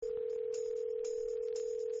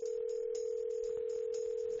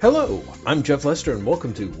Hello, I'm Jeff Lester, and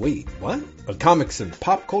welcome to Wait, What? A comics and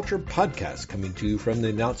pop culture podcast coming to you from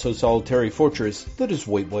the not-so-solitary fortress that is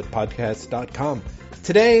waitwhatpodcast.com.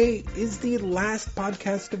 Today is the last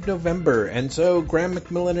podcast of November, and so Graham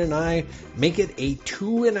McMillan and I make it a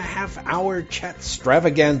 2.5-hour chat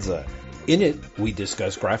extravaganza. In it, we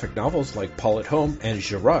discuss graphic novels like Paul at Home and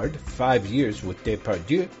Gerard, 5 Years with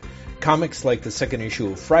Depardieu, comics like the second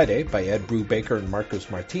issue of Friday by Ed Brubaker and Marcos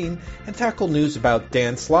Martin, and tackle news about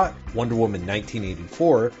Dan Slott, Wonder Woman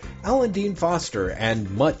 1984, Alan Dean Foster, and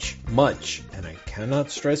much, and I cannot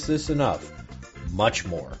stress this enough, much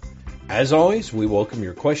more. As always, we welcome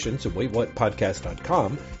your questions at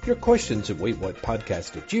waitwhatpodcast.com, your questions at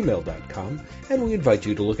waitwhatpodcast@gmail.com, and we invite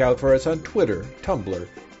you to look out for us on Twitter, Tumblr,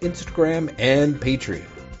 Instagram, and Patreon.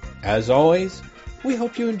 As always, we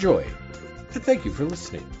hope you enjoy. And thank you for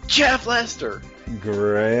listening. Jeff Lester!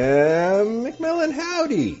 Graham McMillan,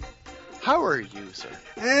 howdy! How are you, sir?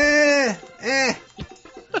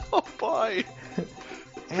 Oh, boy.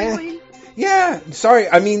 Really? Yeah, sorry.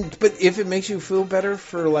 I mean, but if it makes you feel better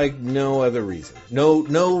for, like, no other reason.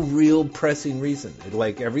 No real pressing reason.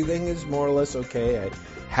 Like, everything is more or less okay. I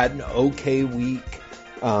had an okay week.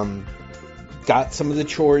 Got some of the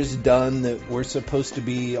chores done that were supposed to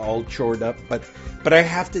be all chored up, but I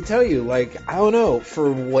have to tell you, like, I don't know,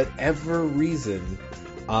 for whatever reason,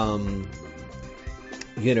 and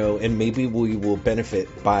maybe we will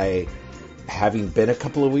benefit by having been a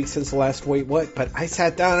couple of weeks since the last Wait What, but I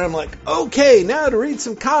sat down and I'm like, okay, now to read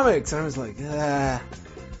some comics, and I was like,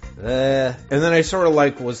 and then I sort of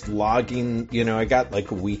like was logging, I got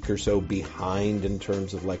like a week or so behind in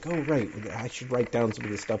terms of like, oh right, I should write down some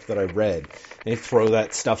of the stuff that I read and throw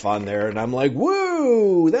that stuff on there, and I'm like,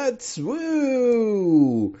 woo, that's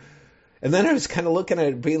woo. And then I was kind of looking at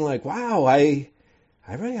it being like, wow, I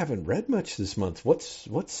really haven't read much this month. What's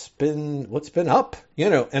been up?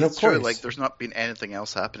 And of course, true, like there's not been anything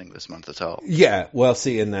else happening this month at all. Yeah, well,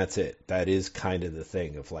 see, and that's it. That is kind of the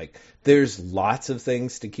thing of like, there's lots of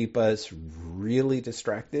things to keep us really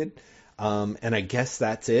distracted, and I guess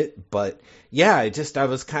that's it. But yeah, I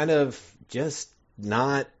was kind of just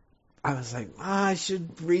not. I was like, I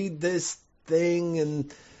should read this thing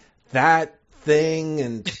and that thing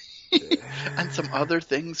and. And some other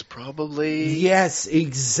things probably. Yes,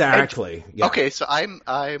 exactly. Yeah. Okay, so I'm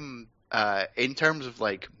in terms of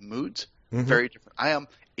like mood, very different. I am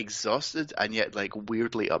exhausted and yet like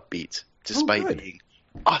weirdly upbeat, despite being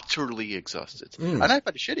utterly exhausted. And I've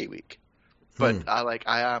had a shitty week, but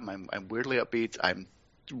I'm weirdly upbeat. I'm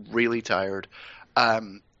really tired,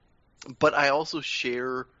 but I also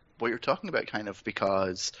share what you're talking about, kind of,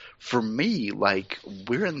 because for me, like,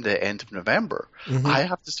 we're in the end of November. I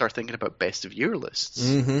have to start thinking about best of year lists.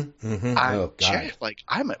 I'm Jeff, like,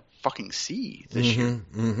 I'm at fucking C this year.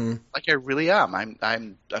 Like, I really am.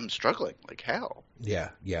 I'm struggling like hell.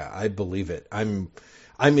 Yeah, I believe it. I'm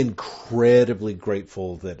incredibly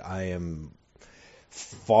grateful that I am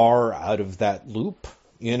far out of that loop.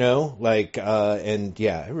 And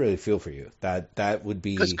yeah, I really feel for you. That would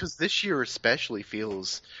be because this year especially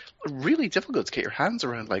feels really difficult to get your hands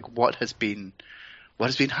around, like what has been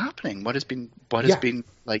happening, what has been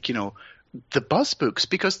like, the buzz books,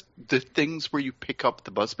 because the things where you pick up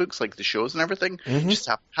the buzz books, like the shows and everything, just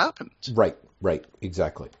haven't happened. Right,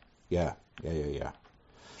 exactly. Yeah.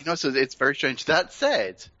 So it's very strange. That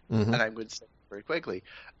said, and I'm going to say very quickly,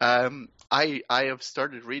 I have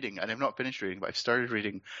started reading, and I've not finished reading, but I've started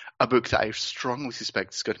reading a book that I strongly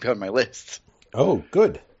suspect is going to be on my list. Oh,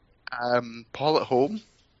 good. Paul at Home.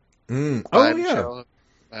 Oh, yeah.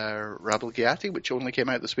 Rabelghiati, which only came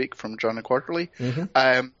out this week from John and Quarterly.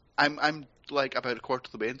 I'm like about a quarter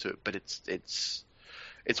of the way into it, but it's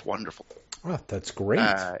wonderful. Oh, that's great.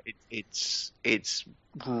 It's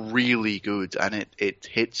really good, and it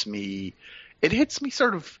hits me. It hits me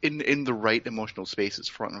sort of in the right emotional spaces,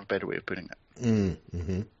 for want of a better way of putting it.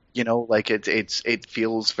 Like it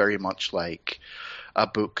feels very much like a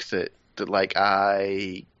book that like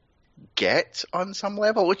I get on some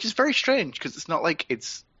level, which is very strange because it's not like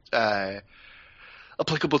it's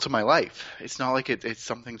applicable to my life. It's not like it's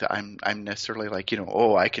something that I'm necessarily like,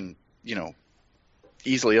 I can,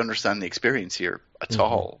 easily understand the experience here at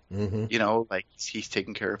all. Like he's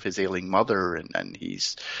taking care of his ailing mother, and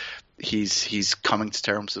he's coming to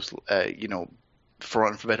terms with, for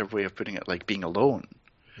want of a better way of putting it, like being alone.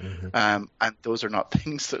 And those are not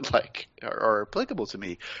things that like are applicable to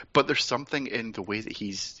me, but there's something in the way that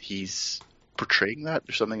he's portraying that.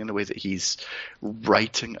 There's something in the way that he's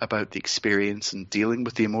writing about the experience and dealing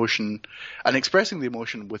with the emotion and expressing the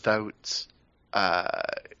emotion without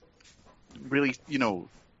really,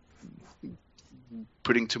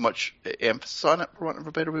 putting too much emphasis on it, for want of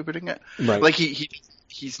a better way of putting it. Right. Like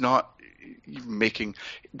he's not making,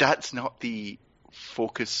 that's not the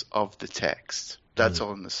focus of the text. That's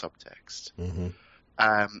all in the subtext. Mm-hmm.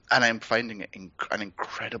 And I'm finding it an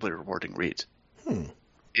incredibly rewarding read.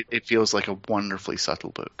 It feels like a wonderfully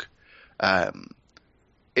subtle book. I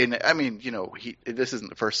mean, you know, this isn't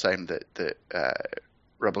the first time that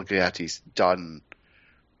Rabelais-Guyatti's done,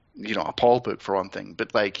 you know, a Paul book for one thing,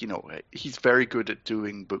 but like, you know, he's very good at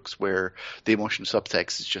doing books where the emotional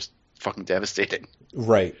subtext is just fucking devastating.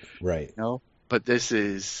 Right. You know? But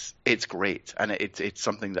it's great, and it's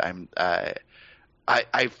something that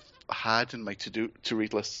I've had in my to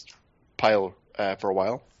read list pile for a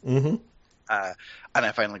while. Mm-hmm. And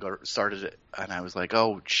I finally got started it, and I was like,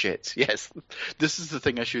 oh shit, yes, this is the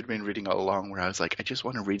thing I should have been reading all along, where I was like, I just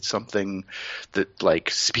want to read something that like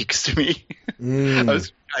speaks to me.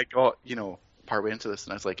 I got, you know, partway into this,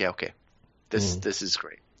 and I was like, yeah, okay, this is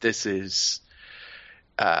great. This is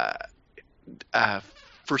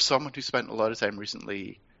for someone who spent a lot of time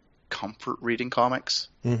recently comfort reading comics.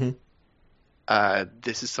 Mm-hmm.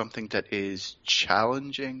 This is something that is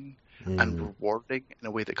challenging and rewarding in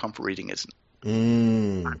a way that comfort reading isn't.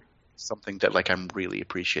 Something that like I'm really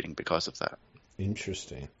appreciating because of that.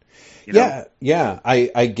 Interesting. You know? Yeah,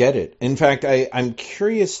 I get it. In fact, I'm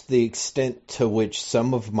curious the extent to which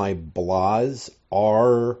some of my blahs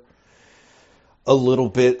are a little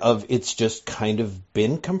bit of, it's just kind of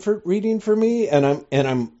been comfort reading for me, and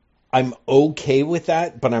I'm okay with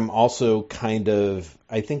that, but I'm also kind of,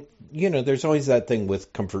 I think, you know, there's always that thing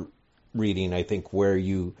with comfort reading, I think, where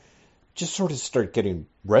you just sort of start getting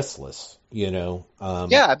restless, you know.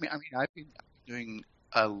 Yeah, I mean, I've been doing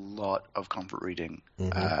a lot of comfort reading,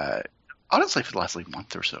 honestly, for the last like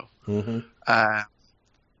month or so. And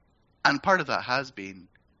part of that has been,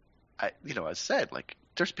 you know, as I said, like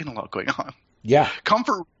there's been a lot going on. Yeah,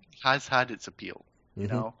 comfort has had its appeal, you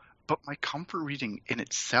know, but my comfort reading in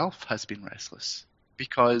itself has been restless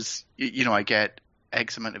because, you know, I get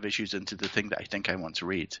X amount of issues into the thing that I think I want to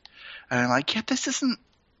read, and I'm like, yeah, this isn't,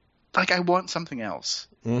 like, I want something else.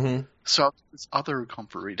 So it's other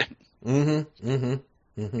comfort reading. You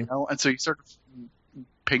know, and so you sort of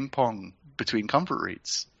ping pong between comfort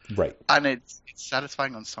reads, right? And it's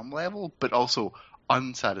satisfying on some level, but also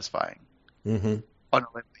unsatisfying on a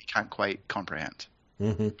level that you can't quite comprehend.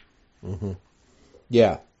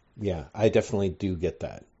 Yeah, I definitely do get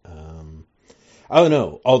that. I don't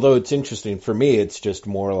know. Although it's interesting for me, it's just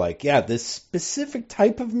more like, yeah, this specific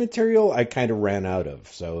type of material I kind of ran out of.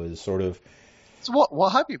 So it's sort of. So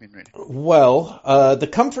what have you been reading? Well, the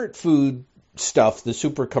comfort food stuff, the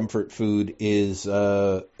super comfort food, is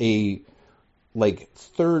a like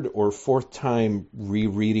third or fourth time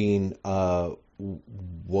rereading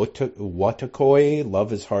Watakoi,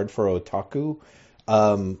 Love is Hard for Otaku.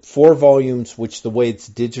 4 volumes, which the way it's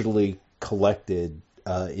digitally collected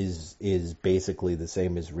is basically the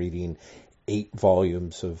same as reading 8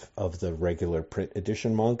 volumes of the regular print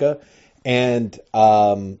edition manga, and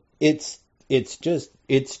it's just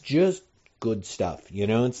good stuff. You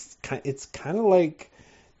know, it's kind of like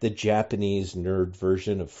the Japanese nerd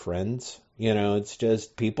version of Friends. You know, it's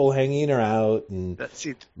just people hanging out and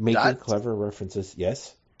making clever references.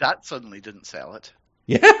 Yes, that suddenly didn't sell it.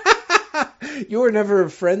 Yeah, you were never a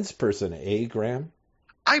Friends person, eh, Graham?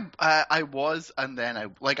 I was, and then I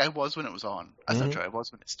was when it was on. Essentially, I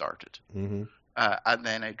was when it started, and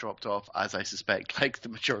then I dropped off, as I suspect, like the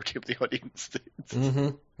majority of the audience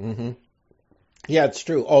did. Yeah, it's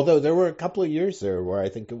true. Although there were a couple of years there where I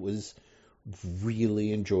think it was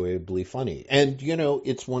really enjoyably funny, and you know,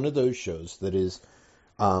 it's one of those shows that is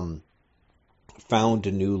found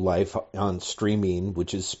a new life on streaming,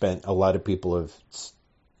 which has spent, a lot of people have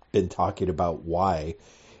been talking about why.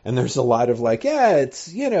 And there's a lot of like, yeah,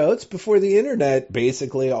 it's, you know, it's before the internet,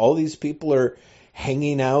 basically. All these people are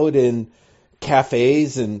hanging out in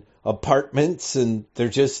cafes and apartments, and they're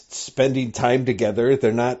just spending time together.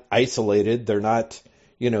 They're not isolated. They're not,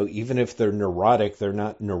 you know, even if they're neurotic, they're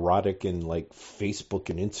not neurotic in like Facebook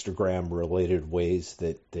and Instagram related ways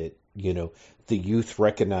that, you know, the youth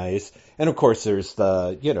recognize. And of course there's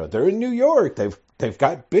the, you know, they're in New York. They've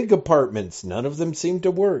got big apartments. None of them seem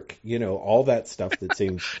to work. You know, all that stuff that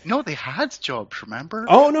seems. No, they had jobs, remember?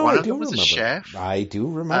 Oh, no, One I of do them was remember. a chef. I do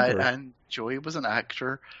remember. And Joey was an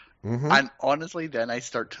actor. And honestly, then I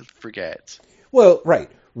start to forget. Well,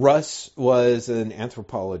 right. Russ was an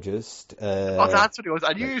anthropologist. Oh, that's what he was.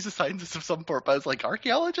 I knew he was a scientist of some sort, but I was like,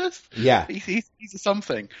 archaeologist? Yeah. He's a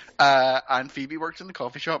something. And Phoebe works in the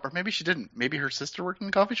coffee shop, or maybe she didn't. Maybe her sister worked in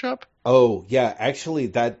the coffee shop? Oh, yeah. Actually,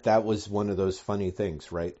 that was one of those funny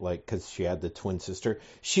things, right? Like, because she had the twin sister.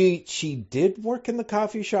 She did work in the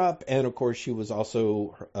coffee shop, and of course, she was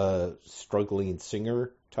also a struggling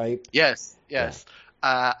singer type. Yes. Yeah.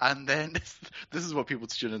 And then this is what people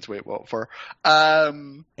tune into Wait What for.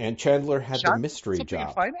 And Chandler had the mystery something in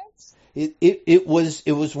job. finance? It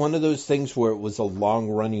was one of those things where it was a long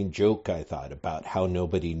running joke, I thought, about how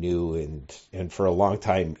nobody knew, and for a long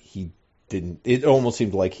time he didn't. It almost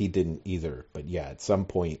seemed like he didn't either. But yeah, at some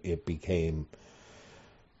point it became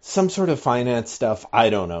some sort of finance stuff. I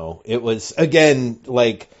don't know. It was again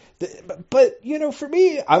like, but for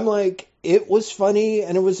me, I'm like, it was funny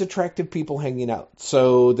and it was attractive people hanging out.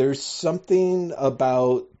 So there's something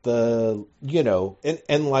about the,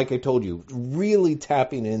 and like I told you, really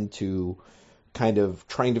tapping into kind of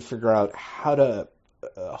trying to figure out how to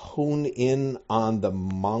hone in on the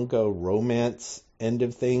manga romance end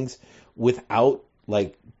of things without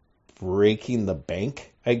like breaking the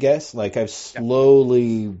bank, I guess. Like I've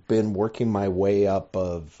slowly been working my way up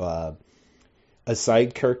of a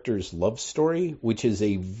side character's love story, which is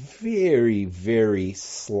a very, very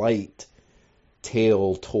slight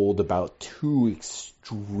tale told about two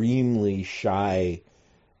extremely shy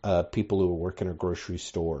people who work in a grocery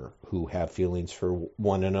store who have feelings for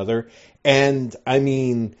one another. And I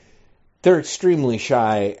mean, they're extremely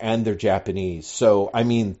shy and they're Japanese. So, I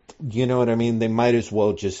mean, you know what I mean? They might as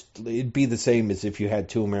well it'd be the same as if you had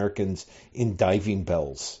two Americans in diving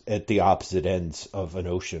bells at the opposite ends of an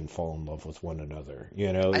ocean fall in love with one another.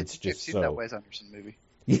 It's just I've seen that Wes Anderson movie.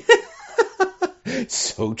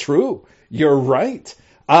 So true. You're right.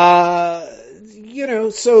 So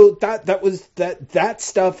that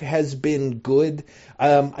stuff has been good.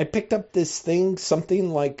 I picked up this thing,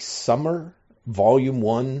 something like Summer, Volume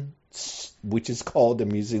 1, which is called,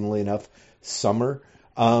 amusingly enough, Summer.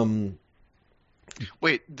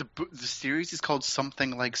 Wait, the series is called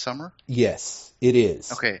something like Summer? Yes, it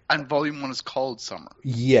is. Okay, and Volume 1 is called Summer.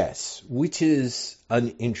 Yes, which is an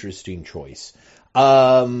interesting choice.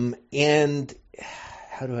 And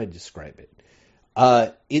how do I describe it?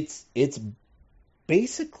 It's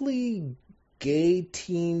basically gay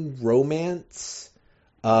teen romance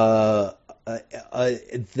that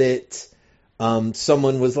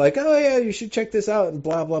someone was like, oh yeah, you should check this out, and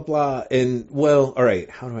blah blah blah. And well, all right,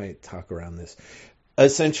 how do I talk around this?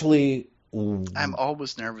 Essentially, I'm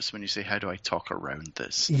always nervous when you say, how do I talk around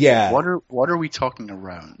this? Yeah. What are we talking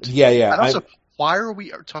around? Yeah. And also, why are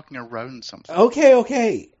we talking around something?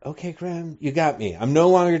 Okay, Graham, you got me. I'm no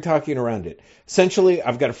longer talking around it. Essentially,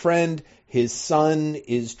 I've got a friend. His son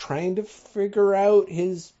is trying to figure out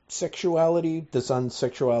his sexuality, the son's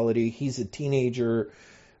sexuality. He's a teenager.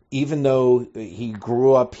 Even though he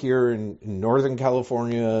grew up here in Northern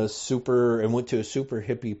California, and went to a super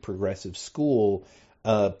hippie progressive school,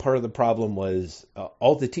 part of the problem was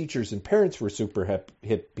all the teachers and parents were super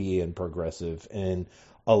hippie and progressive, and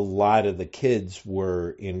a lot of the kids were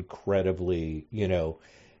incredibly,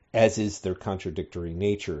 as is their contradictory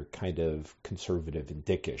nature, kind of conservative and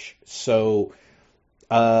dickish. So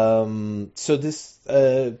this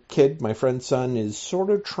kid, my friend's son, is sort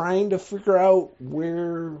of trying to figure out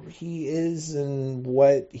where he is and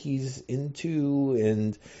what he's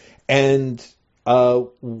into, and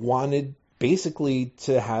wanted basically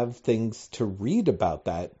to have things to read about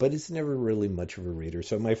that, but is never really much of a reader.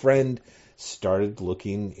 So my friend started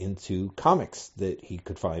looking into comics that he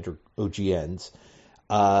could find, or OGNs.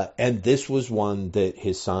 And this was one that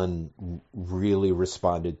his son really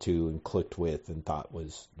responded to and clicked with and thought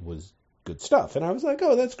was good stuff. And I was like,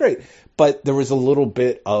 oh, that's great. But there was a little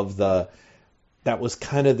bit of that was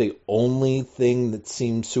kind of the only thing that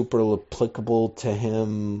seemed super applicable to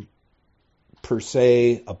him per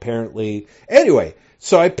se, apparently. Anyway,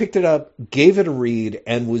 so I picked it up, gave it a read,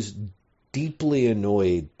 and was deeply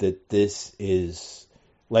annoyed that this is,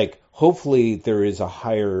 like, hopefully there is a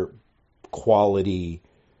higher quality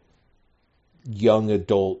young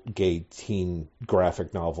adult gay teen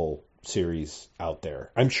graphic novel series out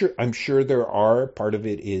there. I'm sure there are. Part of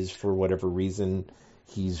it is, for whatever reason,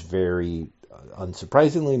 he's very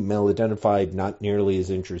unsurprisingly male-identified, not nearly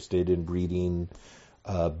as interested in reading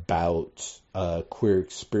about queer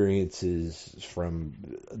experiences from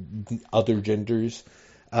the other genders,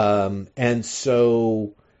 and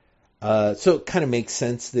so it kind of makes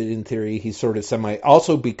sense that in theory he's sort of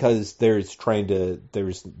also because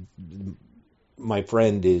my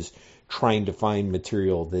friend is trying to find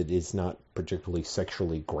material that is not particularly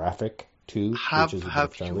sexually graphic 2, which is a bit of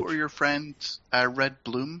Have you or your friend read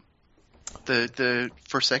Bloom, the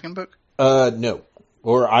first second book? No,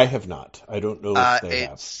 or I have not. I don't know if they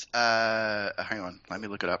have. Hang on, let me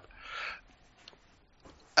look it up.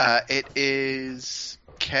 It is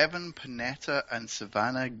Kevin Panetta and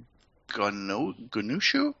Savannah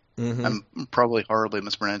Gunushu. Mm-hmm. I'm probably horribly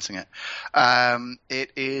mispronouncing it.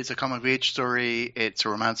 It is a coming-of-age story. It's a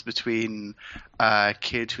romance between a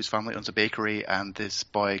kid whose family owns a bakery, and this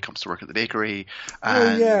boy comes to work at the bakery.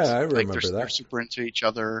 And, I remember that. They're super into each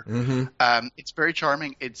other. Mm-hmm. It's very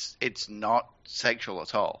charming. It's not sexual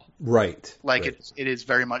at all. Right. Like right. it is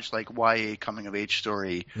very much like YA coming-of-age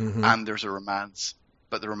story, mm-hmm. and there's a romance,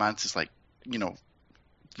 but the romance is like,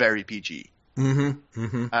 very PG. Mm-hmm.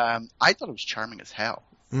 Mm-hmm. I thought it was charming as hell.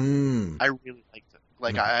 I really liked it.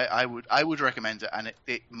 Like I would recommend it, and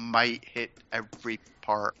it might hit every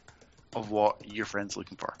part of what your friend's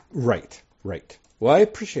looking for. Right. Well, I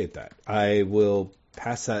appreciate that. I will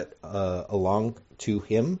pass that along to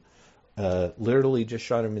him. Literally just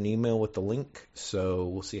shot him an email with the link, so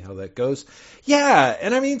we'll see how that goes. Yeah,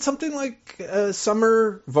 and I mean something like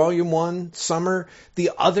Summer Volume 1, Summer.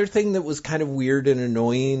 The other thing that was kind of weird and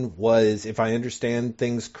annoying was, if I understand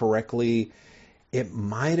things correctly, it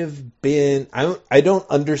might have been, I don't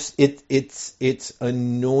understand, it's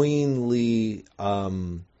annoyingly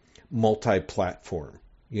multi-platform,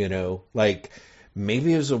 like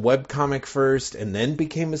maybe it was a webcomic first and then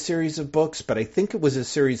became a series of books, but I think it was a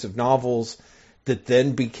series of novels that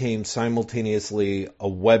then became simultaneously a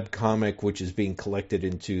webcomic, which is being collected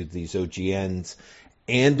into these OGNs,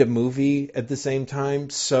 and a movie at the same time.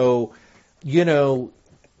 So,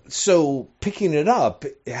 so picking it up,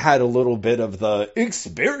 it had a little bit of the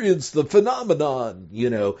experience the phenomenon,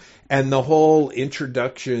 and the whole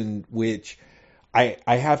introduction, which I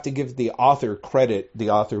have to give the author credit, the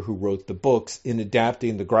author who wrote the books, in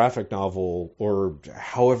adapting the graphic novel, or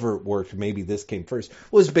however it worked, maybe this came first,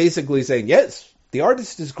 was basically saying, yes, the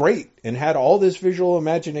artist is great and had all this visual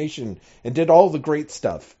imagination and did all the great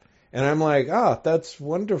stuff. And I'm like, that's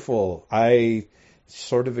wonderful. I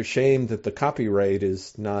sort of ashamed that the copyright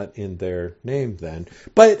is not in their name then.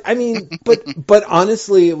 But I mean, but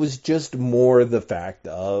honestly, it was just more the fact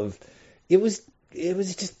of it was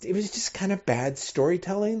just kind of bad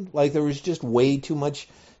storytelling. Like there was just way too much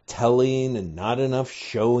telling and not enough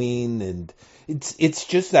showing, and it's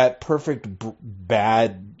just that perfect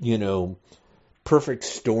bad, perfect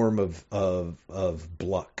storm of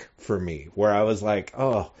Bluck for me, where I was like,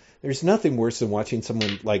 oh, there's nothing worse than watching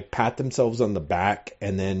someone like pat themselves on the back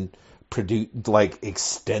and then produce like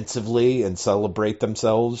extensively and celebrate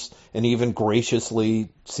themselves and even graciously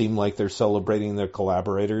seem like they're celebrating their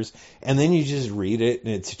collaborators. And then you just read it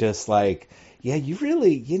and it's just like, yeah, you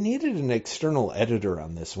needed an external editor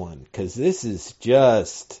on this one, because this is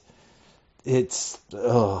just, this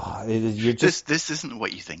isn't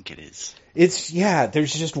what you think it is.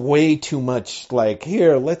 There's just way too much like,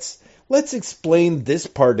 here, let's explain this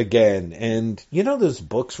part again. And those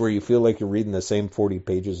books where you feel like you're reading the same 40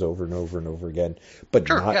 pages over and over and over again, but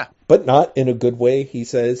not in a good way, he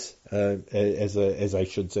says, as I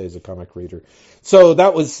should say, as a comic reader. So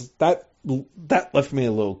that left me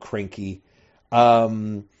a little cranky.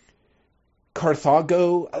 Carthago,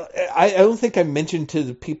 I don't think I mentioned to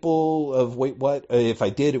the people of Wait What. If I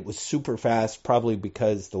did, it was super fast, probably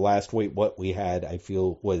because the last Wait What we had, I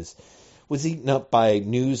feel, was eaten up by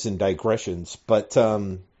news and digressions, but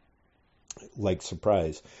like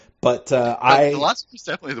surprise. But the last one was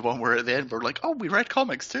definitely the one where at the end we're like, oh, we read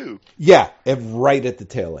comics too. Yeah, right at the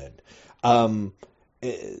tail end.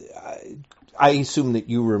 I assume that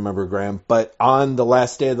you remember, Graham, but on the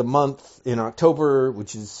last day of the month in October,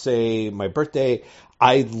 which is, say, my birthday,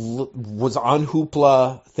 I was on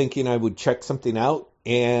Hoopla thinking I would check something out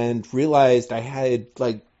and realized I had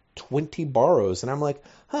like 20 borrows, and I'm like,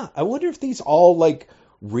 I wonder if these all like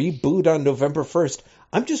reboot on November 1st.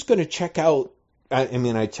 I'm just going to check out.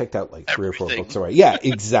 I checked out like 3 or 4 books already. Yeah,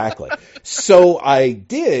 exactly. So I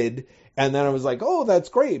did, and then I was like, oh, that's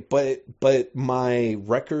great. But my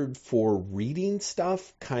record for reading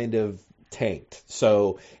stuff kind of tanked.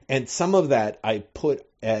 So, and some of that I put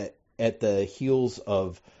at the heels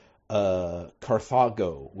of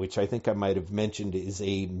Carthago, which I think I might have mentioned is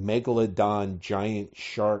a Megalodon giant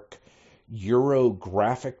shark Euro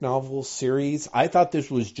graphic novel series. I thought this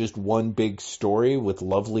was just one big story with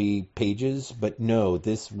lovely pages, but no,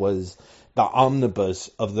 this was the omnibus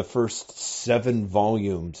of the first 7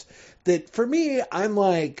 volumes. That for me, I'm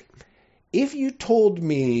like, if you told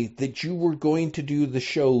me that you were going to do the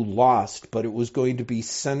show Lost, but it was going to be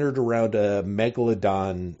centered around a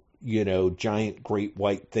Megalodon, giant great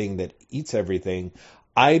white thing that eats everything,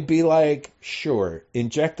 I'd be like, sure,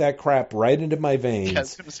 inject that crap right into my veins. Yeah, I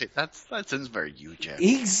was going to say, that sounds very you, Jeff.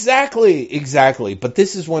 Exactly. But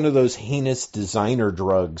this is one of those heinous designer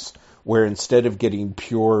drugs where instead of getting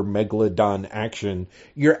pure megalodon action,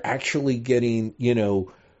 you're actually getting,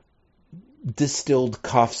 distilled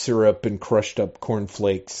cough syrup and crushed up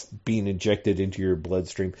cornflakes being injected into your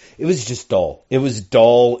bloodstream. It was just dull. It was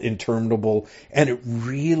dull, interminable, and it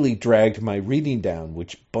really dragged my reading down,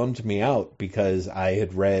 which bummed me out because I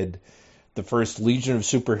had read the first Legion of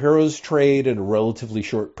Superheroes trade in a relatively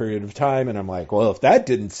short period of time, and I'm like, well, if that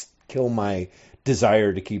didn't kill my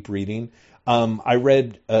desire to keep reading. I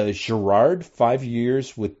read Girard, 5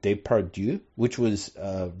 Years with Depardieu, which was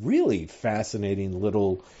a really fascinating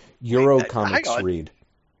little Eurocomics read.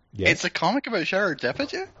 Yes. It's a comic about Gerard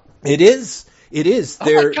Depardieu? It is. Oh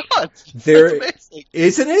my God. That's amazing.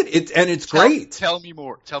 Isn't it? It's great. Tell me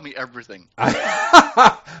more. Tell me everything.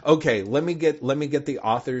 Okay, let me get the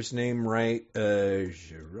author's name right.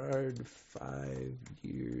 Girard, 5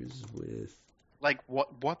 Years with... Like,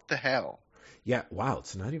 what the hell? Yeah, wow,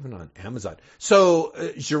 it's not even on Amazon. So,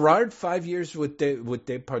 Girard, 5 Years with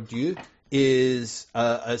Depardieu is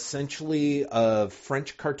essentially a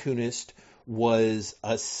French cartoonist, was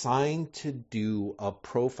assigned to do a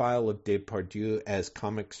profile of Depardieu as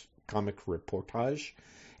comic reportage,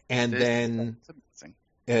 and then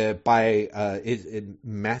by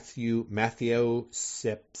Matthew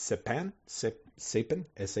Sapin,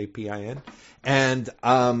 S-A-P-I-N, and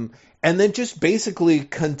then just basically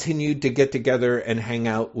continued to get together and hang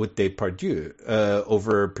out with Depardieu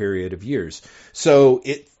over a period of years. So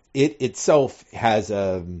it itself has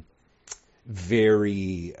a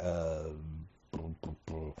very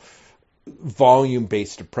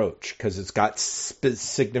volume-based approach because it's got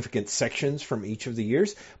significant sections from each of the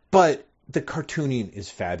years, but the cartooning is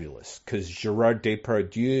fabulous because Gerard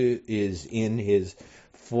Depardieu is in his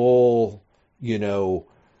full,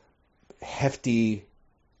 hefty,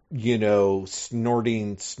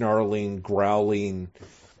 snorting, snarling, growling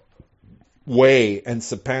way, and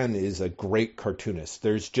Sapin is a great cartoonist.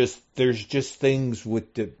 There's just things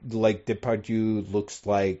with like Depardieu looks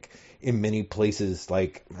like in many places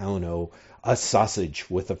like, I don't know, a sausage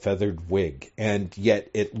with a feathered wig, and yet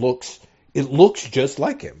it looks just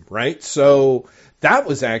like him, right? So that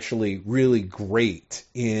was actually really great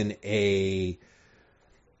in it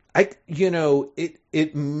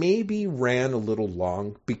maybe ran a little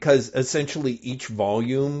long because essentially each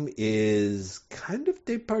volume is kind of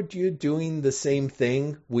Depardieu doing the same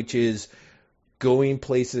thing, which is going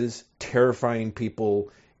places, terrifying people,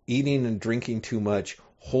 eating and drinking too much,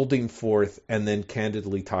 holding forth, and then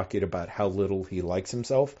candidly talking about how little he likes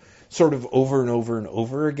himself, sort of over and over and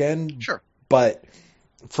over again. Sure. But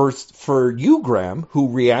for you, Graham, who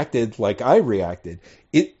reacted like I reacted,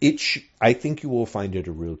 I think you will find it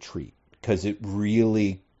a real treat because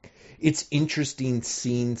it's interesting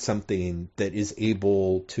seeing something that is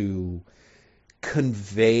able to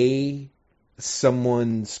convey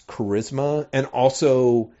someone's charisma and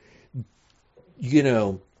also,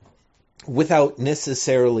 without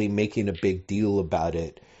necessarily making a big deal about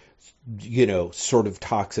it, sort of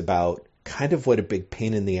talks about kind of what a big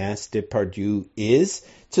pain in the ass Depardieu is,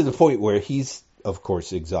 to the point where he's, of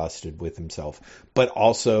course, exhausted with himself, but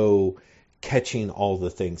also catching all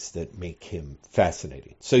the things that make him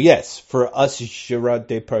fascinating. So yes, for us Gerard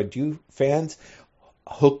Depardieu fans,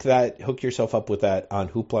 hook yourself up with that on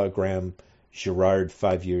Hoopla. Graham, Girard,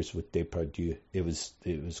 5 Years with Depardieu. It was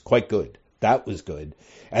quite good. That was good.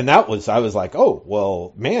 And I was like, oh,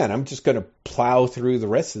 well, man, I'm just going to plow through the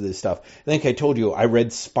rest of this stuff. I think I told you I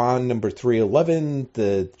read Spawn number 311,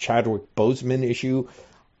 the Chadwick Boseman issue,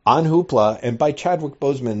 on Hoopla. And by Chadwick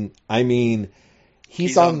Boseman, I mean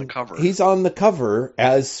he's on the cover. He's on the cover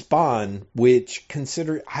as Spawn, which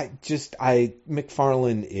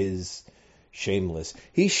McFarlane is shameless.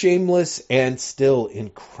 He's shameless and still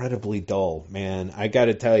incredibly dull, man. I got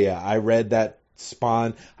to tell you, I read that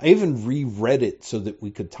Spawn. I even reread it so that we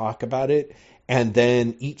could talk about it, and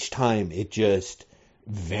then each time it just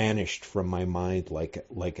vanished from my mind like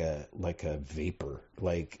a vapor.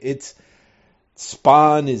 Like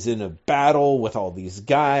Spawn is in a battle with all these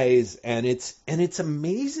guys, and it's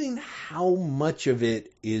amazing how much of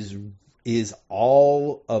it is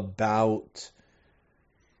all about,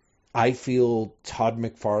 I feel, Todd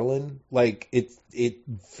McFarlane. Like it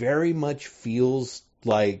very much feels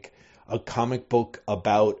like a comic book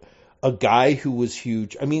about a guy who was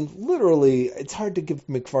huge. I mean, literally, it's hard to give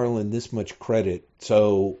McFarlane this much credit,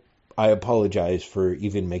 so I apologize for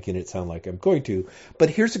even making it sound like I'm going to. But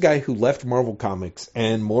here's a guy who left Marvel Comics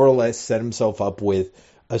and more or less set himself up with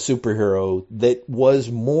a superhero that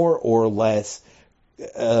was more or less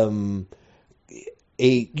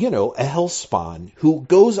a hell spawn who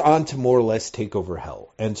goes on to more or less take over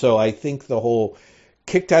hell. And so I think the whole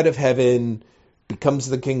kicked out of heaven, becomes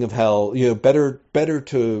the king of hell, better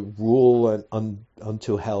to rule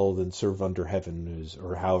unto hell than serve under heaven,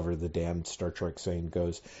 or however the damn Star Trek saying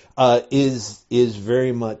goes, is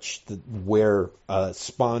very much where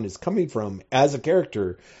Spawn is coming from as a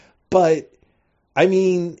character. But I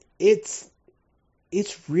mean, it's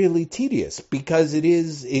really tedious because he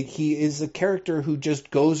is a character who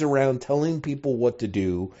just goes around telling people what to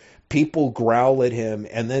do. People growl at him,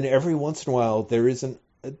 and then every once in a while there is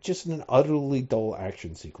just an utterly dull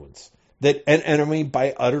action sequence. And I mean,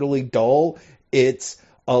 by utterly dull, it's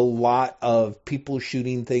a lot of people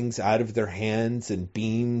shooting things out of their hands and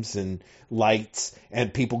beams and lights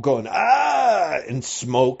and people going, ah, and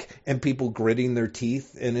smoke and people gritting their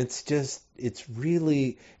teeth. And it's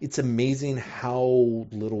amazing how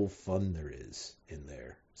little fun there is in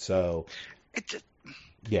there. So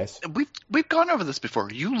yes, we've gone over this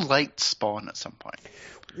before. You liked Spawn at some point,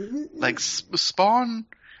 like Spawn.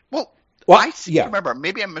 Well, I seem to remember.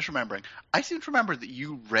 Maybe I'm misremembering. I seem to remember that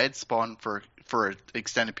you read Spawn for an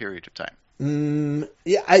extended period of time.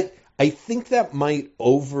 Yeah, I think that might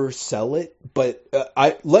oversell it, but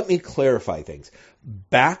let me clarify things.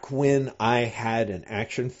 Back when I had an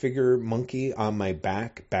action figure monkey on my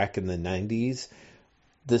back in the 90s,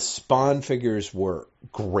 the Spawn figures were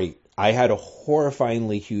great. I had a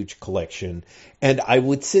horrifyingly huge collection, and I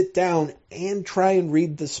would sit down and try and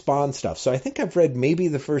read the Spawn stuff. So I think I've read maybe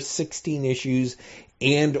the first 16 issues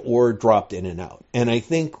and or dropped in and out. And I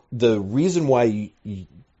think the reason why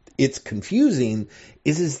it's confusing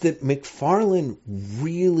is that McFarlane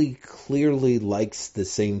really clearly likes the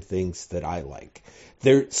same things that I like.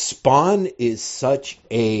 Spawn is such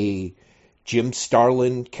a Jim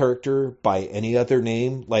Starlin character by any other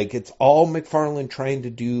name. Like, it's all McFarlane trying to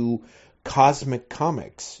do cosmic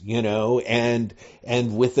comics, and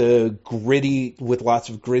with lots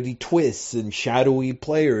of gritty twists and shadowy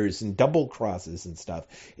players and double crosses and stuff.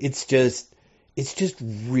 It's just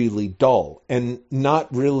really dull, and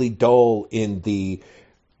not really dull in the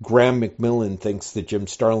Graham McMillan thinks that Jim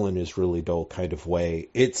Starlin is really dull kind of way.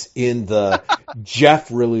 It's in the Jeff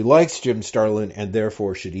really likes Jim Starlin and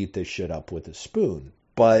therefore should eat this shit up with a spoon.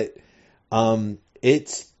 But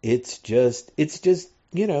it's just it's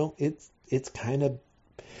kind of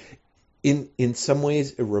in some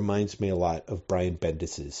ways it reminds me a lot of Brian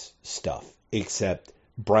Bendis's stuff, except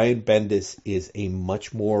Brian Bendis is a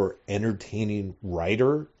much more entertaining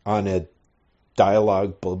writer on a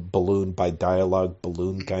dialogue balloon by dialogue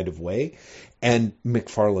balloon kind of way, and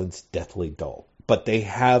McFarlane's deathly dull. But they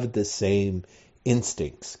have the same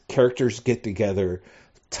instincts. Characters get together,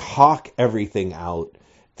 talk everything out.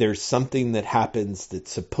 There's something that happens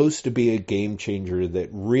that's supposed to be a game changer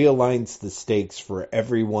that realigns the stakes for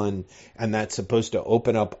everyone, and that's supposed to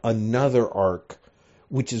open up another arc,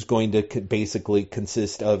 which is going to basically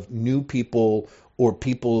consist of new people or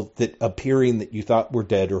people that appearing that you thought were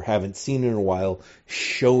dead or haven't seen in a while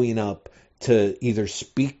showing up to either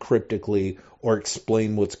speak cryptically or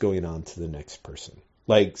explain what's going on to the next person.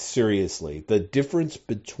 Like, seriously, the difference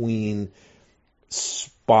between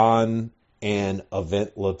Spawn and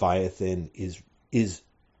Event Leviathan is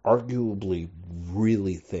arguably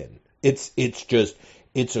really thin.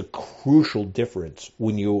 It's a crucial difference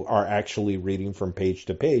when you are actually reading from page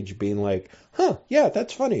to page, being like, huh, yeah,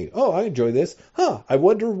 that's funny. Oh, I enjoy this. Huh, I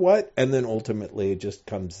wonder what. And then ultimately it just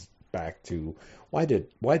comes back to, why did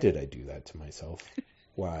I do that to myself?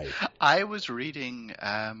 Why? I was reading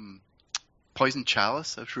Poison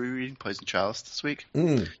Chalice. I was rereading Poison Chalice this week.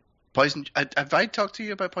 Have I talked to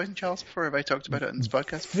you about Poison Chalice before? Have I talked about it in this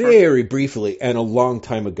podcast before? Very briefly and a long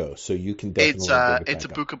time ago, so you can definitely it's a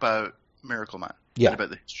book about Miracle Man. Yeah. About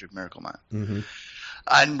the history of Miracle Man. Mm-hmm.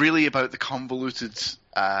 And really about the convoluted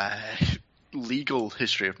legal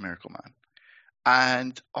history of Miracle Man.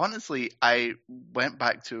 And honestly, I went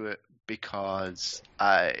back to it because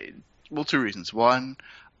two reasons. One,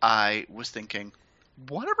 I was thinking,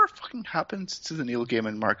 whatever fucking happened to the Neil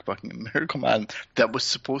Gaiman Mark Buckingham Miracle Man that was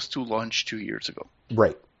supposed to launch 2 years ago?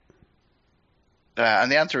 Right.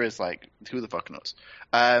 And the answer is, like, who the fuck knows?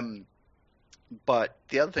 But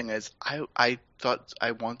the other thing is, I thought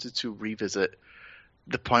I wanted to revisit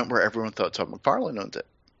the point where everyone thought Todd McFarlane owned it.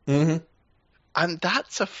 Mm-hmm. And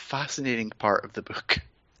that's a fascinating part of the book.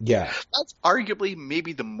 Yeah. That's arguably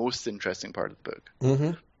maybe the most interesting part of the book.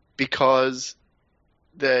 Mm-hmm. Because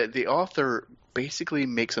the author basically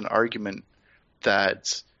makes an argument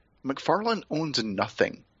that McFarlane owns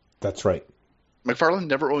nothing. That's right. McFarlane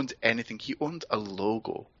never owned anything. He owned a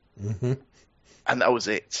logo. Mm-hmm. And that was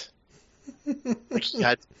it. Like, he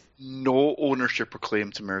had no ownership or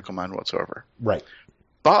claim to Miracle Man whatsoever. Right.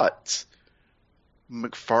 But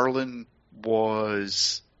McFarlane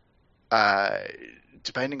was,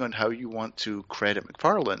 depending on how you want to credit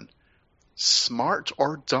McFarlane, smart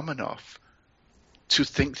or dumb enough to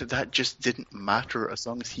think that that just didn't matter as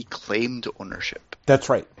long as he claimed ownership. That's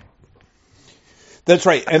right. That's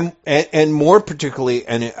right. And more particularly,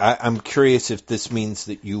 and I'm curious if this means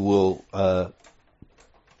that you will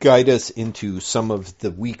guide us into some of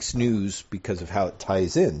the week's news because of how it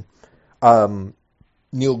ties in.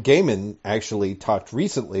 Neil Gaiman actually talked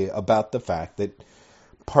recently about the fact that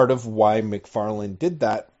part of why McFarlane did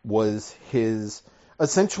that was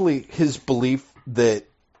essentially his belief that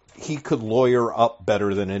he could lawyer up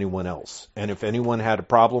better than anyone else. And if anyone had a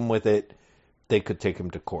problem with it, they could take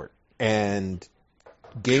him to court. And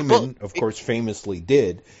Gaiman, of course, famously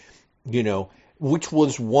did, which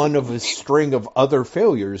was one of a string of other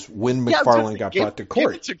failures when McFarlane got brought to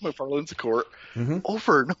court. Gaiman took McFarlane to court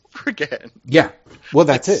over and over again. Yeah. Well,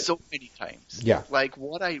 that's it. So many times. Yeah. Like,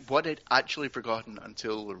 what I'd actually forgotten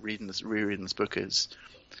until rereading this book is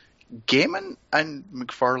Gaiman and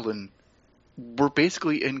McFarlane were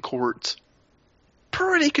basically in court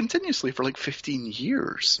pretty continuously for like 15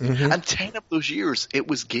 years. Mm-hmm. And 10 of those years, it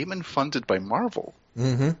was Gaiman funded by Marvel.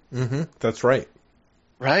 Mm-hmm. Mm-hmm. That's right.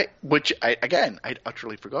 Right? Which, I'd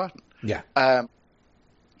utterly forgotten. Yeah.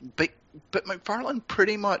 But McFarlane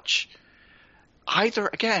pretty much either,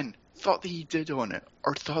 again, thought that he did own it,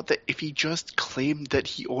 or thought that if he just claimed that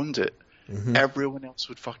he owned it, everyone else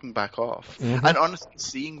would fucking back off. Mm-hmm. And honestly,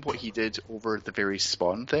 seeing what he did over the various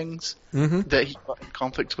Spawn things that he got in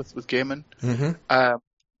conflict with Gaiman,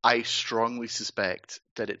 I strongly suspect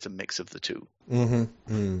that it's a mix of the two.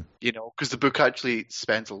 Mm-hmm. Because the book actually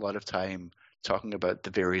spends a lot of time talking about the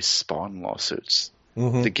various Spawn lawsuits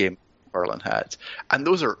the Gaiman McFarlane had. And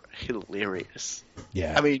those are hilarious.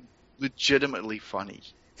 Yeah. I mean, legitimately funny.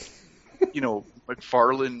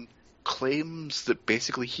 McFarlane claims that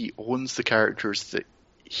basically he owns the characters that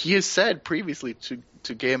he has said previously to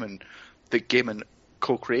Gaiman that Gaiman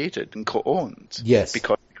co-created and co-owned. Yes.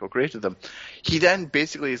 Because he co-created them. He then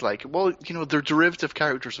basically is like, well, they're derivative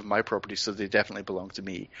characters of my property, so they definitely belong to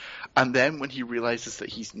me. And then when he realizes that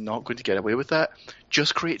he's not going to get away with that,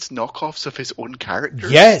 just creates knockoffs of his own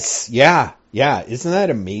characters. Yes. Yeah. Yeah. Isn't that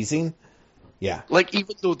amazing? Yeah. Like,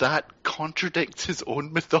 even though that contradicts his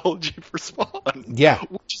own mythology for Spawn. Yeah.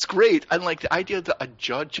 Which is great. And, like, the idea that a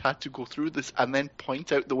judge had to go through this and then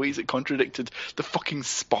point out the ways it contradicted the fucking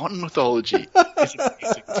Spawn mythology is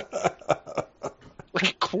amazing to me. Like,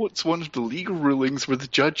 it quotes one of the legal rulings where the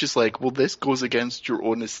judge is like, well, this goes against your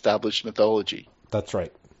own established mythology. That's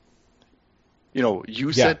right.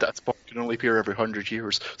 You said that Spawn can only appear every 100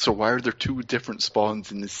 years, so why are there two different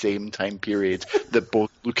Spawns in the same time period that both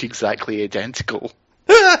look exactly identical?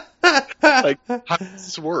 Like, how does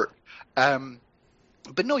this work? But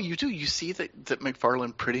no, you do. You see that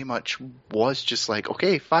McFarlane pretty much was just like,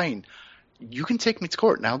 okay, fine, you can take me to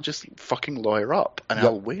court, and I'll just fucking lawyer up, and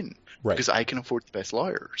I'll win, because I can afford the best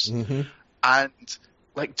lawyers. Mm-hmm. And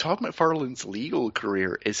like, Todd McFarlane's legal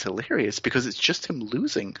career is hilarious because it's just him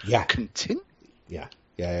losing continually. Yeah.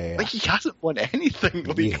 Like, he hasn't won anything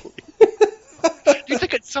legally. You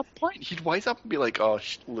think at some point he'd wise up and be like, oh,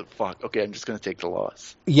 fuck, okay, I'm just going to take the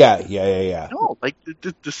loss. Yeah. No, like,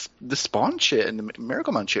 the Spawn shit and the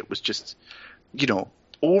Miracle Man shit was just,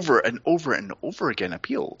 over and over and over again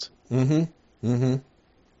appealed. Well,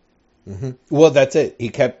 that's it. He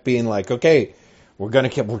kept being like, okay, we're gonna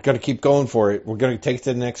keep going for it. We're gonna take it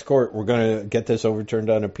to the next court. We're gonna get this overturned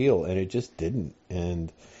on appeal, and it just didn't.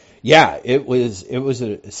 And yeah, it was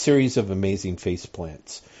a series of amazing face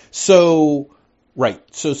plants. So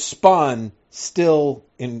Spawn still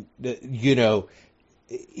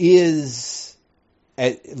is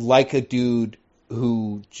like a dude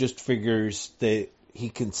who just figures that he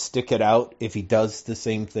can stick it out if he does the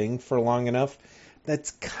same thing for long enough.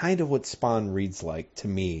 That's kind of what Spawn reads like to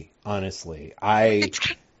me, honestly. It's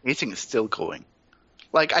kind of amazing it's still going.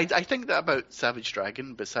 Like, I think that about Savage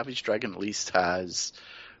Dragon, but Savage Dragon at least has,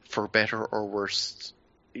 for better or worse,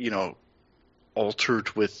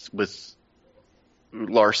 altered with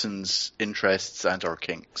Larson's interests and our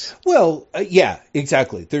kinks. Well, yeah,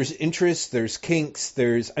 exactly. There's interests, there's kinks,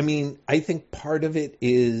 I think part of it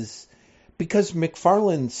is because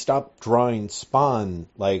McFarlane stopped drawing Spawn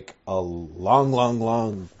like a long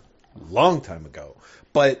time ago.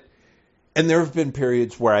 And there have been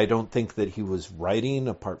periods where I don't think that he was writing,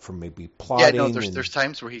 apart from maybe plotting. Yeah, no, there's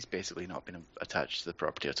times where he's basically not been attached to the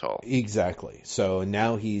property at all. Exactly. So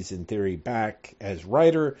now he's in theory back as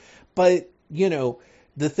writer, but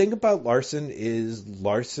the thing about Larson is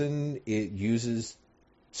it uses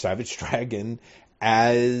Savage Dragon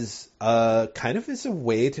as kind of as a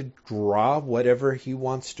way to draw whatever he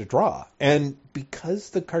wants to draw. And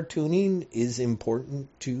because the cartooning is important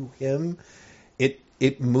to him,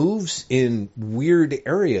 it moves in weird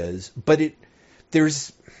areas, but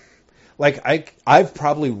there's like I've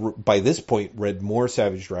probably by this point read more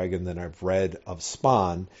Savage Dragon than I've read of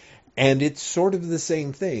Spawn, and it's sort of the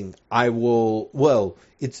same thing.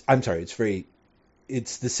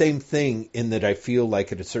 It's the same thing in that I feel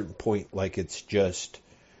like at a certain point, like it's just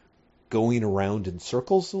going around in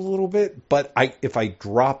circles a little bit. But if I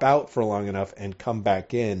drop out for long enough and come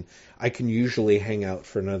back in, I can usually hang out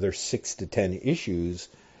for another 6 to 10 issues.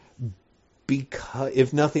 Because,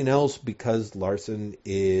 if nothing else, because Larson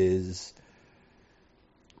is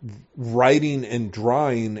writing and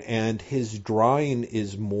drawing, and his drawing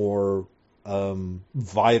is more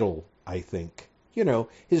vital, I think. You know,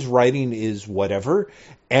 his writing is whatever.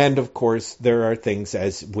 And, of course, there are things,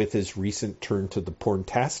 as with his recent turn to the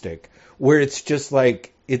porntastic, where it's just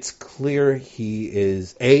like, it's clear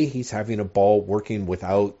he's having a ball working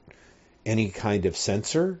without any kind of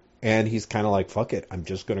censor. And he's kind of like, fuck it, I'm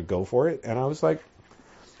just going to go for it. And I was like,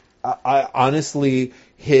 I honestly,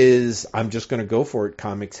 his I'm just going to go for it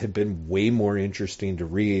comics have been way more interesting to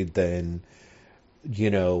read than,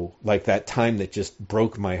 you know, like that time that just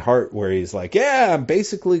broke my heart where he's like, yeah, I'm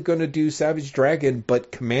basically going to do Savage Dragon,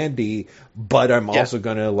 but Commandy, but I'm also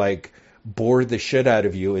going to like bore the shit out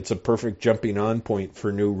of you. It's a perfect jumping on point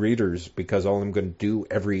for new readers because all I'm going to do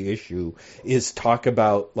every issue is talk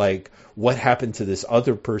about like what happened to this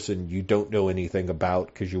other person you don't know anything about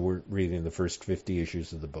because you weren't reading the first 50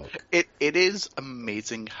 issues of the book. It is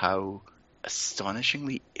amazing how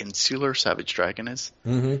astonishingly insular Savage Dragon is.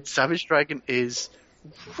 Mm-hmm. Savage Dragon is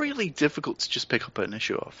really difficult to just pick up an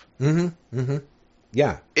issue of. Mm-hmm. Mm-hmm.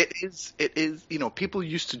 Yeah. It is, you know, people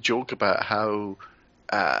used to joke about how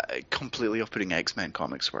completely off-putting X-Men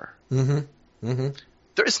comics were. Mm-hmm. Mm-hmm.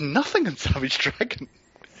 There is nothing in Savage Dragon.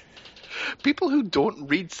 People who don't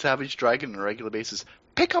read Savage Dragon on a regular basis,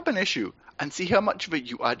 pick up an issue and see how much of it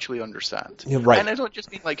you actually understand. Yeah, right. And I don't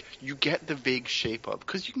just mean like you get the vague shape of,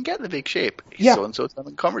 because you can get the vague shape. Yeah. So-and-so's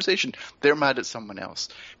having a conversation. They're mad at someone else.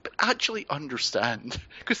 But actually understand.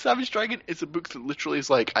 Because Savage Dragon is a book that literally is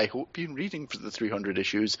like, I hope you're reading for the 300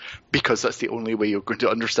 issues because that's the only way you're going to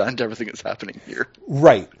understand everything that's happening here.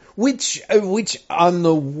 Right. Which on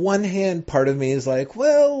the one hand, part of me is like,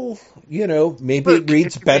 well, you know, maybe it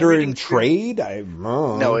reads better in trade.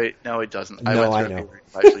 No, it doesn't. No, I know.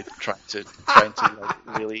 Actually, trying to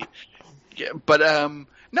like, really, yeah. But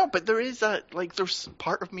no, but there is there's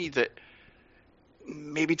part of me that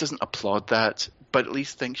maybe doesn't applaud that, but at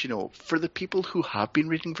least thinks, you know, for the people who have been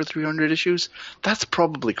reading for 300 issues, that's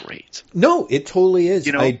probably great. No, it totally is.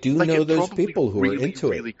 You know, I do know those people who are into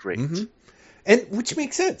it. Really great. Mm-hmm. And which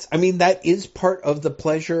makes sense. I mean, that is part of the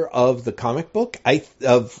pleasure of the comic book,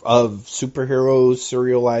 of superhero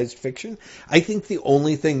serialized fiction. I think the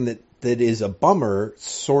only thing that is a bummer,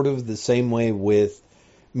 sort of the same way with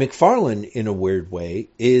McFarlane in a weird way,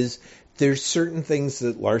 is there's certain things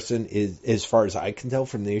that Larson is, as far as I can tell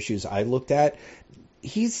from the issues I looked at,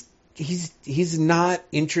 he's not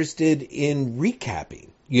interested in recapping.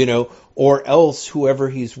 You know, or else whoever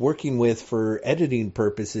he's working with for editing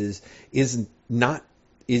purposes is not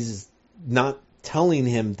telling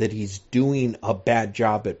him that he's doing a bad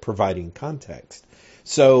job at providing context.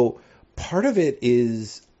 So part of it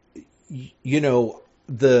is, you know,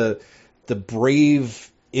 the brave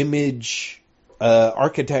Image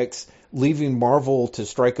architects leaving Marvel to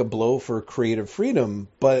strike a blow for creative freedom,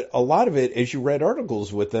 but a lot of it, as you read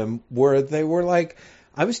articles with them, where they were like,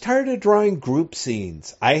 I was tired of drawing group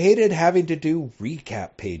scenes. I hated having to do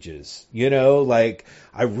recap pages. You know, like,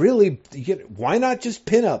 I really, why not just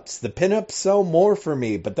pinups? The pinups sell more for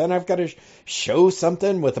me, but then I've got to show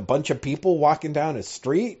something with a bunch of people walking down a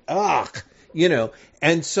street. Ugh, you know,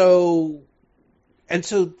 and so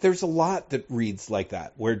there's a lot that reads like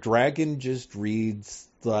that, where Dragon just reads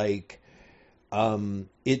like,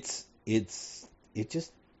 it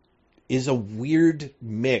just is a weird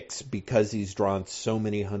mix because he's drawn so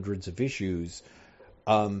many hundreds of issues,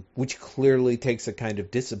 which clearly takes a kind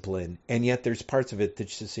of discipline, and yet there's parts of it that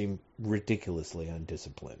just seem ridiculously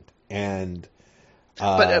undisciplined. And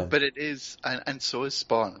but it is, and so is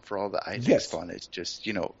Spawn. For all that, I think Spawn is just,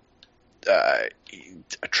 you know,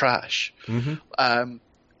 trash. Mm-hmm.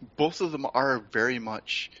 Both of them are very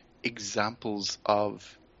much examples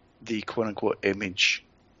of the quote unquote Image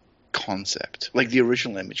concept, like the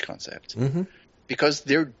original Image concept, mm-hmm. because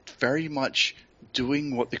they're very much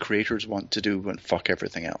doing what the creators want to do and fuck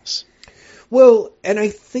everything else. Well, and I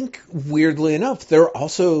think weirdly enough, they're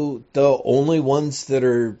also the only ones that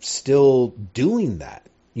are still doing that.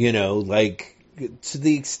 Like to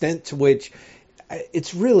the extent to which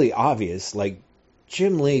it's really obvious. Like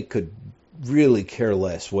Jim Lee could really care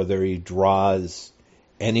less whether he draws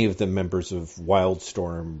any of the members of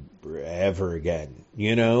Wildstorm ever again,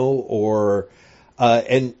 or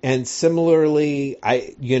and similarly,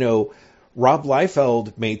 Rob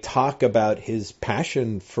Liefeld may talk about his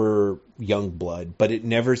passion for Youngblood, but it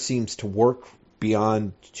never seems to work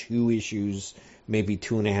beyond 2 issues, maybe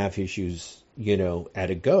 2.5 issues,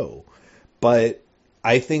 at a go. But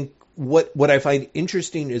I think what I find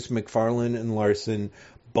interesting is McFarlane and Larson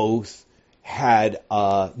both had,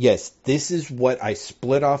 yes, this is what I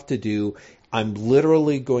split off to do. I'm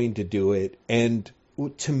literally going to do it. And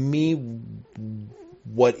to me,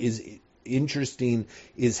 what is interesting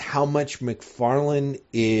is how much McFarlane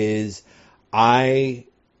is, I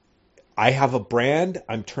have a brand.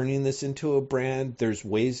 I'm turning this into a brand. There's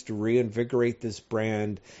ways to reinvigorate this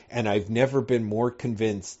brand. And I've never been more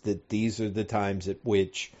convinced that these are the times at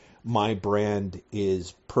which my brand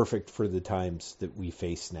is perfect for the times that we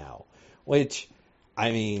face now. Which,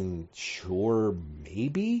 I mean, sure,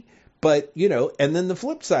 maybe. But, and then the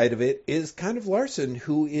flip side of it is kind of Larson,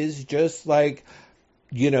 who is just like,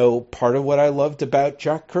 part of what I loved about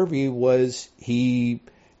Jack Kirby was he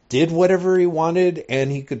did whatever he wanted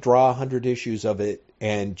and he could draw 100 issues of it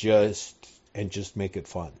and just make it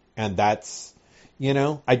fun. And that's,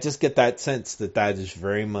 I just get that sense that is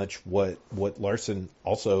very much what Larson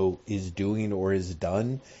also is doing or has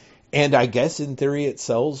done. And I guess in theory it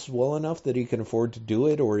sells well enough that he can afford to do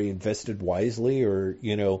it, or he invested wisely, or,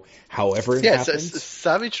 however it happens. Yeah,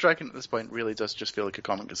 Savage Dragon at this point really does just feel like a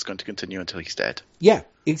comic that's going to continue until he's dead. Yeah,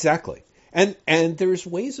 exactly. And there's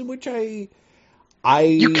ways in which you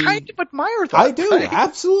kind of admire that. I do, right?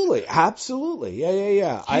 Absolutely.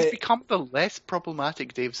 Yeah. He's become the less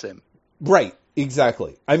problematic Dave Sim. Right,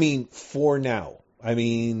 exactly. I mean, for now. I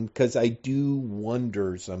mean, because I do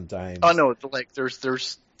wonder sometimes. Oh no,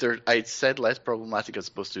 there's I said less problematic as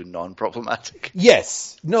opposed to non-problematic.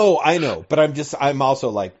 Yes. No, I know. But I'm also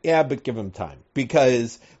like, yeah, but give him time.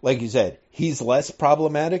 Because, like you said, he's less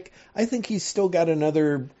problematic. I think he's still got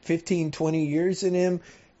another 15, 20 years in him.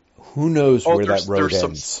 Who knows where that road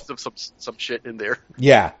ends. There's some shit in there.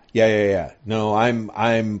 Yeah. No,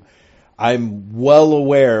 I'm well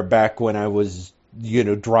aware back when I was,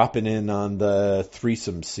 dropping in on the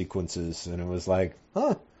threesome sequences. And it was like,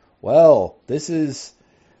 well, this is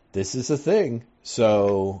a thing.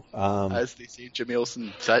 So, as they say, Jimmy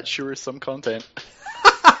Olsen, that sure is some content.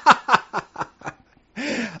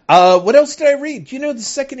 What else did I read? The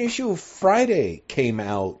second issue of Friday came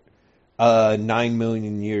out 9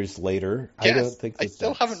 million years later. Yes, I don't think I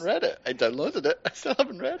still haven't read it. I downloaded it. I still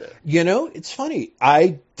haven't read it. It's funny.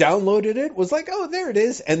 I downloaded it, was like, oh, there it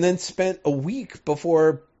is, and then spent a week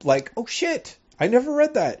before, like, oh shit, I never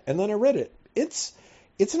read that, and then I read it. It's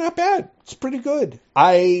not bad. It's pretty good.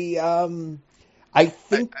 I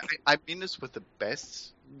think I mean this with the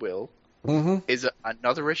best will. Mm-hmm. Is it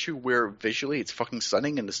another issue where visually it's fucking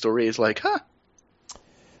stunning and the story is like, huh?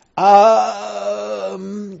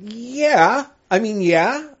 Yeah. I mean,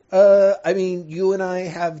 yeah. You and I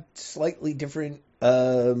have slightly different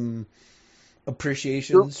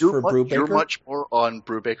appreciations for Brubaker. You're much more on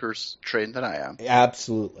Brubaker's train than I am.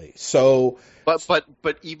 Absolutely. So,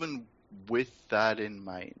 but even with that in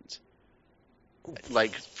mind,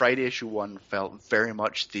 like Friday issue 1 felt very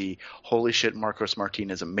much the holy shit, Marcos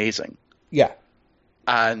Martin is amazing. Yeah.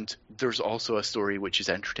 And there's also a story which is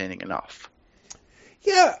entertaining enough.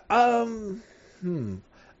 Yeah.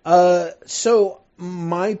 So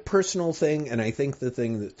my personal thing, and I think the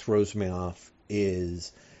thing that throws me off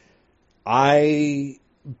is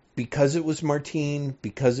because it was Martin,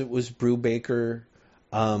 because it was Brubaker,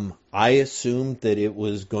 I assumed that it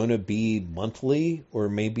was going to be monthly or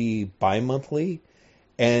maybe bi-monthly.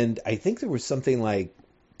 And I think there was something like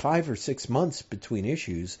 5 or 6 months between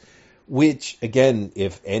issues, which, again,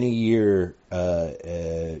 if any year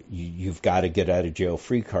you've got to get out of jail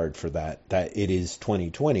free card for that it is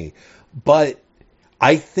 2020. But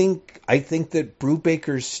I think that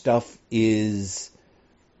Brubaker's stuff is,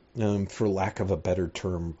 for lack of a better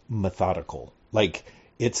term, methodical. Like,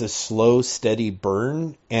 it's a slow, steady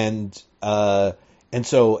burn, and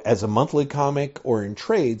so as a monthly comic or in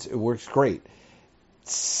trades, it works great.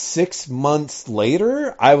 6 months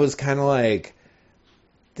later, I was kind of like,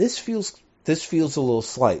 this feels a little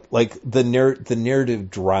slight. Like the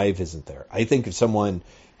narrative drive isn't there. I think if someone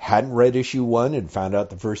hadn't read issue 1 and found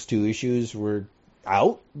out the first 2 issues were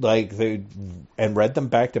out, like and read them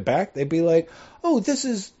back to back, they'd be like, "Oh, this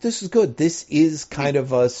is good. This is kind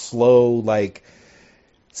of a slow, like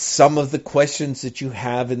some of the questions that you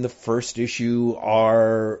have in the first issue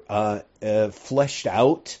are fleshed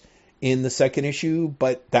out in the second issue,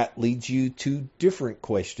 but that leads you to different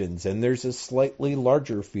questions, and there's a slightly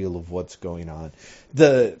larger feel of what's going on.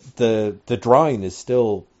 The drawing is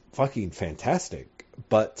still fucking fantastic,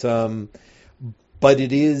 but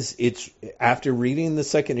it's after reading the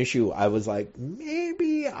second issue, I was like,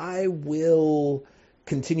 maybe I will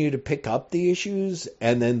continue to pick up the issues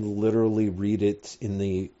and then literally read it in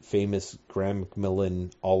the famous Graham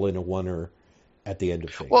McMillan all-in-a-oneer at the end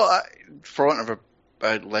of things. Well, for want of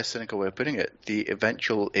a less cynical way of putting it, the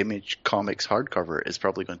eventual Image Comics hardcover is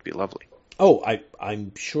probably going to be lovely. Oh,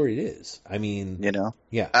 I'm sure it is. I mean,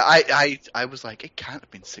 yeah. I was like, it can't have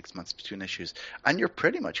been 6 months between issues, and you're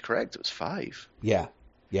pretty much correct. It was 5. Yeah.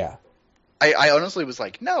 I honestly was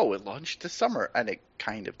like, no, it launched this summer, and it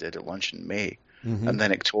kind of did. It launched in May, and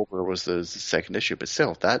then October was the second issue. But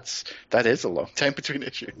still, that is a long time between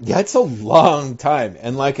issues. Yeah, it's a long time,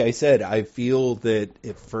 and like I said, I feel that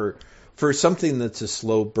if for something that's a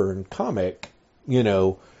slow burn comic,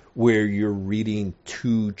 where you're reading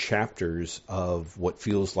 2 chapters of what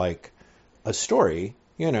feels like a story,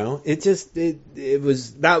 that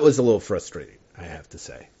was a little frustrating, I have to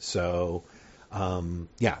say. So,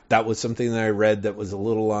 that was something that I read that was a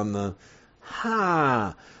little on the,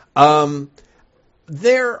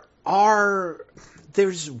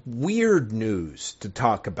 there's weird news to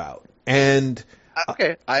talk about, and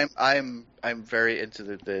okay, I'm very into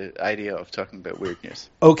the idea of talking about weird news.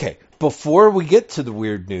 Okay, before we get to the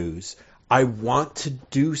weird news, I want to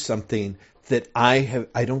do something that I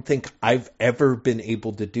don't think I've ever been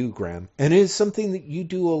able to do, Graham. And it is something that you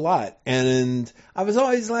do a lot. And I was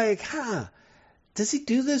always like, does he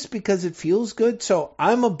do this because it feels good? So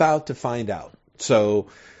I'm about to find out. So,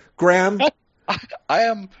 Graham. I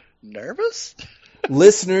am nervous.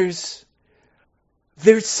 Listeners,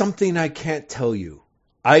 there's something I can't tell you.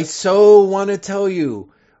 I so want to tell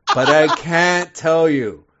you, but I can't tell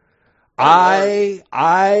you.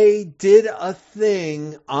 I did a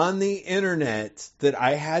thing on the internet that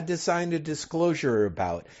I had to sign a disclosure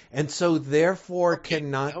about, and so therefore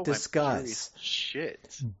cannot discuss.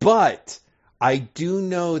 Shit. But I do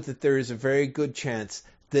know that there is a very good chance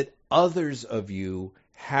that others of you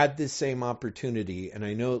had the same opportunity, and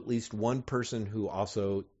I know at least one person who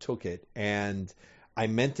also took it, and I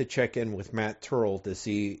meant to check in with Matt Turrell to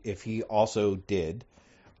see if he also did.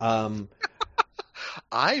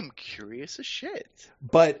 I'm curious as shit.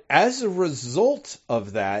 But as a result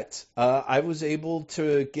of that, I was able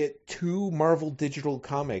to get 2 Marvel Digital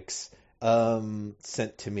Comics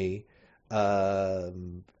sent to me.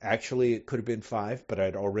 Actually, it could have been 5, but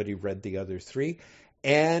I'd already read the other 3.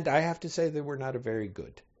 And I have to say they were not very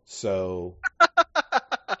good. So,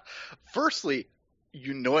 firstly,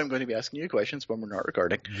 I'm going to be asking you questions when we're not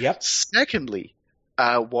recording. Yep. Secondly,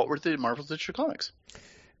 what were the Marvel Digital Comics?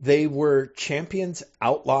 They were Champions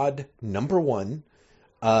Outlawed #1,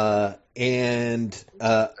 and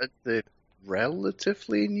the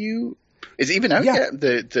relatively new. Is it even out yet?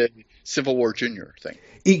 The Civil War Junior thing.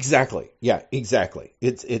 Exactly. Yeah, exactly.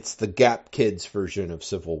 It's the Gap Kids version of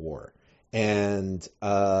Civil War, and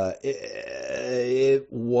it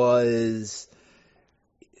was.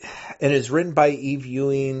 And it's written by Eve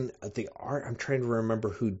Ewing. The art, I'm trying to remember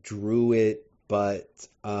who drew it, but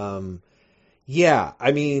yeah,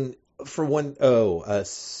 I mean, for one,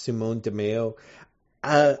 Simone DeMeo.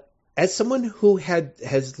 As someone who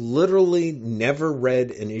has literally never read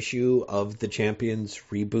an issue of the Champions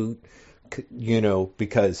reboot,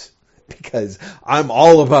 because I'm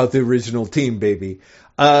all about the original team, baby.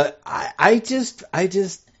 I just,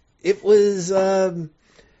 it was.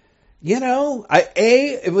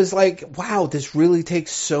 It was like, wow, this really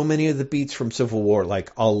takes so many of the beats from Civil War,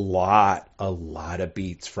 like a lot of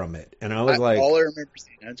beats from it. And I was like, all I remember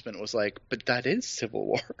the announcement was like, but that is Civil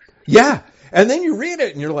War. Yeah. And then you read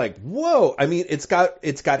it and you're like, whoa. I mean, it's got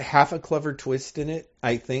half a clever twist in it,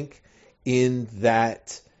 I think, in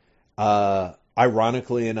that,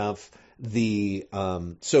 ironically enough,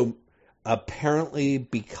 so apparently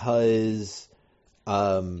because,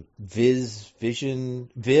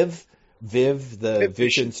 Viv, the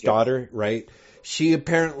Vision's daughter, right? She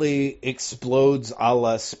apparently explodes a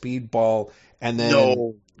la Speedball, and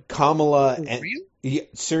then Kamala.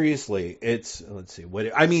 Seriously, let's see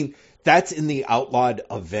what I mean. That's in the Outlawed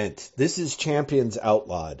event. This is Champions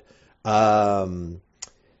Outlawed.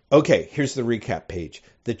 Okay, here's the recap page.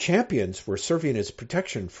 The champions were serving as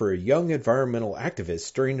protection for a young environmental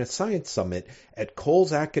activist during a science summit at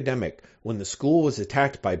Coles Academic when the school was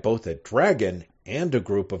attacked by both a dragon and a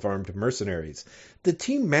group of armed mercenaries. The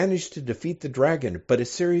team managed to defeat the dragon, but a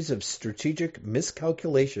series of strategic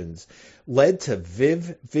miscalculations led to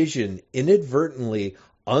Viv Vision inadvertently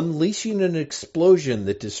unleashing an explosion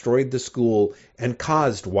that destroyed the school and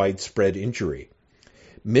caused widespread injury.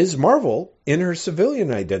 Ms. Marvel, in her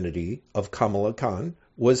civilian identity of Kamala Khan,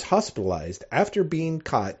 was hospitalized after being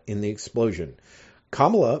caught in the explosion.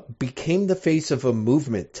 Kamala became the face of a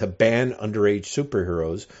movement to ban underage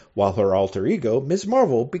superheroes, while her alter ego, Ms.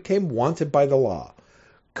 Marvel, became wanted by the law.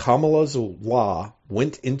 Kamala's law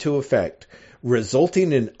went into effect,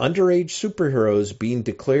 resulting in underage superheroes being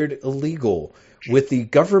declared illegal, with the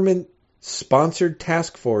government-sponsored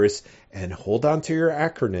task force, and hold on to your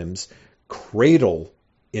acronyms, CRADLE,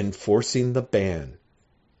 enforcing the ban.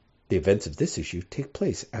 The events of this issue take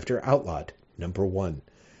place after Outlawed #1.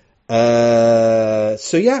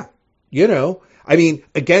 So yeah, I mean,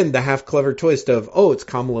 again, the half clever twist of, it's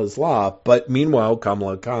Kamala's law, but meanwhile,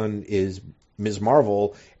 Kamala Khan is Ms.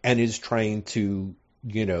 Marvel and is trying to,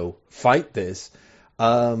 fight this.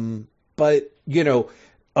 But,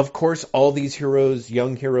 of course, all these heroes,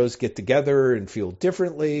 young heroes, get together and feel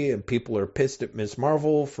differently, and people are pissed at Ms.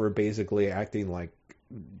 Marvel for basically acting like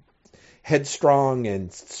headstrong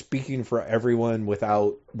and speaking for everyone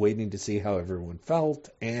without waiting to see how everyone felt,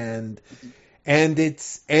 and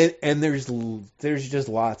there's just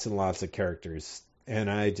lots and lots of characters,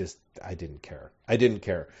 and I didn't care.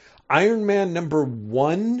 Iron Man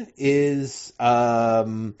 #1 is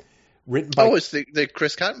written by it's the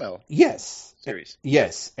Chris Cantwell series.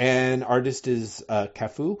 Yes, and artist is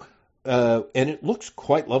Cafu, and it looks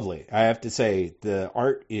quite lovely. I have to say, the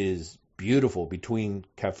art is beautiful between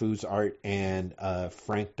Cafu's art and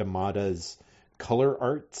Frank D'Amata's color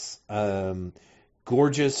arts.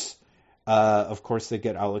 Gorgeous. Of course, they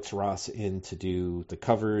get Alex Ross in to do the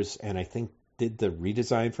covers, and I think did the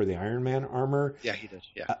redesign for the Iron Man armor. Yeah, he did.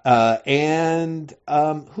 Yeah. And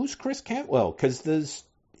who's Chris Cantwell? Because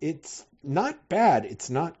it's not bad.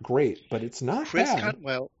 It's not great, but it's not bad.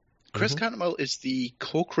 Chris Cantwell is the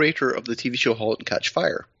co-creator of the TV show *Halt and Catch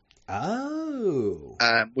Fire*. Oh.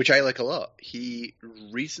 Which I like a lot. He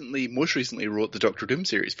most recently wrote the Doctor Doom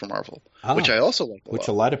series for Marvel, which I also like a lot. Which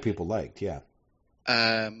a lot of people liked, yeah.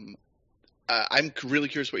 I'm really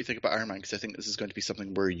curious what you think about Iron Man, because I think this is going to be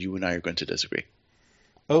something where you and I are going to disagree.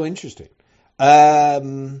 Oh, interesting. Yeah,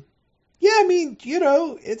 I mean,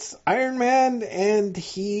 it's Iron Man, and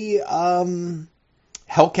he,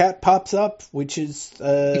 Hellcat pops up, which is,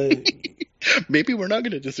 maybe we're not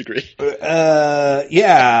going to disagree.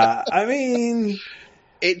 Yeah, I mean,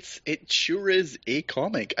 it sure is a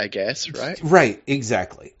comic, I guess, right? Right,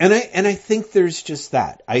 exactly. And I think there's just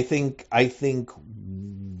that. I think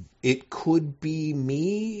it could be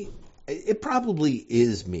me. It probably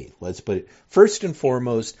is me. Let's put it first and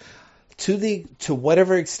foremost. To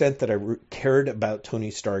whatever extent that I cared about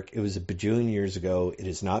Tony Stark, it was a bajillion years ago. It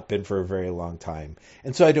has not been for a very long time.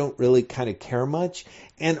 And so I don't really kind of care much.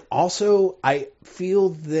 And also, I feel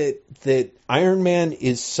that Iron Man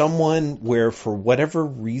is someone where, for whatever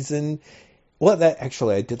reason,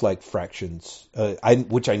 I did like Fractions,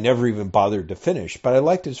 which I never even bothered to finish, but I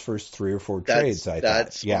liked his first 3 or 4 trades.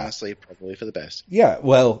 That's honestly probably for the best. Yeah,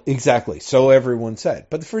 well, exactly. So everyone said.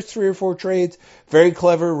 But the first 3 or 4 trades, very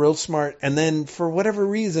clever, real smart. And then for whatever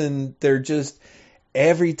reason, they're just,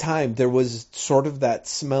 every time there was sort of that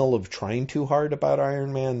smell of trying too hard about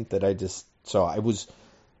Iron Man that I was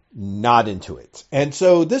not into it. And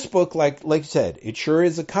so this book, like you said, it sure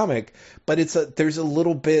is a comic, but there's a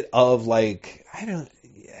little bit of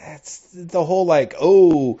it's the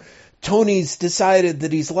whole Tony's decided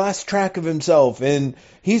that he's lost track of himself and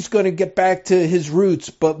he's going to get back to his roots,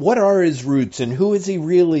 but what are his roots and who is he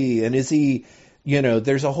really? And is he,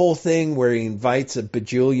 there's a whole thing where he invites a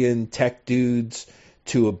bajillion tech dudes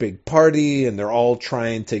to a big party, and they're all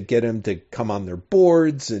trying to get him to come on their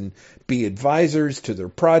boards and be advisors to their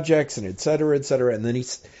projects, and et cetera, et cetera. And then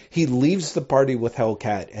he leaves the party with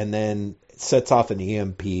Hellcat and then sets off an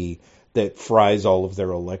EMP that fries all of their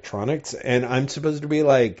electronics. And I'm supposed to be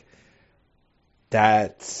like,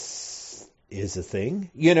 that is a thing,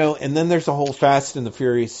 and then there's a whole Fast and the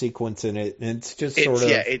Furious sequence in it, and it's just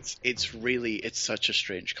it's such a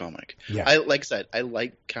strange comic. Yeah. I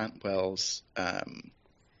like Cantwell's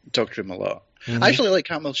Doctor Doom a lot. Mm-hmm. I actually like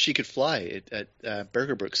Cantwell's She Could Fly at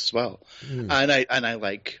Burger Brooks as well. And I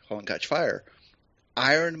like *Halt and Catch Fire*.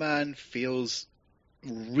 Iron Man feels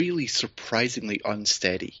really surprisingly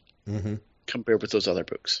unsteady compared with those other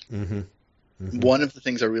books. Mm-hmm. One of the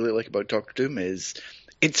things I really like about Doctor Doom is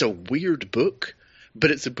it's a weird book,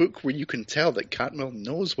 but it's a book where you can tell that Catmull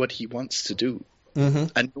knows what he wants to do.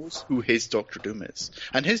 And knows who his Doctor Doom is.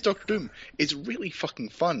 And his Doctor Doom is really fucking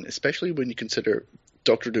fun, especially when you consider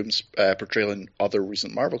Doctor Doom's portrayal in other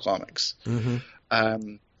recent Marvel comics.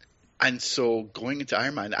 And so going into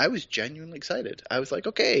Iron Man, I was genuinely excited. I was like,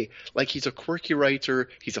 okay, like he's a quirky writer,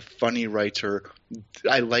 he's a funny writer.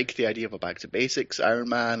 I like the idea of a back to basics Iron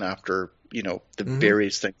Man after, you know, the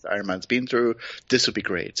various things that Iron Man's been through. This would be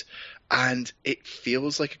great. And it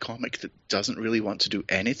feels like a comic that doesn't really want to do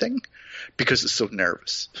anything because it's so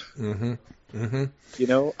nervous. You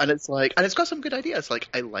know, and it's like, and it's got some good ideas. Like,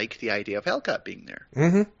 I like the idea of Hellcat being there.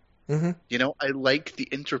 You know, I like the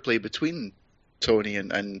interplay between Tony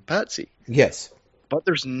and Patsy. Yes. But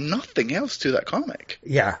there's nothing else to that comic.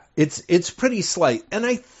 Yeah, it's pretty slight. And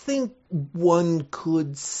I think one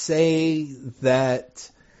could say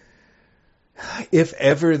that if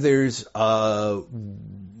ever there's a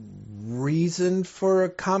reason for a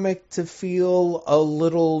comic to feel a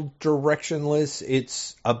little directionless,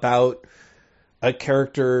 it's about a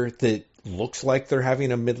character that looks like they're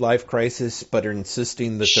having a midlife crisis but are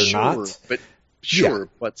insisting that they're not.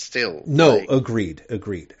 But still. No, like, agreed.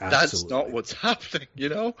 Absolutely. That's not what's happening, you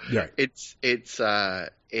know? Yeah. It's a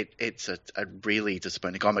really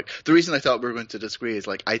disappointing comic. The reason I thought we were going to disagree is,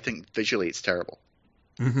 like, I think visually it's terrible.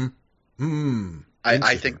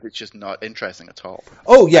 I think it's just not interesting at all.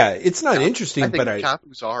 Oh yeah, it's not interesting. I think but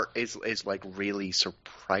Capu's art is like really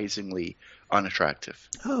surprisingly unattractive.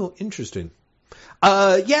 Oh, interesting.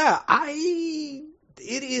 Yeah,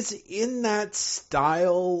 it is in that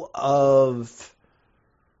style of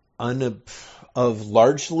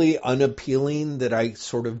largely unappealing that I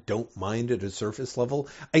sort of don't mind at a surface level.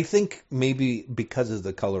 I think maybe because of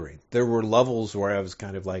the coloring, there were levels where I was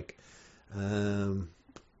kind of like.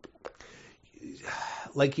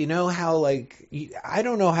 Like, you know how, like, I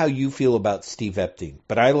don't know how you feel about Steve Epting,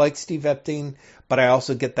 but I like Steve Epting, but I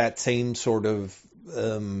also get that same sort of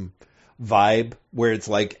vibe where it's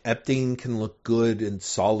like Epting can look good in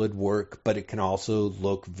solid work, but it can also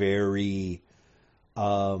look very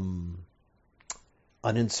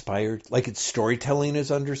uninspired. Like its storytelling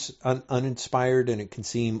is uninspired and it can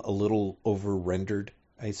seem a little over-rendered,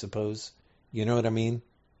 I suppose. You know what I mean?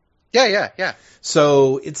 Yeah.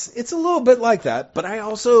 So it's a little bit like that, but I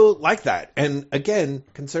also like that. And again,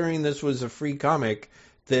 considering this was a free comic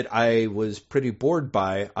that I was pretty bored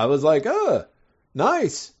by, I was like,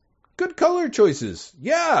 nice. Good color choices.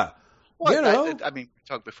 Yeah. Well, you know. I mean, we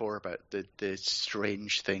talked before about the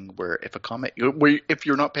strange thing where if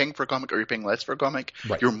you're not paying for a comic or you're paying less for a comic,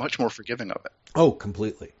 right, you're much more forgiving of it. Oh,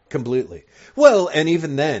 completely. Well, and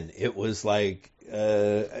even then, it was like,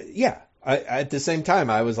 at the same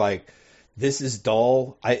time, I was like, this is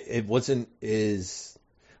dull. It wasn't as,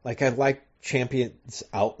 like, I like Champions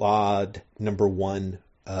Outlawed #1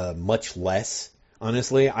 much less,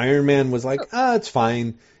 honestly. Iron Man was like, it's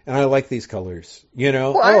fine, and I like these colors, you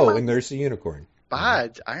know? Well, and there's a unicorn.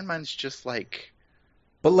 Bad. Iron Man's just like...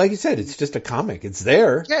 But like you said, it's just a comic. It's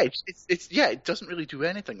there. Yeah, it doesn't really do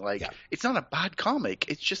anything. Like, It's not a bad comic.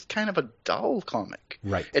 It's just kind of a dull comic.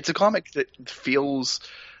 Right. It's a comic that feels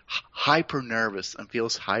hyper nervous and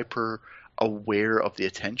feels hyper aware of the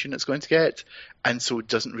attention it's going to get, and so it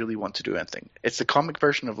doesn't really want to do anything. It's the comic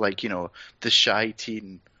version of, like, you know, the shy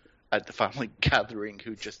teen at the family gathering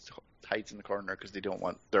who just hides in the corner because they don't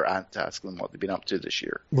want their aunt to ask them what they've been up to this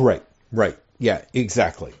year. Right. Yeah,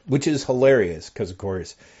 exactly. Which is hilarious because, of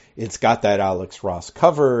course, it's got that Alex Ross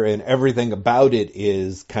cover and everything about it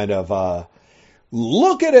is kind of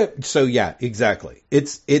look at it. So yeah, exactly.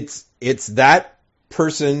 It's that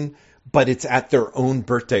person, but it's at their own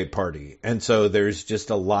birthday party, and so there's just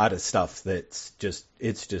a lot of stuff that's just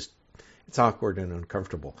it's awkward and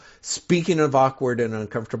uncomfortable. Speaking of awkward and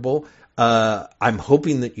uncomfortable, I'm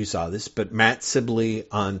hoping that you saw this, but Matt Sibley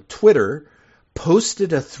on Twitter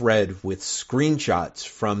posted a thread with screenshots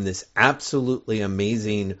from this absolutely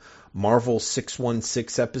amazing Marvel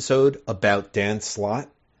 616 episode about Dan Slott.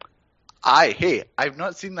 I've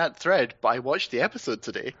not seen that thread, but I watched the episode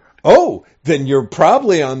today. Oh, then you're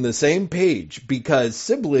probably on the same page, because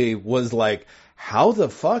Sibley was like, how the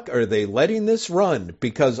fuck are they letting this run?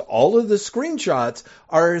 Because all of the screenshots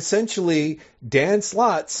are essentially Dan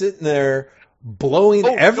Slott sitting there blowing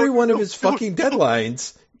every one of his fucking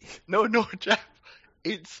deadlines. No, Jeff.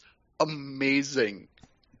 It's amazing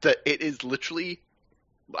that it is literally,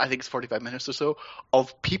 I think it's 45 minutes or so,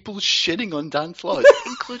 of people shitting on Dan Slott,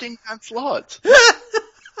 including Dan Slott.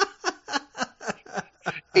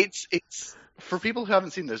 It's for people who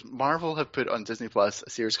haven't seen this, Marvel have put on Disney Plus a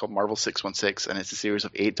series called Marvel 616, and it's a series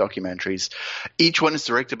of 8 documentaries. Each one is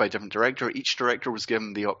directed by a different director. Each director was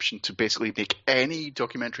given the option to basically make any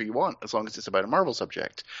documentary you want, as long as it's about a Marvel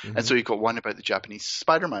subject. Mm-hmm. And so you've got one about the Japanese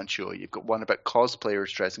Spider-Man show. You've got one about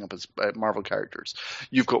cosplayers dressing up as Marvel characters.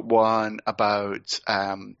 You've got one about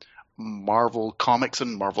Marvel comics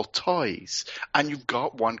and Marvel toys. And you've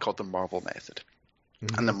got one called the Marvel Method.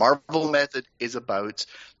 Mm-hmm. And the Marvel Method is about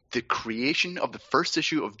the creation of the first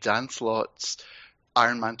issue of Dan Slott's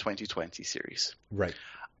Iron Man 2020 series. Right.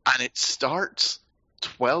 And it starts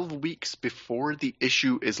 12 weeks before the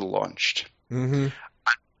issue is launched. Mm-hmm. And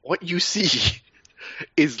what you see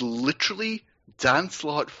is literally Dan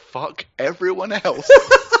Slott fuck everyone else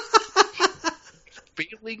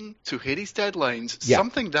failing to hit his deadlines,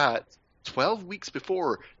 something that 12 weeks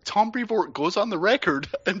before, Tom Brevoort goes on the record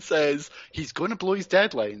and says he's going to blow his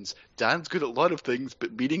deadlines. Dan's good at a lot of things,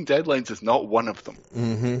 but meeting deadlines is not one of them.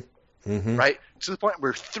 Mm-hmm. Mm-hmm. Right? To the point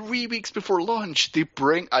where 3 weeks before launch, they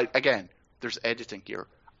bring... Again, there's editing here.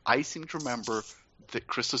 I seem to remember that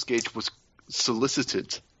Christos Gage was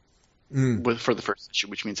solicited for the first issue,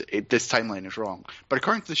 which means this timeline is wrong. But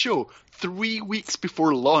according to the show, 3 weeks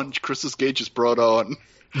before launch, Christos Gage is brought on.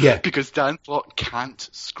 Yeah. Because Dan Slott can't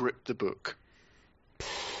script the book.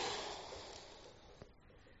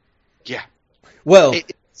 Yeah. Well,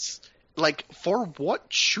 it's like, for what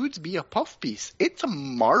should be a puff piece, it's a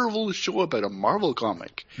Marvel show about a Marvel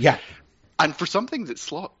comic. Yeah. And for something that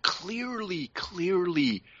Slott clearly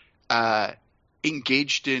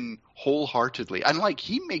engaged in wholeheartedly. And like,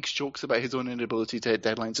 he makes jokes about his own inability to hit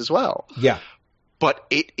deadlines as well. Yeah. But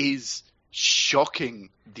it is shocking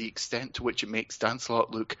the extent to which it makes Dan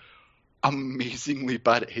Slott look amazingly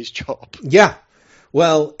bad at his job. Yeah.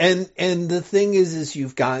 Well, and the thing is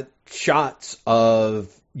you've got shots of,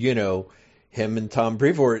 him and Tom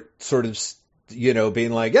Brevoort sort of,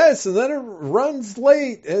 being like, yes, and then it runs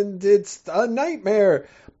late and it's a nightmare.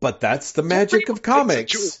 But that's the magic of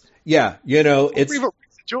comics. Yeah. It's Brevoort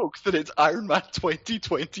makes a joke that it's Iron Man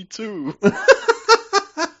 2022.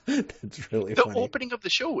 That's really funny. The opening of the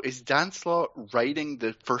show is Dan Slott writing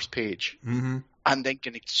the first page and then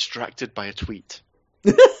getting distracted by a tweet.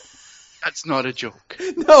 That's not a joke.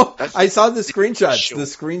 No, I saw the screenshots. The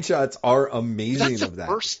screenshots are amazing. That's of that.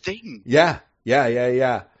 The first thing. Yeah.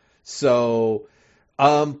 So,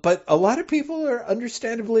 but a lot of people are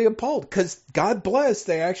understandably appalled because, God bless,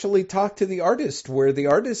 they actually talk to the artist, where the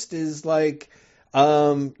artist is like,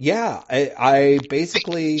 I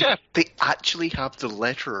basically... Jeff, they actually have the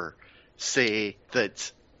letterer say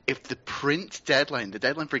that if the print deadline, the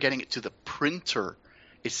deadline for getting it to the printer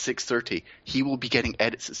is 6:30, he will be getting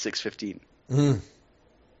edits at 6:15.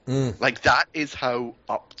 Like, that is how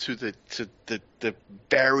up to the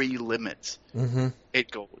very limit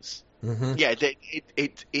it goes. Mm-hmm. Yeah,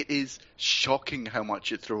 it is shocking how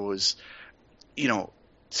much it throws,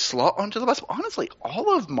 Slott onto the bus. But honestly,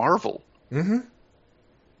 all of Marvel. Mm-hmm.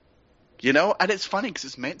 And it's funny because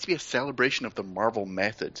it's meant to be a celebration of the Marvel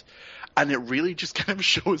Method. And it really just kind of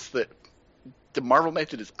shows that the Marvel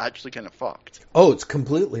Method is actually kind of fucked. Oh, it's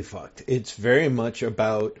completely fucked. It's very much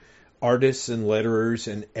about artists and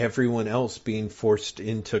letterers and everyone else being forced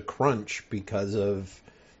into crunch because of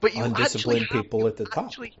undisciplined people at the top. You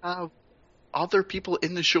actually have other people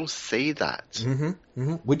in the show say that.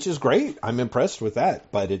 Which is great. I'm impressed with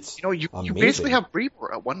that, but it's you basically have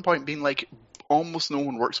Brevoort at one point being like, almost no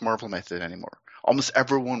one works Marvel Method anymore. Almost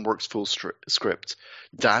everyone works full script.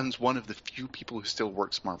 Dan's one of the few people who still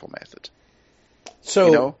works Marvel Method.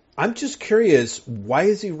 So I'm just curious, why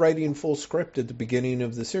is he writing full script at the beginning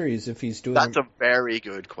of the series if he's doing... That's a very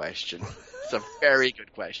good question. It's a very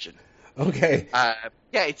good question. Okay.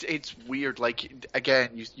 It's weird. Like, again,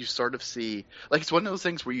 you sort of see, like, it's one of those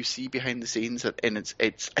things where you see behind the scenes, and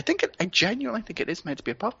I genuinely think it is meant to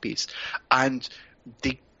be a puff piece, and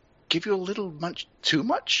they give you a little too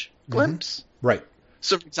much glimpse. Right.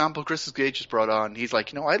 So, for example, Christos Gage is brought on. He's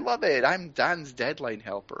like, I love it. I'm Dan's deadline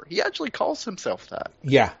helper. He actually calls himself that.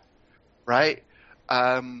 Yeah. Right?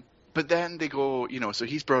 But then they go, so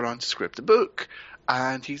he's brought on to script the book.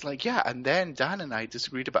 And he's like, yeah, and then Dan and I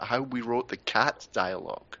disagreed about how we wrote the cat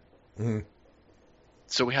dialogue.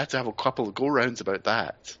 So we had to have a couple of go-rounds about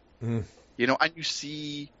that. And you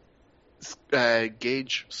see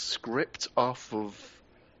Gage script off of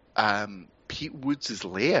Pete Woods'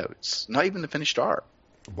 layouts, not even the finished art.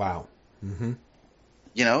 Wow. And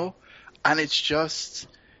it's just,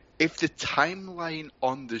 if the timeline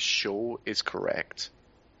on the show is correct,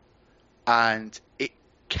 and it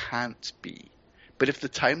can't be, but if the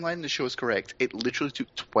timeline in the show is correct, it literally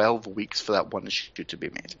took 12 weeks for that one issue to be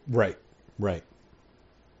made. Right.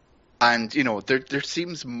 And, there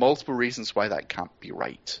seems multiple reasons why that can't be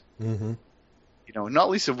right. Mm-hmm. Not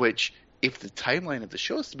least of which, if the timeline of the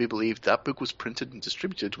show is to be believed, that book was printed and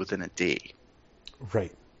distributed within a day.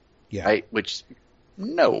 Right. Yeah. Right? Which,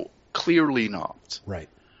 no, clearly not. Right.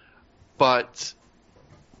 But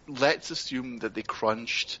let's assume that they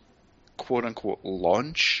crunched quote-unquote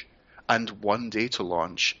launch and 1 day to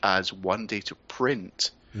launch as 1 day to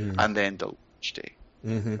print and then the launch day.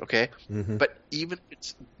 Mm-hmm. Okay? Mm-hmm. But even if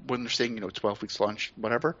it's when they're saying, 12 weeks launch,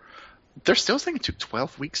 whatever, they're still saying it took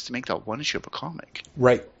 12 weeks to make that one issue of a comic.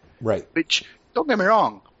 Right. Right. Which, don't get me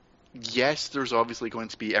wrong, yes, there's obviously going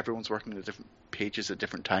to be everyone's working at different pages at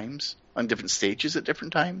different times, on different stages at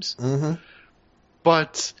different times. Mm-hmm.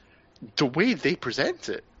 But the way they present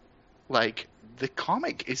it, like, the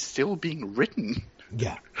comic is still being written.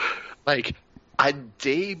 Yeah. Like, a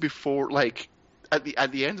day before, like, at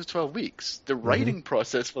the end of 12 weeks, the writing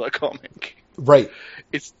process for that comic. Right.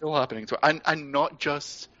 It's still happening. And not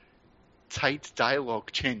just tight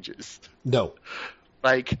dialogue changes. No.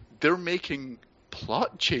 Like, they're making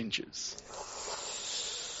plot changes.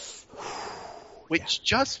 Which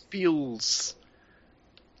just feels...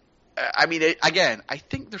 I mean, again, I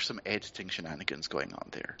think there's some editing shenanigans going on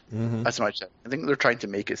there. Mm-hmm. As much as I think they're trying to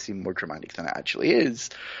make it seem more dramatic than it actually is.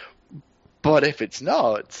 But if it's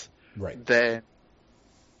not, right, then,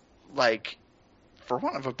 like, for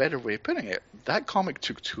want of a better way of putting it, that comic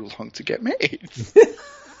took too long to get made.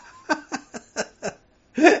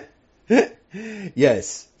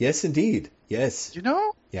 Yes, indeed. Yes.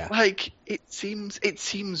 Yeah. Like, it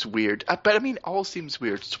seems weird. But I mean, it all seems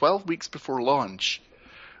weird. 12 weeks before launch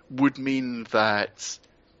would mean that,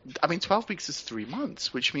 12 weeks is 3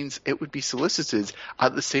 months, which means it would be solicited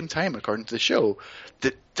at the same time, according to the show,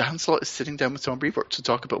 that Dan Slott is sitting down with Tom Brevoort to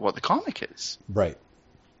talk about what the comic is. Right.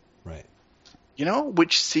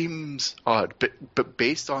 Which seems odd, but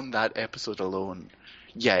based on that episode alone,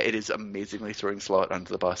 yeah, it is amazingly throwing Slott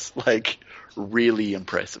under the bus, like, really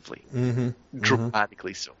impressively. Mm-hmm.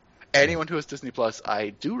 Dramatically so. Anyone who has Disney Plus, I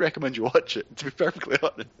do recommend you watch it, to be perfectly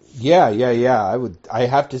honest. Yeah. I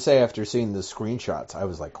have to say, after seeing the screenshots, I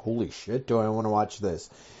was like, holy shit, do I want to watch this?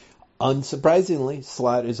 Unsurprisingly,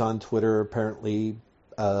 Slott is on Twitter, apparently,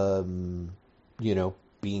 being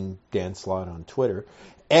Dan Slott on Twitter.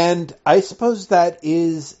 And I suppose that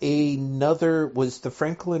is was the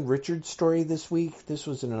Franklin Richards story this week? This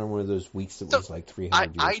was another one of those weeks that was like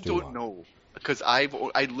 300 years I too long. don't know, because I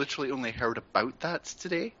literally only heard about that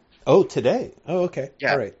today. Oh, today? Oh, okay.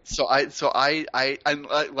 Yeah. All right. So I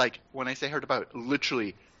like, when I say heard about,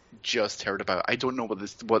 literally just heard about. I don't know what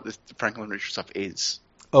this Franklin Richards stuff is.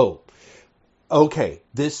 Oh, okay.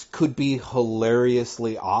 This could be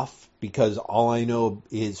hilariously off, because all I know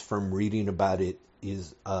is from reading about it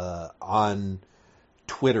is on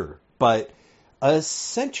Twitter. But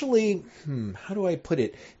essentially, how do I put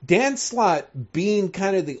it? Dan Slott, being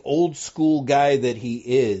kind of the old school guy that he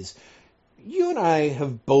is, you and I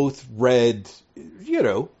have both read,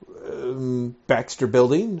 Baxter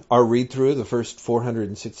Building, our read-through of the first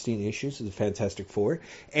 416 issues of the Fantastic Four.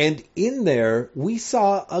 And in there, we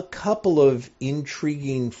saw a couple of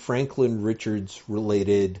intriguing Franklin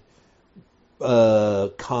Richards-related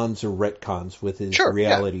cons or retcons with his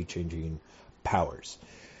reality-changing powers.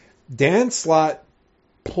 Dan Slott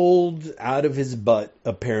pulled out of his butt,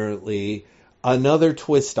 apparently, another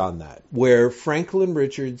twist on that, where Franklin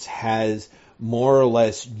Richards has more or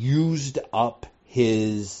less used up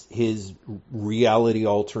his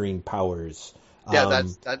reality-altering powers. Yeah,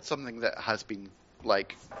 that's something that has been,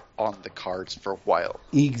 like, on the cards for a while.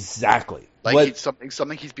 Exactly. Like, it's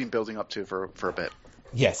something he's been building up to for a bit.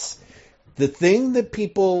 Yes. The thing that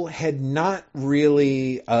people had not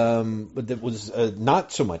really, that was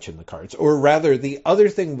not so much in the cards, or rather the other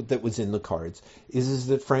thing that was in the cards is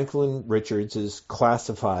that Franklin Richards is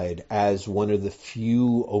classified as one of the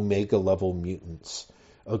few Omega level mutants,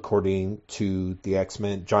 according to the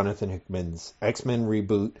X-Men, Jonathan Hickman's X-Men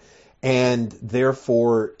reboot, and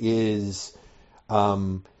therefore is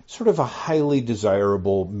sort of a highly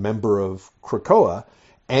desirable member of Krakoa.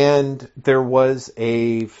 And there was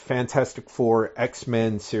a Fantastic Four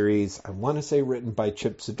X-Men series, I want to say written by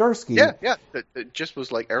Chip Zdarsky. Yeah. It just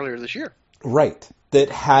was like earlier this year. Right. That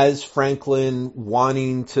has Franklin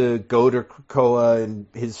wanting to go to Krakoa and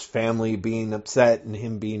his family being upset and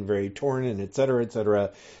him being very torn and et cetera, et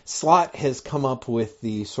cetera. Slott has come up with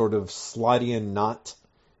the sort of Slottian knot,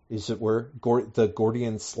 as it were, the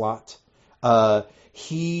Gordian slot.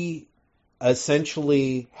 He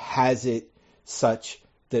essentially has it such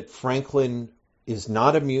that Franklin is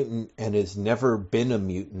not a mutant and has never been a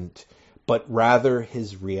mutant, but rather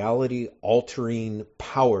his reality-altering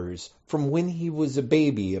powers from when he was a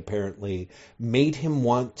baby, apparently, made him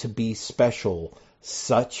want to be special,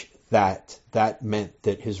 such that meant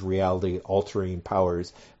that his reality-altering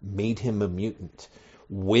powers made him a mutant.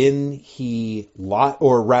 When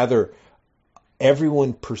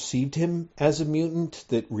everyone perceived him as a mutant,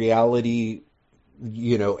 that reality,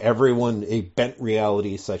 a bent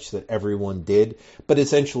reality such that everyone did. But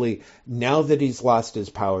essentially, now that he's lost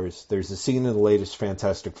his powers, there's a scene in the latest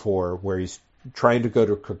Fantastic Four where he's trying to go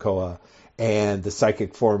to Krakoa, and the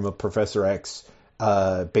psychic form of Professor X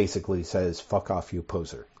basically says, "Fuck off, you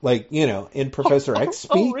poser." In Professor X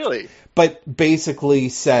speak. Oh, really? But basically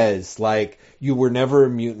says, you were never a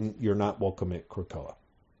mutant, you're not welcome at Krakoa.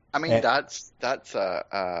 I mean, that's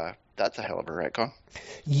a hell of a retcon.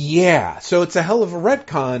 Yeah, so it's a hell of a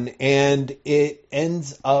retcon, and it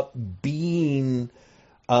ends up being,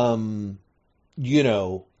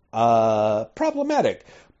 problematic.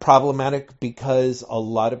 Problematic because a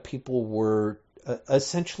lot of people were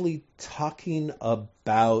essentially talking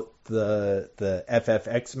about the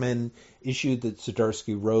FF-X-Men issue that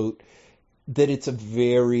Zdarsky wrote, that it's a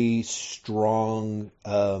very strong,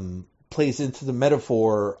 plays into the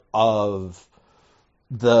metaphor of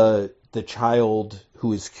the child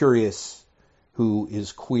who is curious, who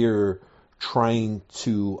is queer, trying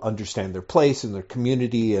to understand their place in their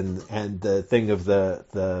community, and the thing of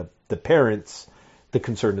the parents, the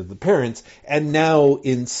concern of the parents. And now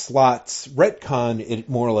in Slott's retcon, it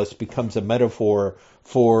more or less becomes a metaphor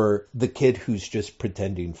for the kid who's just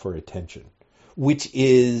pretending for attention, which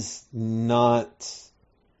is a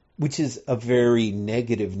very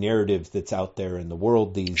negative narrative that's out there in the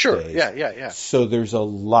world these days. Sure, yeah. So there's a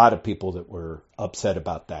lot of people that were upset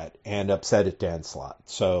about that and upset at Dan Slott.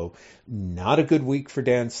 So not a good week for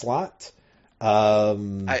Dan Slott. I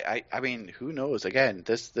mean, who knows? Again,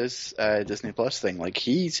 this Disney Plus thing,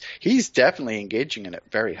 he's definitely engaging in it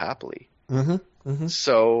very happily. Mm-hmm, mm-hmm.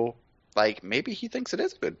 So, maybe he thinks it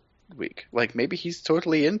is a good week. Maybe he's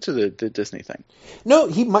totally into the Disney thing. No,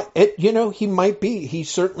 he might. He might be. He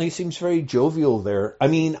certainly seems very jovial there. I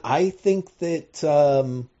mean, I think that.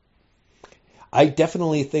 I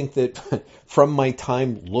definitely think that from my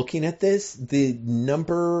time looking at this, the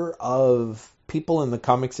number of people in the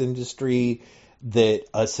comics industry that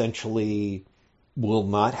essentially will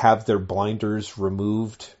not have their blinders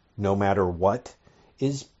removed no matter what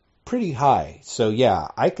is pretty high. So yeah,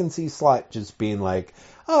 I can see Slott just being like,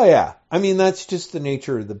 oh yeah, I mean, that's just the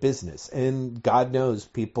nature of the business. And God knows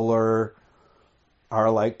people are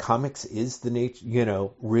like, comics is the nature,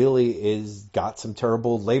 really is got some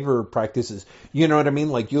terrible labor practices. You know what I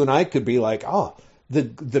mean? You and I could be like, oh,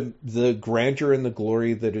 the grandeur and the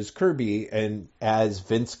glory that is Kirby, and as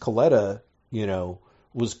Vince Coletta,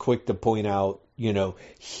 was quick to point out, Coletta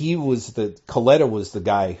was the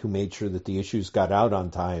guy who made sure that the issues got out on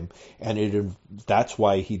time, and that's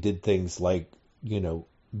why he did things like,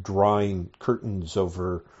 drawing curtains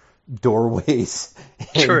over doorways,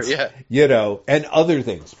 and, sure, yeah, and other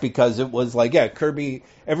things, because it was Kirby,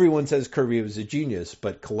 everyone says Kirby was a genius,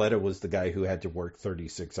 but Coletta was the guy who had to work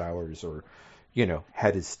 36 hours or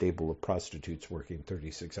had his stable of prostitutes working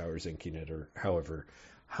 36 hours inking it, or however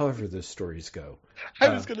the stories go. I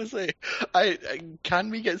was going to say, can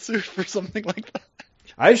we get sued for something like that?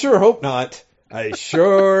 I sure hope not.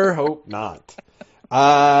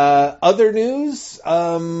 Other news,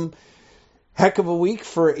 heck of a week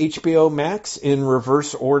for HBO Max in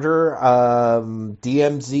reverse order.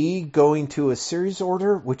 DMZ going to a series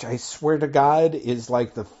order, which I swear to God is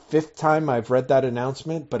the 5th time I've read that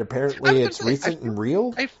announcement, but apparently it's recent and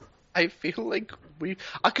real. I feel like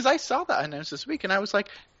because I saw that announced this week and I was like,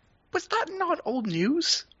 was that not old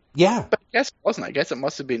news? Yeah. But I guess it wasn't. I guess it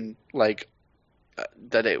must have been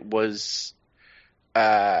that it was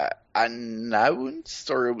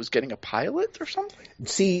announced, or it was getting a pilot or something.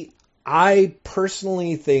 See, I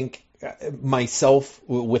personally think myself,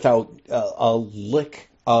 without a lick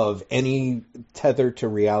of any tether to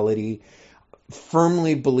reality,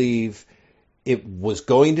 firmly believe it was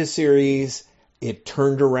going to series. It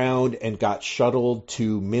turned around and got shuttled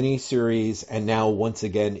to miniseries, and now once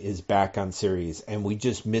again is back on series. And we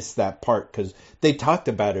just missed that part because they talked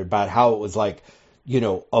about it, about how it was a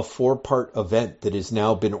 4-part event that has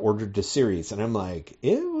now been ordered to series. And I'm like,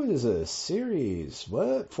 it was a series.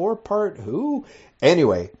 What? 4-part? Who?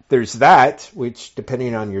 Anyway, there's that, which,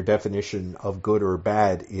 depending on your definition of good or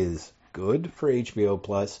bad, is good for HBO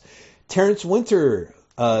Plus. Terrence Winter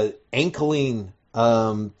ankling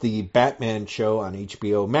the Batman show on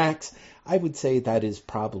HBO Max. I would say that is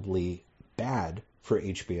probably bad for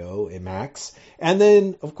HBO Max. And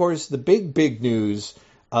then, of course, the big news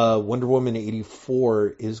Wonder Woman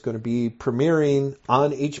 84 is going to be premiering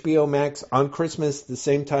on HBO Max on Christmas, the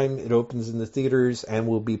same time it opens in the theaters, and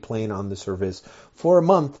will be playing on the service for a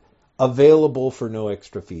month, available for no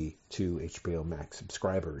extra fee to HBO Max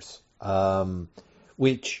subscribers.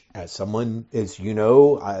 Which, as someone, as you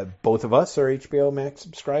know, both of us are HBO Max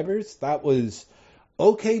subscribers. That was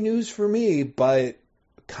okay news for me, but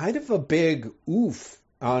kind of a big oof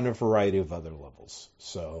on a variety of other levels.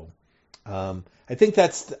 So, I think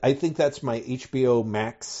that's my HBO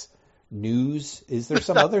Max news. Is there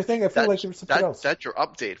some other thing? I feel like there was something else. That's your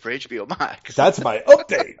update for HBO Max. That's my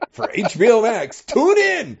update for HBO Max. Tune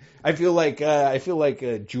in. I feel like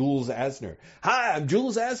Jules Asner. Hi, I'm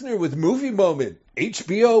Jules Asner with Movie Moment.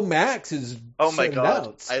 HBO Max is. Oh my God!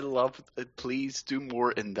 Out. I love it. Please do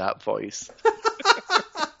more in that voice.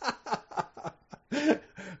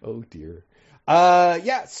 Oh dear.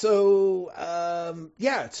 So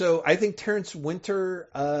I think Terrence Winter,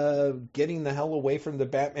 getting the hell away from the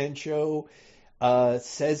Batman show,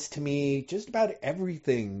 says to me just about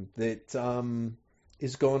everything that,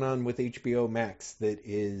 is going on with HBO Max. That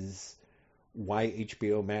is why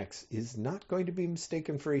HBO Max is not going to be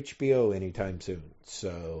mistaken for HBO anytime soon.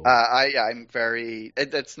 So, I'm very,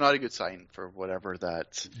 it's not a good sign for whatever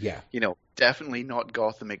that, definitely not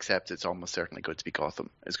Gotham, except it's almost certainly going to be Gotham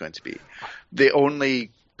is going to be. The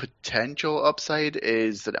only potential upside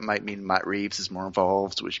is that it might mean Matt Reeves is more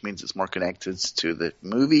involved, which means it's more connected to the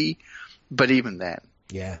movie. But even then,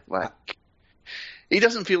 he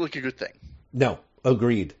doesn't feel like a good thing. No,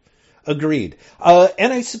 agreed. And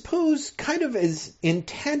I suppose kind of as in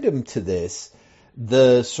tandem to this,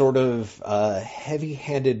 the sort of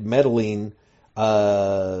heavy-handed meddling,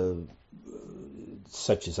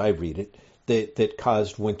 such as I read it, that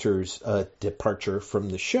caused Winter's departure from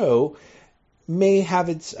the show may have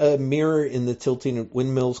its mirror in the Tilting at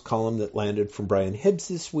Windmills column that landed from Brian Hibbs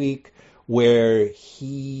this week, where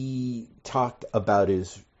he talked about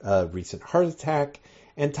his recent heart attack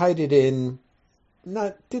and tied it in,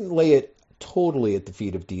 didn't lay it totally at the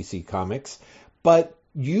feet of DC Comics, but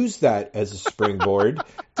used that as a springboard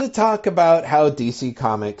to talk about how DC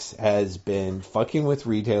Comics has been fucking with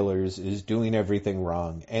retailers, is doing everything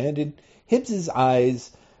wrong. And in Hibbs's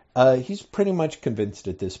eyes, he's pretty much convinced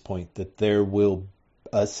at this point that there will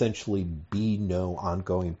essentially be no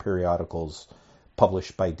ongoing periodicals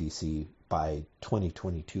published by DC by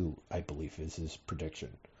 2022, I believe is his prediction,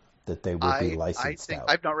 that they will be licensed out.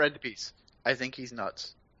 I've not read the piece. I think he's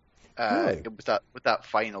nuts. Really? With that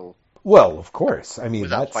final. Well, of course. I mean,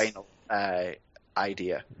 that final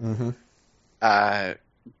idea. Mm-hmm.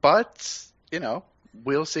 But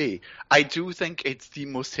we'll see. I do think it's the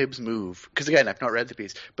most Hibbs move because again, I've not read the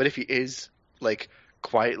piece. But if he is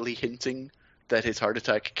quietly hinting that his heart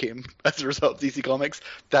attack came as a result of DC Comics,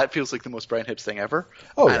 that feels like the most Brian Hibbs thing ever.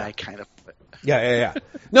 Oh, and yeah. I kind of. Yeah.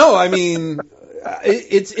 No, I mean,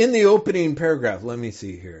 it's in the opening paragraph. Let me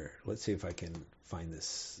see here. Let's see if I can find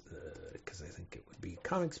this, because I think it would be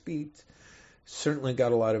Comics Beat. Certainly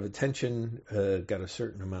got a lot of attention, got a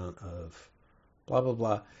certain amount of blah, blah,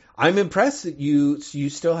 blah. I'm impressed that you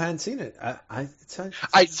still hadn't seen it. I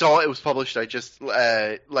saw it was published. I just,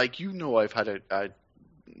 I've had a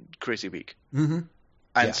crazy week. Mm-hmm.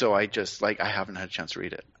 And so I just, I haven't had a chance to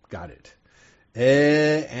read it. Got it.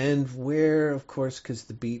 And where, of course, because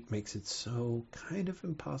the Beat makes it so kind of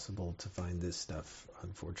impossible to find this stuff,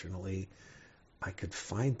 unfortunately, I could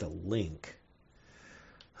find the link.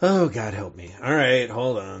 Oh, God help me. All right,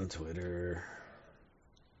 hold on, Twitter.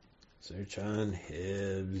 Search on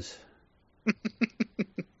Hibbs.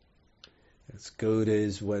 Let's go to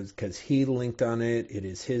his web, because he linked on it. It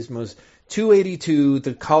is his most... 282,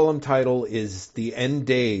 the column title is The End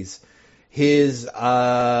Days. His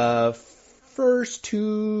first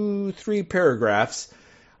 2-3 paragraphs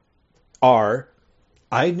are,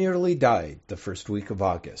 I nearly died the first week of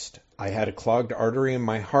August. I had a clogged artery in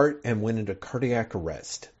my heart and went into cardiac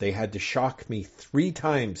arrest. They had to shock me 3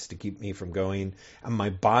 times to keep me from going, and my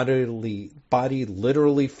body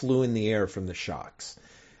literally flew in the air from the shocks.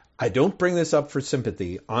 I don't bring this up for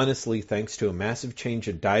sympathy. Honestly, thanks to a massive change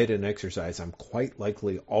in diet and exercise, I'm quite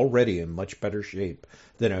likely already in much better shape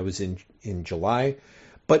than I was in July.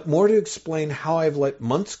 But more to explain how I've let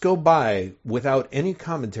months go by without any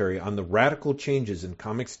commentary on the radical changes in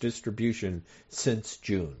comics distribution since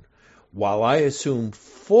June. While I assume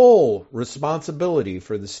full responsibility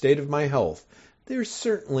for the state of my health, there's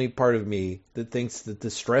certainly part of me that thinks that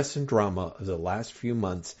the stress and drama of the last few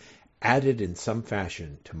months added in some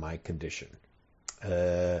fashion to my condition.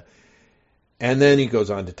 And And then he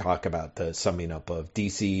goes on to talk about the summing up of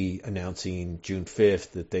DC announcing June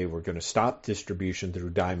 5th that they were going to stop distribution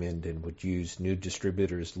through Diamond and would use new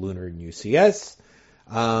distributors, Lunar and UCS.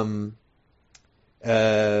 In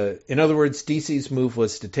other words, DC's move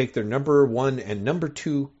was to take their number 1 and number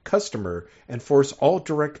 2 customer and force all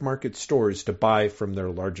direct market stores to buy from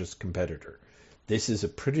their largest competitor. This is a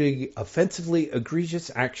pretty offensively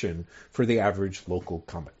egregious action for the average local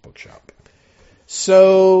comic book shop.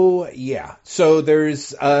 So, yeah. So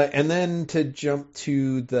there's, and then to jump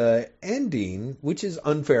to the ending, which is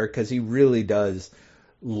unfair because he really does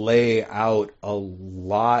lay out a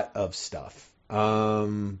lot of stuff.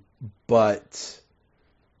 But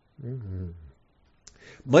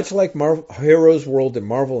much like Heroes World and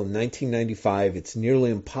Marvel in 1995, it's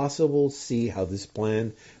nearly impossible to see how this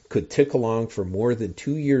plan could tick along for more than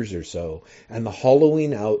 2 years or so, and the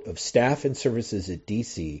hollowing out of staff and services at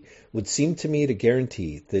DC would seem to me to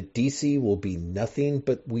guarantee that DC will be nothing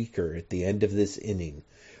but weaker at the end of this inning.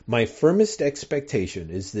 My firmest expectation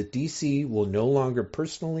is that DC will no longer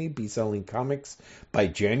personally be selling comics by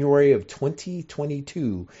January of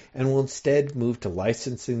 2022 and will instead move to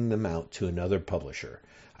licensing them out to another publisher.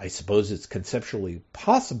 I suppose it's conceptually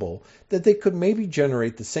possible that they could maybe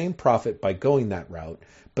generate the same profit by going that route,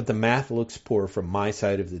 but the math looks poor from my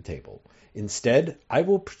side of the table. Instead, I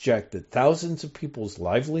will project that thousands of people's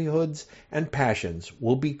livelihoods and passions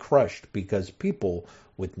will be crushed because people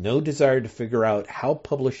with no desire to figure out how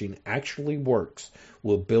publishing actually works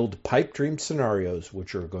will build pipe dream scenarios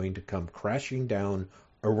which are going to come crashing down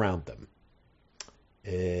around them.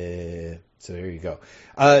 So there you go.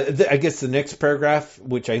 I guess the next paragraph,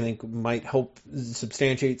 which I think might help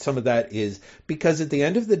substantiate some of that, is because at the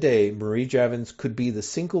end of the day, Marie Javins could be the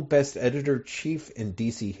single best editor-chief in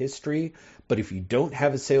DC history, but if you don't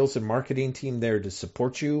have a sales and marketing team there to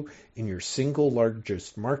support you in your single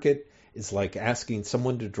largest market, it's like asking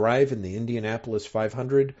someone to drive in the Indianapolis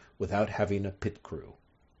 500 without having a pit crew.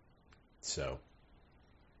 So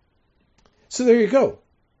there you go.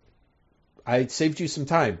 I saved you some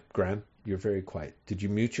time, Graham. You're very quiet. Did you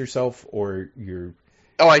mute yourself or you're...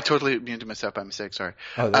 Oh, I totally muted myself by mistake, sorry.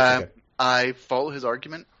 Oh, that's okay. I follow his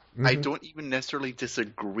argument. Mm-hmm. I don't even necessarily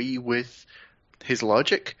disagree with his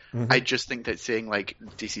logic. Mm-hmm. I just think that saying, like,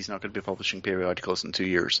 DC's not going to be publishing periodicals in 2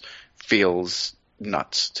 years feels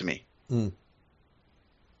nuts to me. Mm.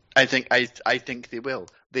 I think they will.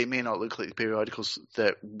 They may not look like the periodicals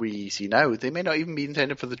that we see now. They may not even be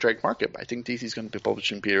intended for the direct market, but I think DC's going to be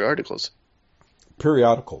publishing periodicals.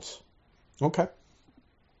 Periodicals. Okay.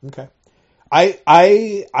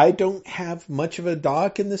 I don't have much of a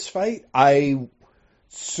dog in this fight. I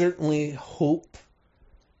certainly hope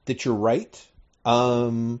that you're right.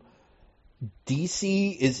 DC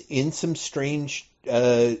is in some strange,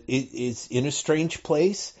 is in a strange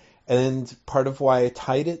place. And part of why I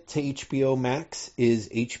tied it to HBO Max is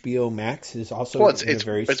HBO Max is also in a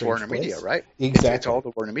very strange it's Warner place. Media, right? Exactly. It's all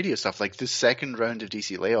the Warner Media stuff. Like the second round of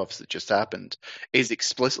DC layoffs that just happened is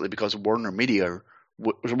explicitly because Warner Media,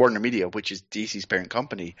 which is DC's parent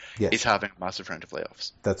company, Yes. is having a massive round of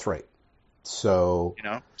layoffs. That's right. So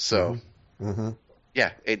Mm-hmm.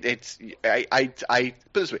 Yeah, I put it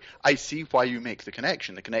this way, I see why you make the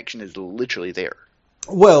connection. The connection is literally there.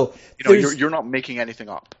 Well, you're not making anything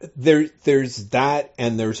up. There's that,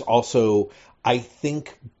 and there's also, I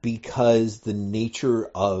think, because the nature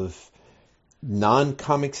of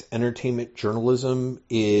non-comics entertainment journalism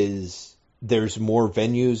is there's more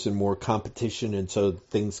venues and more competition, and so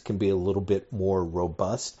things can be a little bit more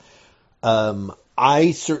robust.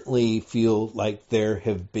 I certainly feel like there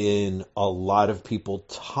have been a lot of people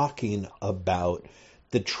talking about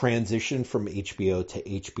the transition from HBO to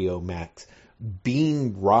HBO Max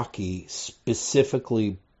being rocky,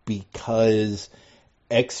 specifically because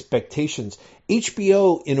expectations.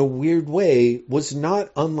 HBO, in a weird way, was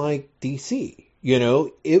not unlike DC.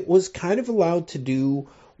 It was kind of allowed to do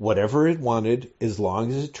whatever it wanted as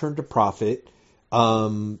long as it turned a profit,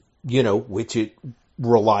 which it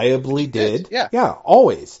reliably did. Yeah,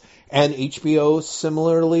 always. And HBO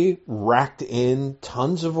similarly racked in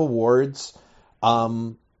tons of awards,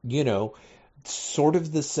 sort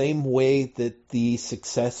of the same way that the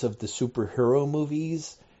success of the superhero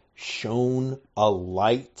movies shone a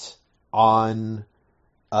light on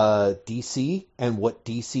DC and what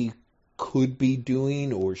DC could be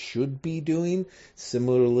doing or should be doing.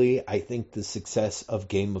 Similarly, I think the success of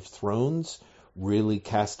Game of Thrones really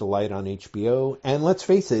cast a light on HBO. And let's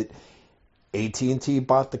face it, AT&T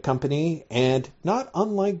bought the company, and not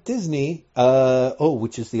unlike Disney,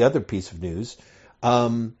 which is the other piece of news,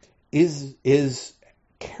 is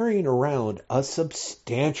carrying around a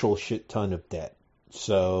substantial shit ton of debt.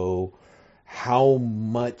 So how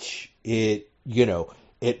much it,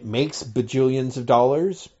 it makes bajillions of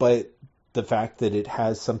dollars, but the fact that it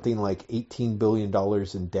has something like $18 billion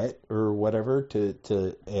in debt or whatever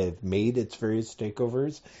to have made its various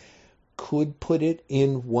takeovers could put it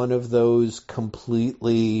in one of those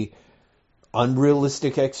completely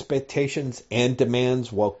unrealistic expectations and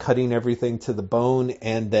demands while cutting everything to the bone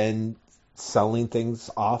and then selling things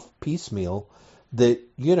off piecemeal that,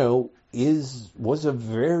 was a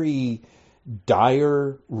very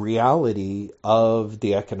dire reality of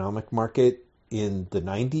the economic market in the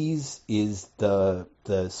 90s, is the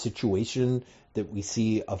situation that we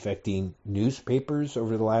see affecting newspapers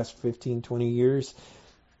over the last 15, 20 years.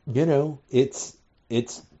 It's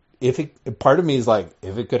part of me is like,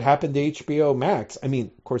 if it could happen to HBO Max, I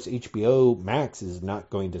mean, of course, HBO Max is not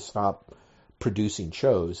going to stop producing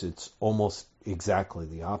shows. It's almost exactly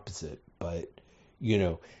the opposite. But,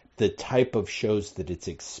 the type of shows that it's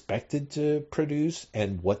expected to produce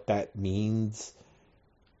and what that means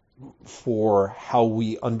for how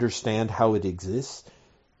we understand how it exists,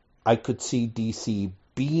 I could see DC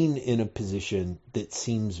being in a position that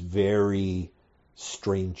seems very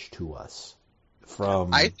strange to us.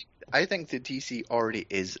 I think that DC already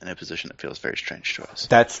is in a position that feels very strange to us.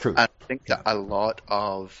 That's true. And I think that a lot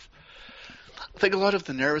of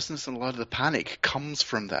the nervousness and a lot of the panic comes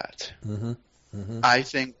from that. Mm-hmm. Mm-hmm. I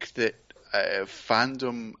think that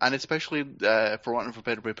fandom, and especially, for want of a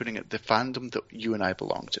better way of putting it, the fandom that you and I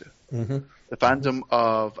belong to, mm-hmm. the fandom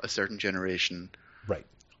of a certain generation, right,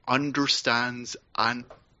 understands an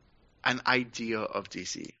idea of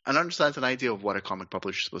DC and understands an idea of what a comic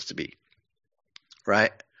publisher is supposed to be,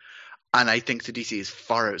 right? And I think that DC is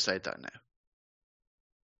far outside that now.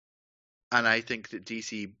 And I think that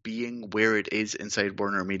DC being where it is inside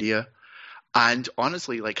Warner Media, and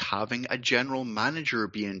honestly, like having a general manager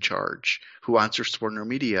be in charge who answers to Warner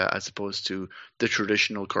Media as opposed to the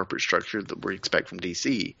traditional corporate structure that we expect from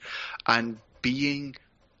DC, and being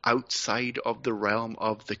outside of the realm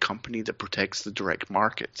of the company that protects the direct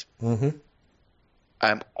market. Mm-hmm.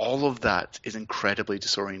 All of that is incredibly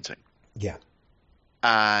disorienting. Yeah.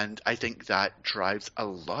 And I think that drives a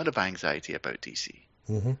lot of anxiety about DC.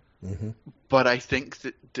 Mm-hmm. Mm-hmm. But I think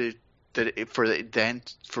that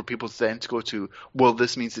for people then to go to, well,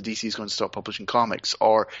 this means that DC is going to stop publishing comics,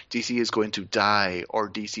 or DC is going to die, or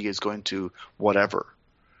DC is going to whatever,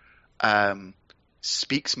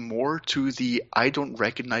 speaks more to the I don't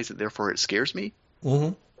recognize it, therefore it scares me,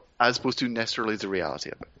 mm-hmm. as opposed to necessarily the reality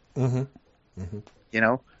of it. Mm-hmm.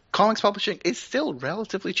 Mm-hmm. Comics publishing is still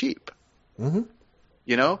relatively cheap. Mm-hmm.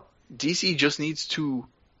 DC just needs to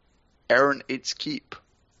earn its keep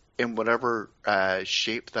in whatever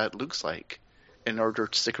shape that looks like in order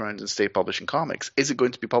to stick around and stay publishing comics. Is it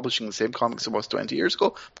going to be publishing the same comics it was 20 years ago?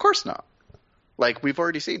 Of course not. Like we've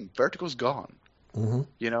already seen, Vertigo's gone. Mm-hmm.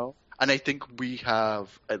 And I think we have,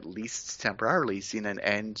 at least temporarily, seen an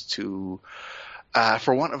end to,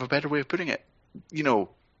 for want of a better way of putting it,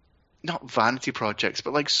 not vanity projects,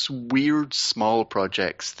 but like weird small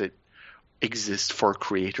projects that exist for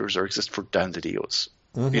creators or exist for Dan DiDio's,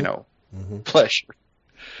 mm-hmm. pleasure.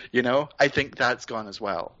 I think that's gone as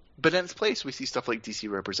well. But in its place, we see stuff like DC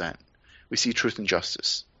Represent. We see Truth and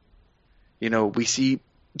Justice. We see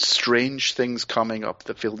strange things coming up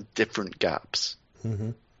that fill different gaps.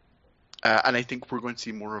 Mm-hmm. And I think we're going to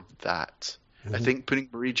see more of that. Mm-hmm. I think putting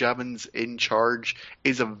Marie Javins in charge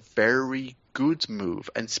is a very good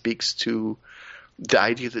move and speaks to the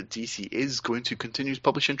idea that DC is going to continue to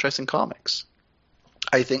publish interesting comics.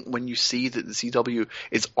 I think when you see that the CW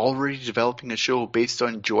is already developing a show based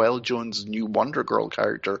on Joelle Jones' new Wonder Girl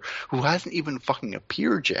character, who hasn't even fucking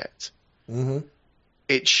appeared yet, mm-hmm.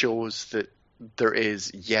 it shows that there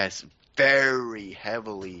is, yes, very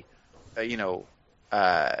heavily,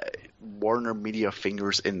 Warner Media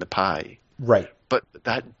fingers in the pie. Right. But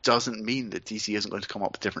that doesn't mean that DC isn't going to come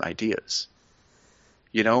up with different ideas.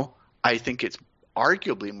 I think it's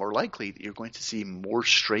arguably more likely that you're going to see more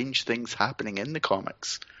strange things happening in the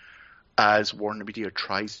comics as Warner Media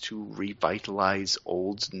tries to revitalize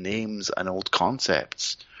old names and old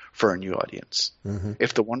concepts for a new audience. Mm-hmm.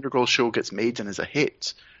 If the Wonder Girl show gets made and is a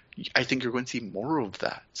hit, I think you're going to see more of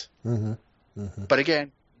that. Mm-hmm. Mm-hmm. But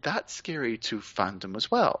again, that's scary to fandom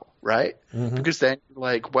as well, right? Mm-hmm. Because then you're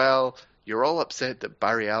like, well, you're all upset that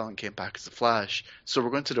Barry Allen came back as a Flash, so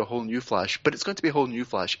we're going to do a whole new Flash, but it's going to be a whole new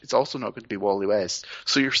Flash. It's also not going to be Wally West,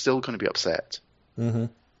 so you're still going to be upset. Mm-hmm.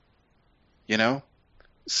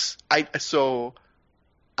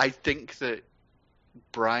 I think that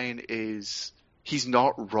Brian he's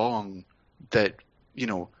not wrong that,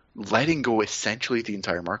 letting go essentially the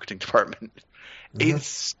entire marketing department is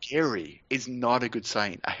scary. Is not a good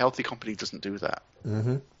sign. A healthy company doesn't do that.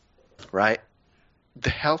 Right? The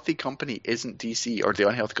healthy company isn't DC, or the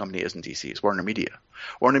unhealthy company isn't DC. It's Warner Media.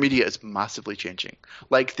 Warner Media is massively changing.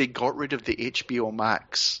 Like, they got rid of the HBO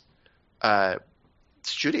Max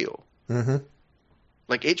studio.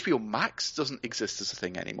 Like, HBO Max doesn't exist as a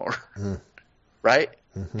thing anymore. Right?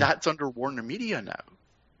 That's under Warner Media now.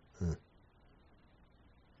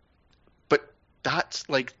 But that's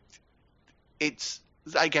like,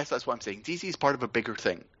 I guess that's what I'm saying. DC is part of a bigger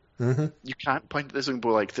thing. You can't point at this and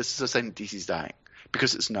go like, this is a sign that DC's dying.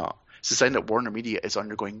 Because it's not. It's a sign that Warner Media is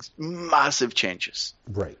undergoing massive changes.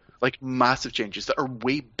 Right. Like, massive changes that are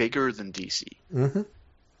way bigger than DC.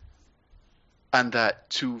 And that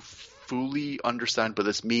to fully understand what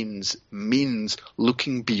this means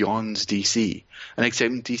looking beyond DC and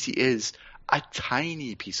accepting DC is a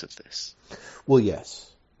tiny piece of this. Well, yes.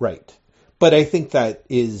 Right. But I think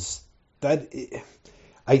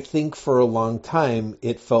I think for a long time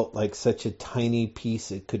it felt like such a tiny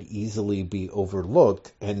piece it could easily be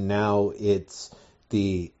overlooked, and now it's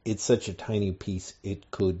such a tiny piece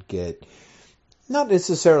it could get not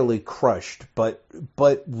necessarily crushed, but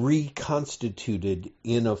reconstituted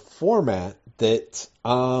in a format that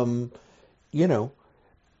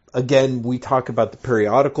again, we talk about the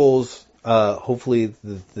periodicals. Hopefully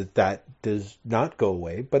that does not go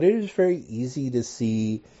away, but it is very easy to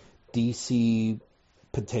see DC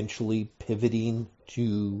potentially pivoting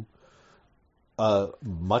to a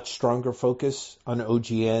much stronger focus on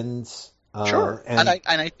OGNs. Sure, and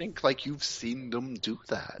I think like you've seen them do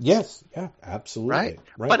that. Yes, yeah, absolutely.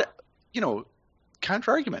 Right. But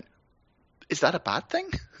counter argument, is that a bad thing?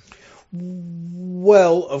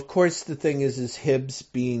 Well, of course, the thing is Hibbs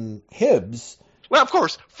being Hibbs. Well, of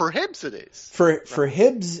course, for Hibbs it is. For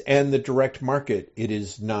Hibbs and the direct market, it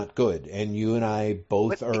is not good, and you and I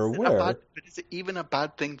both are aware. But is it even a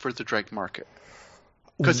bad thing for the direct market?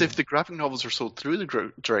 Because if the graphic novels are sold through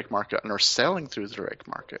the direct market and are selling through the direct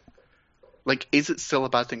market, like, is it still a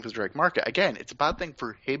bad thing for the direct market? Again, it's a bad thing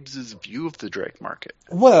for Hibbs's view of the direct market.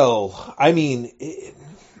 Well, I mean,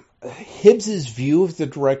 Hibbs's view of the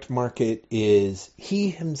direct market is he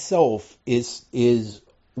himself is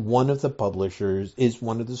one of the publishers, is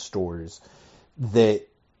one of the stores that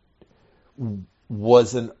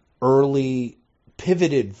was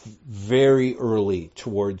pivoted very early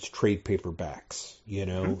towards trade paperbacks.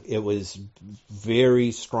 It was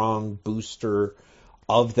very strong booster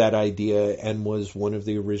of that idea and was one of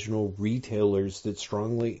the original retailers that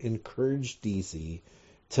strongly encouraged DC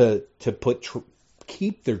to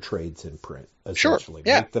keep their trades in print, essentially.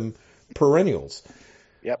 Sure, yeah. Make them perennials.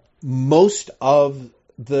 Yep. Most of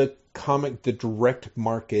the direct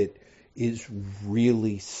market is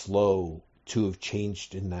really slow to have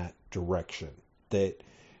changed in that direction. That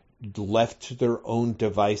left to their own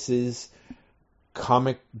devices,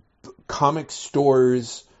 comic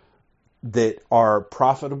stores that are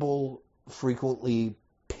profitable frequently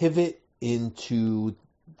pivot into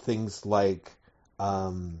things like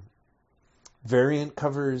variant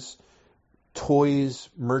covers, toys,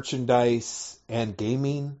 merchandise, and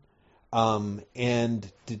gaming,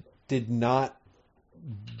 and did not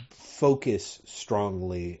focus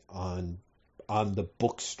strongly on the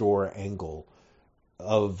bookstore angle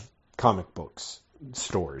of comic books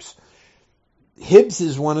stores. Hibbs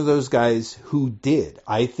is one of those guys who did.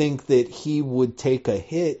 I think that he would take a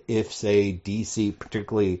hit if, say, DC,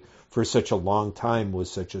 particularly for such a long time, was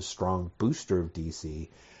such a strong booster of DC.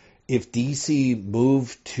 If DC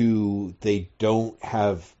moved to, they don't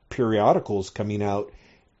have periodicals coming out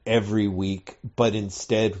every week, but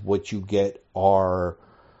instead what you get are,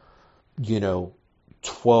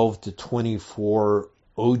 12 to 24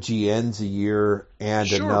 OGNs a year and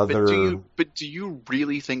sure, another. But do you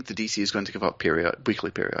really think the DC is going to give up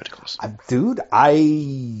weekly periodicals? Dude,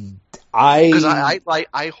 because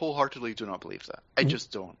I wholeheartedly do not believe that. I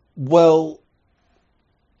just don't. Well,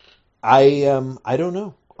 I don't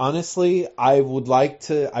know. Honestly, I would like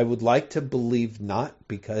to believe not,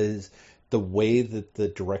 because the way that the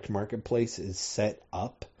direct marketplace is set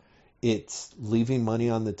up, it's leaving money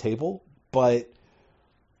on the table. But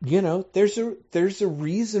there's a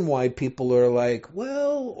reason why people are like,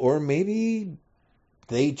 well, or maybe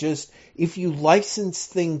they just, if you license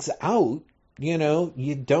things out,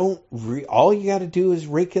 you don't, all you got to do is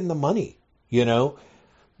rake in the money,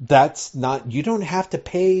 that's not, you don't have to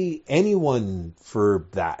pay anyone for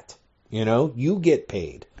that, you get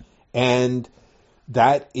paid. And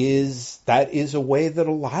that is a way that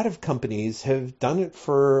a lot of companies have done it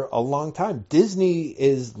for a long time. Disney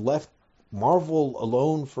is left Marvel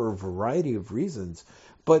alone for a variety of reasons,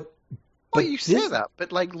 Well, you say that,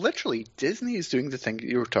 but like literally, Disney is doing the thing that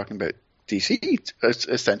you were talking about. DC is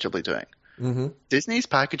essentially doing. Mm-hmm. Disney's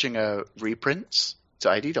packaging out reprints to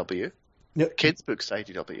IDW, kids books to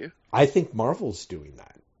IDW. I think Marvel's doing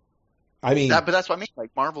that. I mean, but that's what I mean.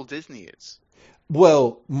 Like Marvel, Disney is.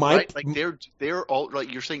 Well, right? Like they're all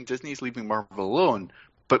like you're saying Disney's leaving Marvel alone,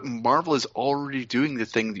 but Marvel is already doing the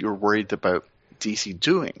thing that you're worried about DC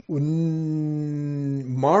doing.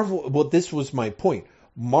 Marvel. Well, this was my point.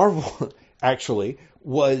 Marvel actually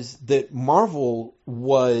was that Marvel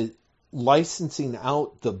was licensing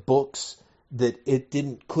out the books that it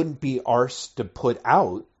couldn't be arsed to put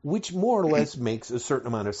out, which more or less makes a certain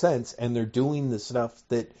amount of sense, and they're doing the stuff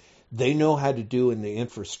that they know how to do and the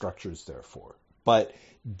infrastructure's there for. But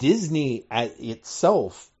Disney at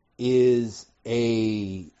itself is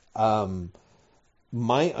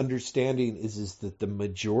my understanding is that the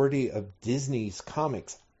majority of Disney's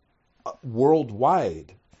comics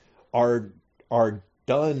worldwide are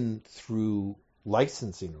done through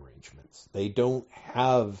licensing arrangements. They don't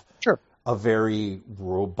have a very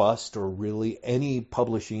robust or really any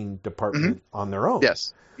publishing department on their own.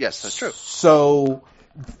 Yes, that's true. So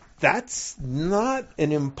that's not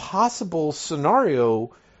an impossible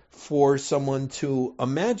scenario for someone to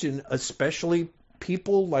imagine, especially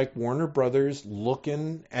people like Warner Brothers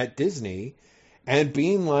looking at Disney and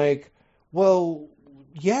being like, well,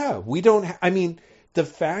 yeah, we don't I mean, the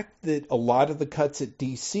fact that a lot of the cuts at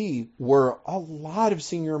DC were a lot of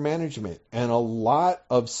senior management and a lot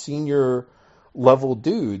of senior level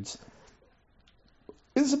dudes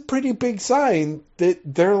is a pretty big sign that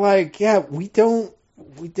they're like, yeah, we don't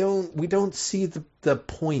see the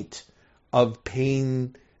point of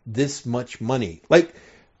paying this much money. Like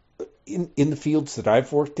in the fields that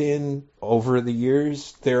I've worked in over the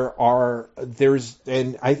years, there's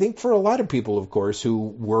and I think for a lot of people, of course, who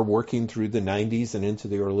were working through the 90s and into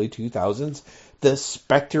the early 2000s, the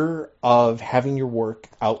specter of having your work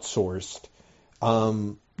outsourced,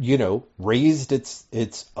 raised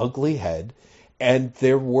its ugly head. And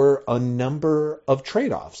there were a number of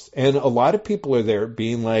trade-offs. And a lot of people are there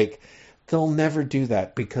being like, they'll never do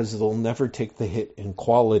that because they'll never take the hit in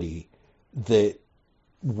quality that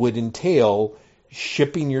would entail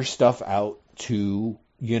shipping your stuff out to,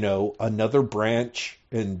 another branch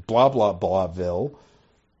in blah, blah, blahville,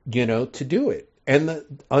 to do it.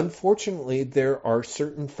 And unfortunately, there are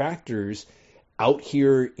certain factors out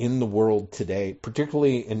here in the world today,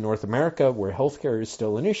 particularly in North America, where healthcare is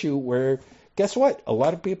still an issue, where guess what? A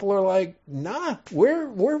lot of people are like, nah, we're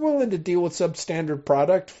willing to deal with substandard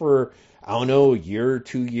product for, I don't know, a year or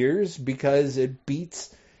 2 years because it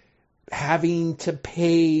beats having to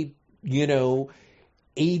pay,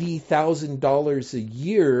 $80,000 a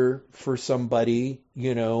year for somebody,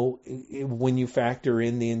 when you factor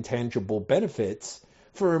in the intangible benefits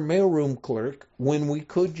for a mailroom clerk, when we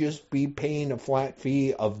could just be paying a flat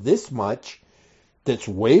fee of this much that's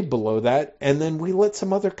way below that, and then we let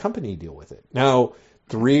some other company deal with it. Now,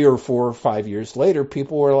 3 or 4 or 5 years later,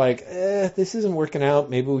 people were like, this isn't working out.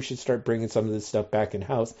 Maybe we should start bringing some of this stuff back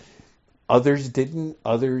in-house. Others didn't.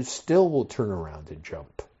 Others still will turn around and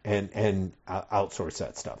jump and outsource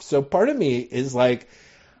that stuff. So part of me is like,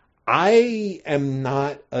 I am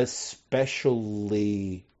not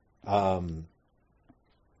especially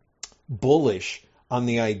bullish on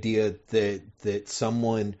the idea that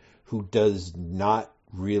someone who does not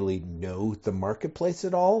really know the marketplace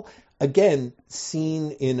at all, again,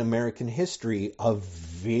 seen in American history, a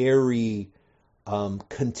very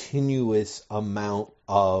continuous amount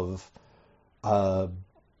of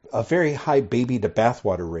a very high baby to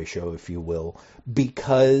bathwater ratio, if you will,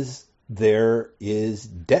 because there is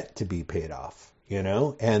debt to be paid off,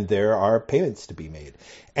 and there are payments to be made.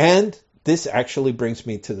 And this actually brings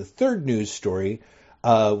me to the third news story,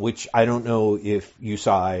 which I don't know if you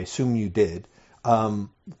saw, I assume you did,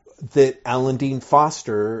 that Alan Dean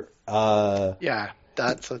Foster...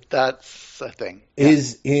 That's a thing.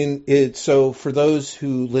 Is in it. So for those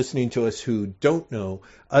who listening to us who don't know,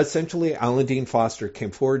 essentially Alan Dean Foster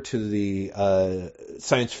came forward to the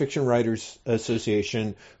Science Fiction Writers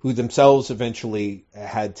Association, who themselves eventually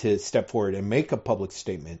had to step forward and make a public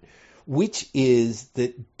statement, which is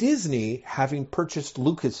that Disney, having purchased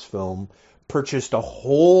Lucasfilm, purchased a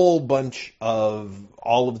whole bunch of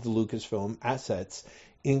all of the Lucasfilm assets,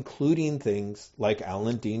 including things like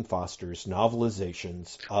Alan Dean Foster's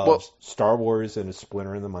novelizations of Star Wars and A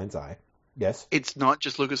Splinter in the Mind's Eye. Yes? It's not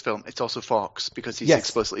just Lucasfilm, it's also Fox, because he's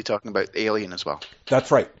explicitly talking about Alien as well.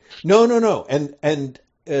 That's right. No.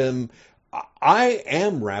 And I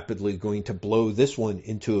am rapidly going to blow this one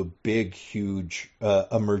into a big, huge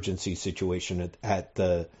emergency situation at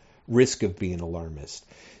the risk of being alarmist.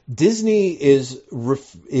 Disney is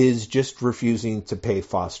just refusing to pay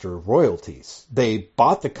Foster royalties. They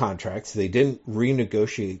bought the contracts. They didn't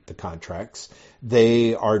renegotiate the contracts.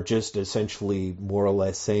 They are just essentially more or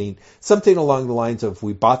less saying something along the lines of,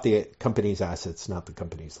 we bought the company's assets, not the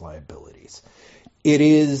company's liabilities. It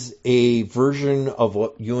is a version of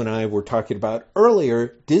what you and I were talking about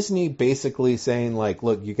earlier. Disney basically saying, like,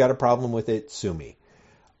 look, you got a problem with it, sue me.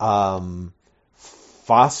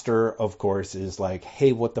 Foster, of course, is like,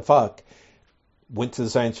 hey, what the fuck? Went to the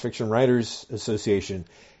Science Fiction Writers Association,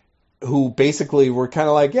 who basically were kind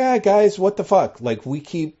of like, yeah, guys, what the fuck? Like,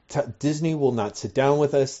 Disney will not sit down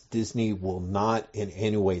with us. Disney will not in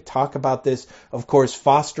any way talk about this. Of course,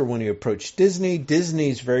 Foster, when he approached Disney,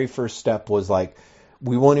 Disney's very first step was like,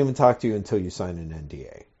 we won't even talk to you until you sign an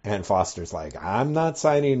NDA. And Foster's like, I'm not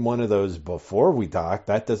signing one of those before we talk.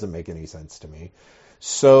 That doesn't make any sense to me.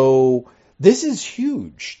 So this is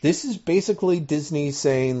huge. This is basically Disney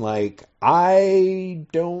saying, like, I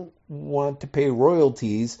don't want to pay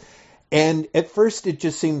royalties. And at first it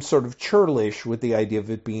just seemed sort of churlish with the idea of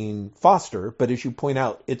it being Foster. But as you point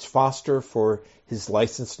out, it's Foster for his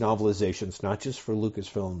licensed novelizations, not just for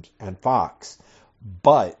Lucasfilms and Fox.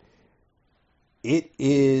 But it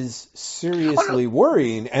is seriously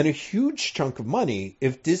worrying, and a huge chunk of money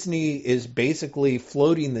if Disney is basically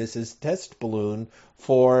floating this as test balloon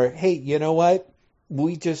for, hey, you know what?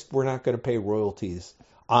 We're not going to pay royalties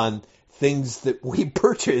on things that we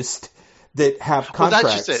purchased that have contracts.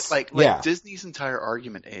 Well, that's just it. Like Disney's entire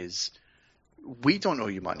argument is, we don't owe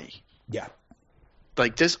you money. Yeah.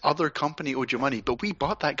 Like, this other company owed you money, but we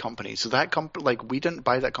bought that company, so that company, like, we didn't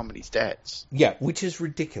buy that company's debts. Yeah, which is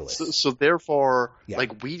ridiculous. So therefore,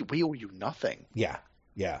 like, we owe you nothing. Yeah,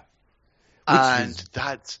 yeah.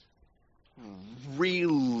 That's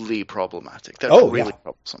really problematic. That's really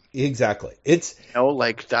troublesome. Exactly. It's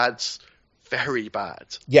like, that's very bad.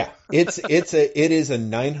 Yeah, it is a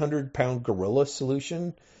 900-pound gorilla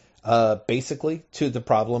solution, basically, to the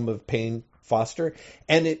problem of paying Foster,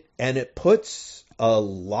 and it puts a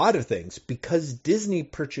lot of things, because Disney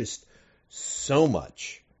purchased so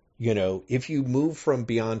much. You know, if you move from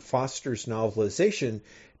beyond Foster's novelization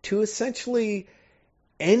to essentially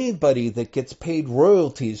anybody that gets paid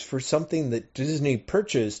royalties for something that Disney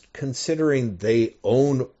purchased, considering they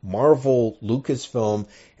own Marvel, Lucasfilm,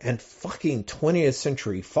 and fucking 20th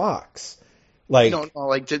Century Fox. Like,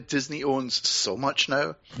 Disney owns so much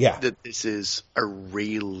now that this is a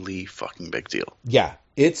really fucking big deal. Yeah.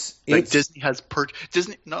 It's Disney has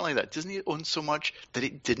Disney, not only that, Disney owns so much that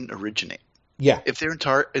it didn't originate. Yeah. If their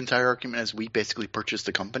entire argument is, we basically purchased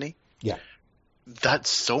the company. Yeah. That's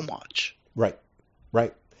so much. Right.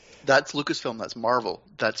 That's Lucasfilm, that's Marvel,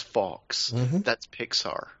 that's Fox, mm-hmm. that's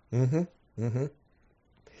Pixar. Mm-hmm. Mm-hmm.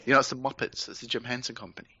 It's the Muppets, it's the Jim Henson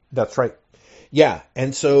Company. That's right. Yeah,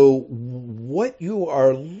 and so what you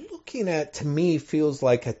are looking at, to me, feels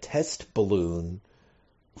like a test balloon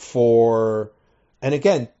for, and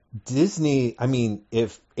again, Disney, I mean,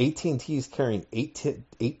 if AT&T is carrying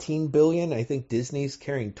 18 billion, I think Disney's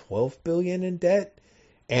carrying 12 billion in debt.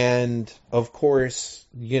 And of course,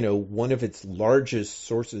 one of its largest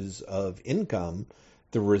sources of income,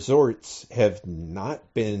 the resorts, have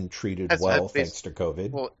not been treated well thanks to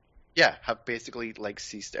COVID. Well, yeah, have basically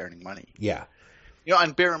ceased earning money. Yeah.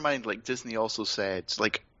 And bear in mind, Disney also said,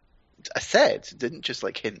 didn't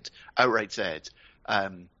just hint, outright said,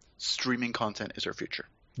 streaming content is our future.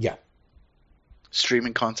 Yeah.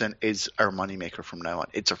 Streaming content is our moneymaker from now on.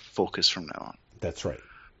 It's our focus from now on. That's right.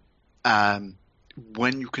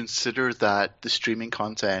 When you consider that the streaming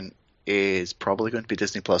content is probably going to be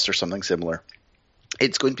Disney Plus or something similar,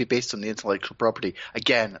 it's going to be based on the intellectual property,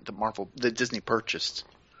 again, the Disney purchased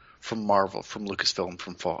from Marvel, from Lucasfilm,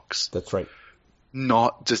 from Fox. That's right.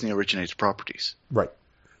 Not Disney originated properties. Right.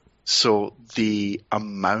 So the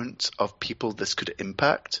amount of people this could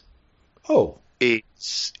impact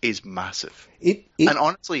is massive. And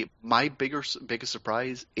honestly, my biggest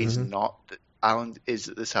surprise is mm-hmm. not that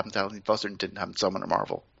this happened to Alan Foster and didn't happen to someone at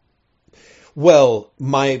Marvel. Well,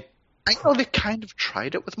 I know they kind of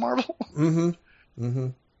tried it with Marvel. Mm-hmm. Mm-hmm.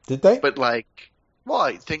 Did they? But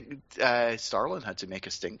I think Starlin had to make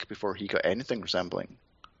a stink before he got anything resembling.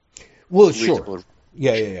 Well, sure.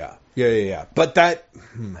 Yeah. But that,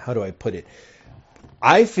 how do I put it?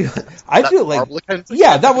 I feel like,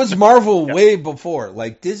 that was Marvel way before.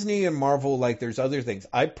 Disney and Marvel, there's other things.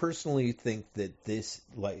 I personally think that this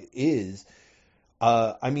is,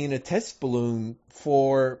 a test balloon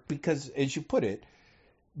because as you put it,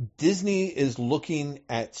 Disney is looking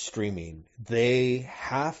at streaming. They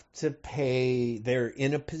have to pay, they're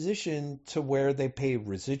in a position to where they pay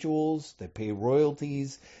residuals, they pay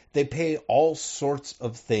royalties, they pay all sorts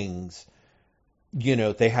of things.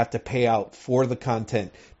 They have to pay out for the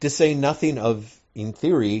content, to say nothing of, in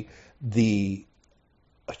theory, a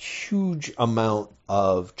huge amount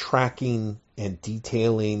of tracking and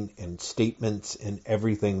detailing and statements and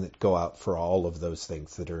everything that go out for all of those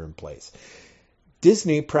things that are in place.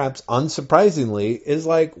 Disney, perhaps unsurprisingly, is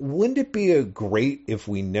like, wouldn't it be great if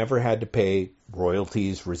we never had to pay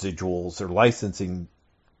royalties, residuals, or licensing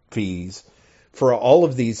fees for all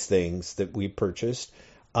of these things that we purchased?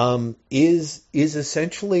 Is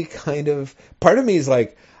essentially kind of, part of me is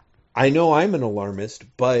like, I know I'm an alarmist,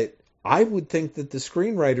 but I would think that the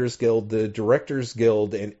Screenwriters Guild, the Directors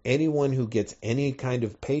Guild, and anyone who gets any kind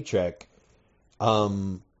of paycheck,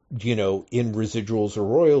 in residuals or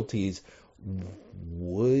royalties,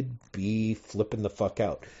 would be flipping the fuck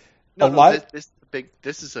out.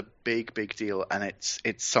 This is a big deal, and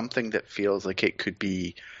it's something that feels like it could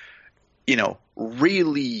be,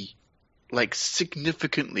 really, like,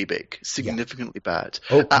 significantly big, significantly bad.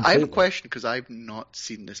 Oh, I have a question, because I've not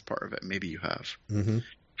seen this part of it. Maybe you have. Mm-hmm.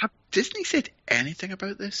 Have Disney said anything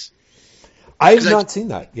about this? I've not seen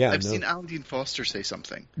that. Yeah, I've seen Alan Dean Foster say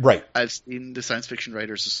something. Right. I've seen the Science Fiction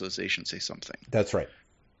Writers Association say something. That's right.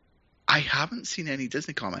 I haven't seen any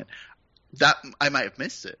Disney comment. That I might have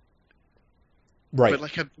missed it. Right. But,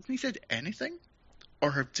 like, have Disney said anything? Or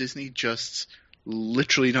have Disney just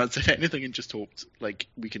literally not said anything and just hoped, like,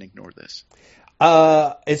 we can ignore this?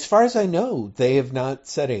 As far as I know, they have not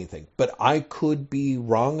said anything, but I could be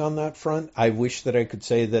wrong on that front. I wish that I could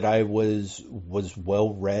say that I was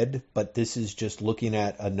well read, but this is just looking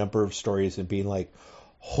at a number of stories and being like,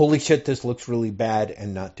 holy shit, this looks really bad,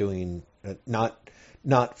 and not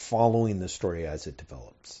following the story as it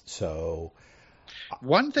develops. So,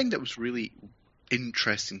 one thing that was really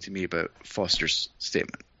interesting to me about Foster's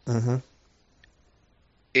statement mm-hmm.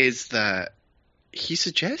 is that he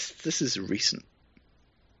suggests this is recent.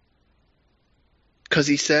 Because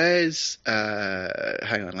he says,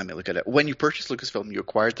 hang on, let me look at it. When you purchased Lucasfilm, you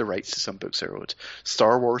acquired the rights to some books I wrote.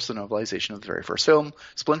 Star Wars, the novelization of the very first film.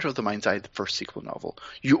 Splinter of the Mind's Eye, the first sequel novel.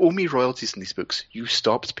 You owe me royalties in these books. You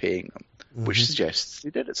stopped paying them, mm-hmm. which suggests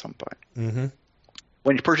you did at some point. Mm-hmm.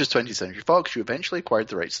 When you purchased 20th Century Fox, you eventually acquired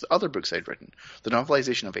the rights to the other books I'd written. The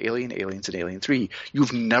novelization of Alien, Aliens, and Alien 3.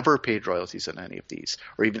 You've never paid royalties on any of these,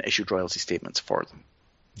 or even issued royalty statements for them.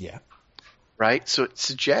 Yeah. Right? So it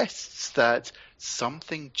suggests that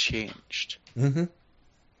something changed. Mm-hmm.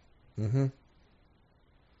 Mm-hmm.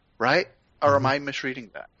 Right? Or mm-hmm. am I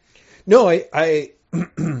misreading that? No, I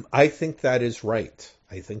I think that is right.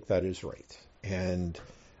 I think that is right. And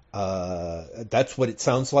that's what it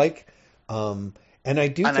sounds like. And I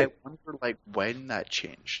do I wonder, like, when that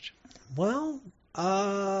changed. Well,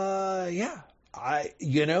 yeah.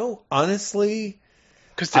 Honestly,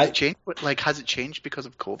 because did it change? Like, has it changed because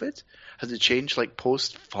of COVID? Has it changed, like,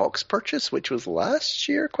 post Fox purchase, which was last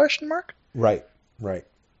year? ? Right.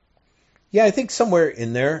 Yeah, I think somewhere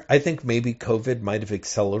in there. I think maybe COVID might have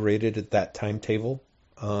accelerated at that timetable,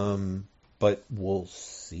 but we'll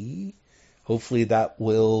see. Hopefully, that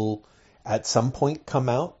will at some point come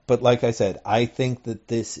out. But like I said, I think that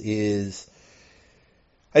this is.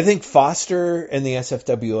 I think Foster and the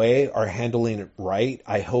SFWA are handling it right.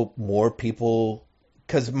 I hope more people.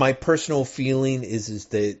 Because my personal feeling is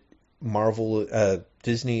that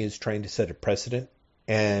Disney is trying to set a precedent,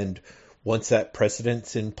 and once that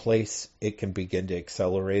precedent's in place, it can begin to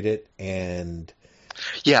accelerate it. And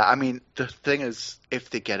yeah, I mean, the thing is, if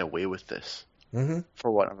they get away with this, mm-hmm.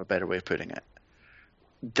 for want of a better way of putting it,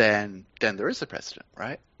 then there is a precedent,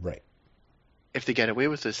 right? Right. If they get away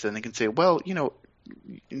with this, then they can say, well,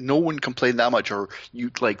 no one complained that much, or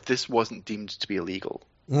this wasn't deemed to be illegal.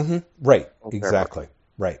 Mm-hmm. Right. Exactly.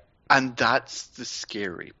 Right. And that's the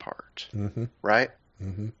scary part, mm-hmm. right?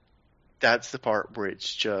 Mm-hmm. That's the part where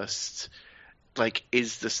it's just, like,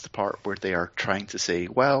 is this the part where they are trying to say,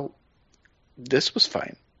 well, this was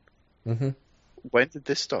fine. Mm-hmm. When did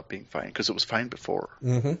this stop being fine? Because it was fine before.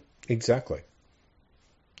 Mm-hmm. Exactly.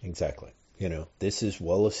 This is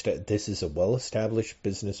a well-established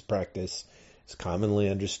business practice. It's commonly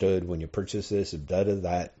understood when you purchase this,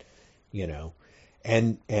 that.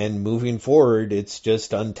 And moving forward, it's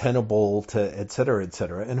just untenable to et cetera, et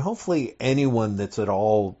cetera. And hopefully anyone that's at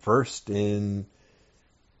all versed in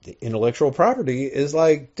the intellectual property is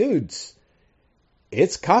like, dudes,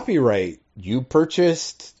 it's copyright.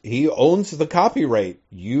 he owns the copyright.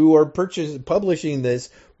 You are publishing this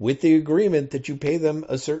with the agreement that you pay them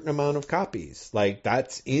a certain amount of copies. Like,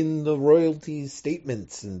 that's in the royalty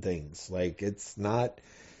statements and things. Like, it's not,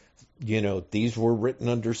 these were written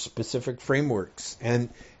under specific frameworks. And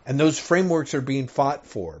those frameworks are being fought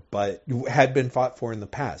for, but had been fought for in the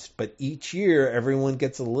past. But each year, everyone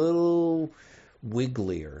gets a little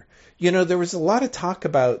wigglier. There was a lot of talk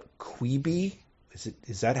about Quibi.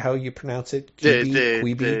 Is that how you pronounce it?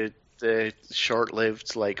 Quibi? The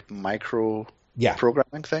short-lived, micro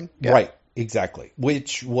programming thing? Yeah. Right, exactly.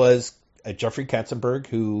 Which was Jeffrey Katzenberg,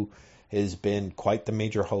 who has been quite the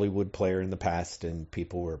major Hollywood player in the past, and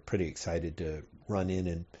people were pretty excited to run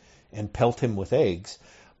in and pelt him with eggs.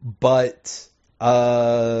 But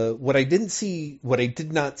what I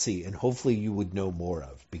did not see, and hopefully you would know more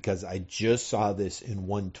of, because I just saw this in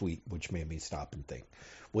one tweet, which made me stop and think,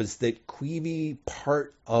 was that Quibi,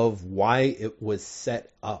 part of why it was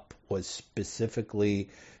set up was specifically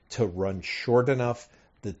to run short enough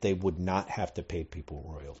that they would not have to pay people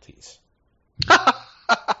royalties.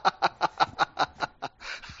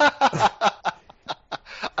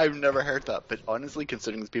 I've never heard that, but honestly,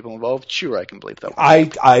 considering the people involved, sure, I can believe that.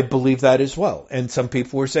 I believe that as well. And some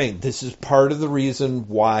people were saying this is part of the reason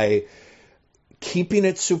why keeping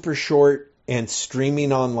it super short and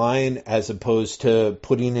streaming online as opposed to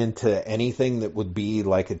putting into anything that would be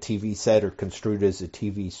like a TV set or construed as a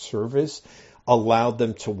TV service allowed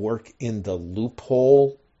them to work in the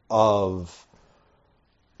loophole of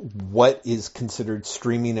what is considered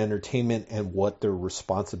streaming entertainment and what their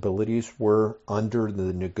responsibilities were under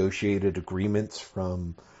the negotiated agreements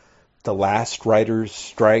from the last writers'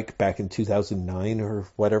 strike back in 2009 or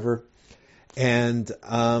whatever. And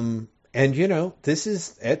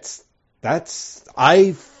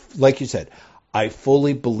like you said, I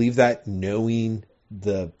fully believe that, knowing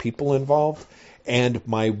the people involved. And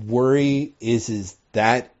my worry is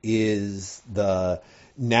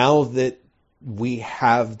now that we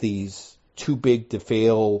have these too big to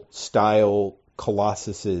fail style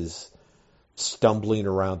colossuses stumbling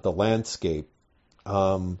around the landscape,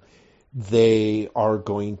 they are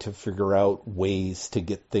going to figure out ways to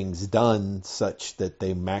get things done such that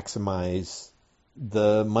they maximize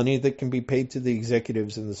the money that can be paid to the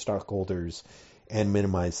executives and the stockholders and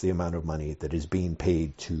minimize the amount of money that is being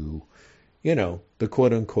paid to, the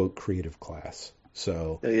quote unquote creative class.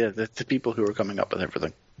 So yeah, the people who are coming up with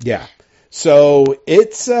everything. Yeah. So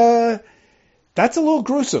it's that's a little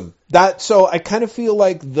gruesome. So I kind of feel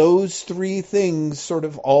like those three things sort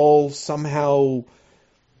of all somehow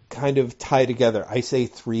kind of tie together. I say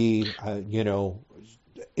three,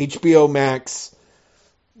 HBO Max.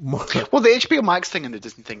 Well, the HBO Max thing and the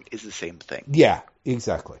Disney thing is the same thing. Yeah,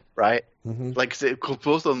 exactly. Right? Mm-hmm.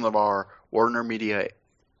 Both of them are Warner Media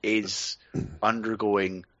is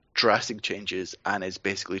undergoing drastic changes and is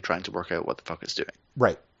basically trying to work out what the fuck it's doing.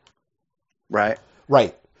 Right. Right.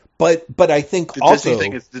 But I think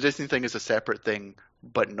the Disney thing is a separate thing,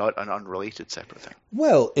 but not an unrelated separate thing.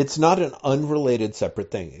 Well, it's not an unrelated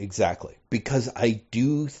separate thing, exactly, because I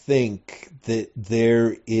do think that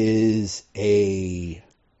there is a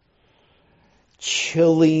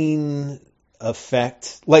chilling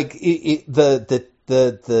effect, like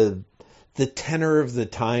the tenor of the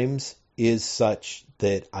times is such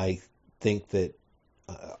that I think that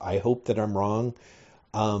I hope that I'm wrong.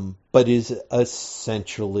 But is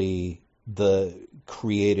essentially the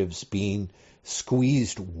creatives being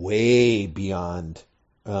squeezed way beyond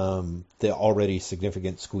the already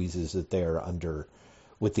significant squeezes that they are under,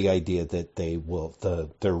 with the idea that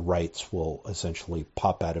their rights will essentially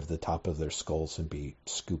pop out of the top of their skulls and be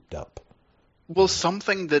scooped up. Well,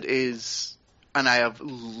 something that is, and I have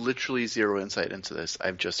literally zero insight into this,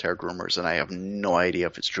 I've just heard rumors and I have no idea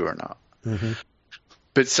if it's true or not. Mm-hmm.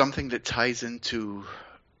 But something that ties into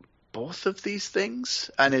both of these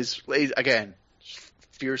things and is, again,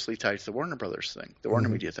 fiercely tied to the Warner Brothers thing, the Warner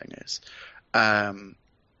Media thing is, the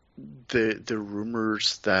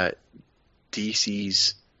rumors that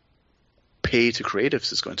DC's pay to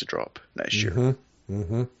creatives is going to drop next year.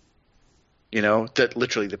 Mm-hmm. That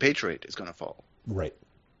literally the page rate is going to fall. Right.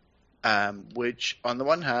 Which, on the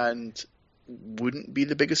one hand, wouldn't be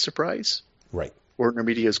the biggest surprise. Right. Warner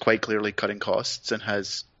Media is quite clearly cutting costs and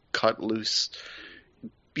has cut loose,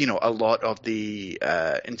 a lot of the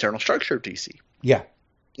internal structure of DC. Yeah.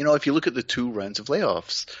 If you look at the 2 rounds of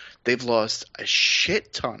layoffs, they've lost a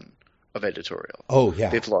shit ton of editorial. Oh, yeah.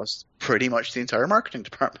 They've lost pretty much the entire marketing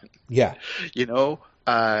department. Yeah. There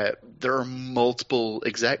are multiple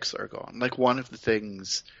execs that are gone. Like, one of the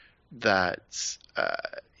things that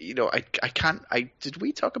I can't. Did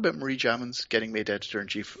we talk about Marie Jammins getting made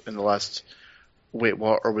editor-in-chief in the last? Wait,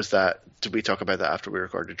 what? Or was that? Did we talk about that after we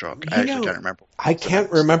recorded Drunk? I actually can't remember. I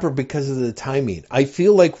can't remember because of the timing. I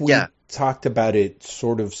feel like we talked about it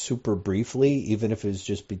sort of super briefly, even if it was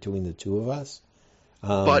just between the two of us.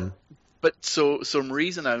 But so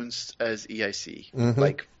Marie's announced as EIC,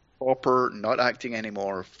 like proper, not acting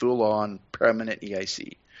anymore, full on permanent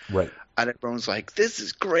EIC. Right. And everyone's like, "This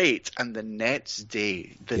is great." And the next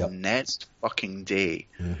fucking day.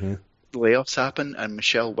 Layoffs happen, and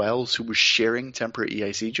Michelle Wells, who was sharing temporary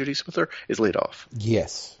EIC duties with her, is laid off.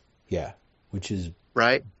 Yes. Yeah. Which is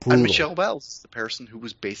right. brutal. And Michelle Wells is the person who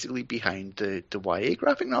was basically behind the YA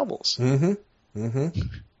graphic novels.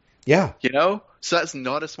 Yeah. So that's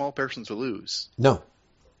not a small person to lose. No.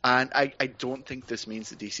 And I don't think this means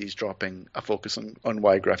that DC is dropping a focus on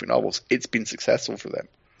YA graphic novels. It's been successful for them.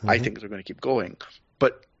 I think they're going to keep going.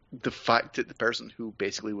 But the fact that the person who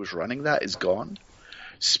basically was running that is gone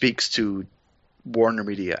speaks to Warner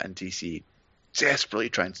Media and DC desperately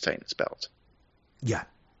trying to tighten its belt. Yeah.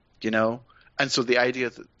 And so the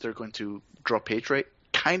idea that they're going to drop page rate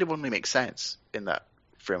kind of only makes sense in that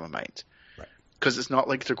frame of mind. Right. Because it's not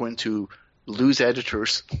like they're going to lose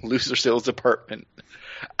editors, lose their sales department,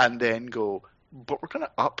 and then go, but we're going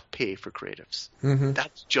to up pay for creatives.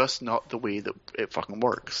 That's just not the way that it fucking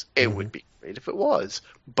works. It would be great if it was,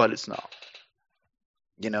 but it's not.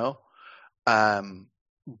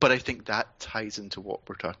 But I think that ties into what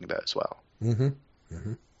we're talking about as well.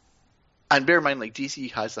 And bear in mind, like,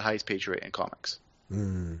 DC has the highest page rate in comics.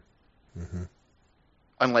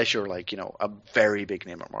 Unless you're like, a very big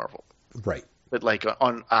name at Marvel. Right. But like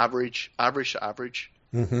on average to average,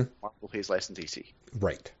 Marvel pays less than DC.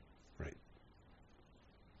 Right.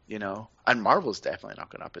 And Marvel's definitely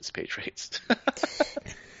not going to up its page rates.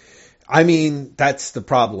 I mean, that's the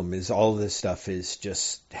problem, is all this stuff is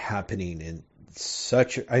just happening in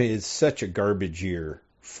it's such a garbage year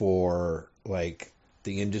for, like,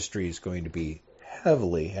 the industry is going to be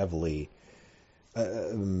heavily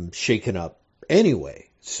shaken up anyway.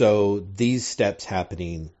 So these steps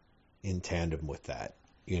happening in tandem with that,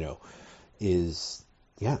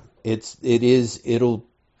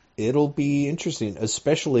 it'll be interesting,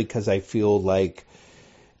 especially because I feel like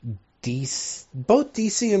both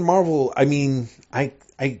DC and Marvel, I mean,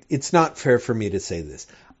 it's not fair for me to say this.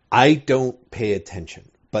 I don't pay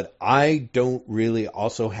attention, but I don't really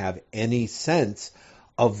also have any sense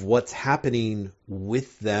of what's happening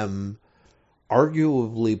with them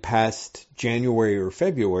arguably past January or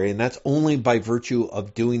February, and that's only by virtue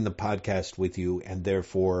of doing the podcast with you and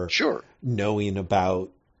therefore knowing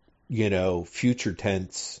about, future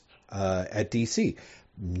tense at DC.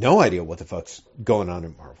 No idea what the fuck's going on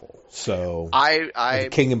at Marvel. So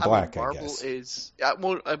King in Black, I guess. Marvel is,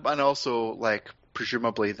 and also, like,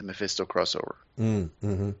 presumably the Mephisto crossover.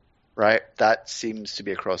 Right? That seems to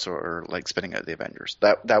be a crossover, like, spinning out the Avengers.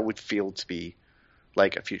 That would feel to be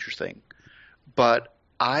like a future thing. But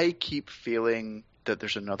I keep feeling that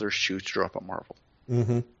there's another shoe to drop at Marvel.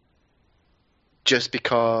 Just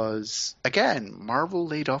because, again, Marvel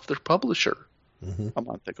laid off their publisher a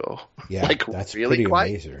month ago. Yeah, like, that's really pretty quiet.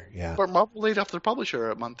 amazing. Yeah. But Marvel laid off their publisher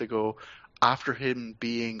a month ago after him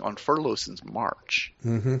being on furlough since March.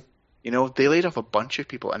 They laid off a bunch of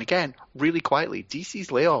people. And again, really quietly, DC's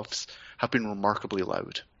layoffs have been remarkably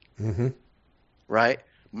loud. Right?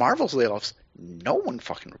 Marvel's layoffs, no one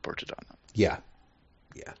fucking reported on them. Yeah.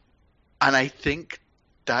 And I think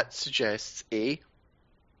that suggests,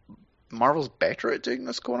 Marvel's better at doing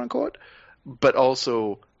this, quote unquote, but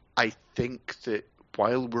also I think that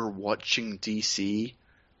while we're watching DC,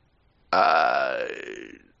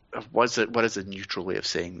 what is a neutral way of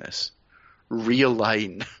saying this?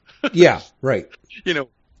 Realign. Yeah, right.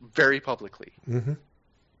 Very publicly.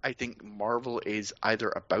 I think Marvel is either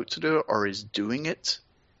about to do it or is doing it.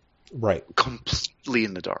 Right. Completely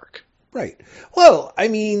in the dark. Right. Well, I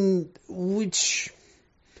mean, which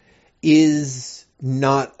is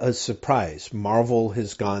not a surprise. Marvel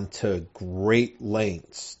has gone to great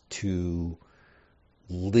lengths to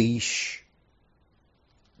leash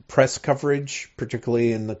press coverage,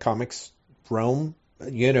 particularly in the comics realm.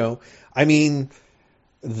 I mean,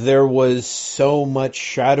 there was so much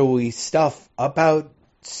shadowy stuff about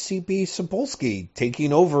C.B. Sapolsky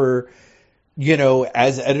taking over,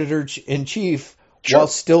 as editor-in-chief, while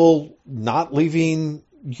still not leaving,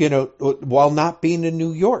 while not being in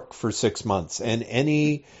New York for 6 months, and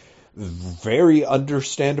any very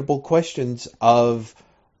understandable questions of,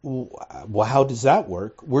 well, how does that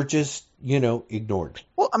work? Were just, ignored.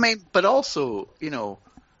 Well, I mean, but also,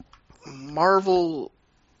 Marvel,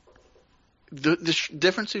 the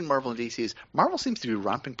difference between Marvel and DC is Marvel seems to be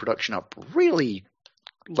ramping production up really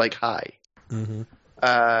like high. Mm-hmm.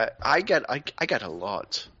 I get a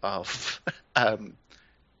lot of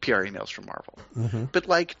PR emails from Marvel, but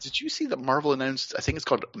like, did you see that Marvel announced? I think it's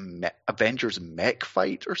called Avengers Mech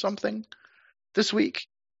Fight or something this week.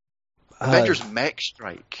 Avengers Mech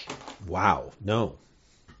Strike. Wow, no.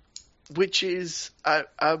 Which is a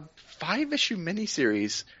 5-issue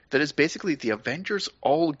miniseries that is basically the Avengers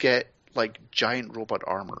all get like giant robot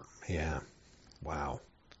armor. Yeah. Wow.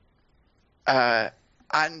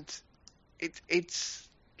 And it's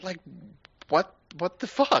like, what the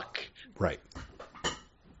fuck? Right.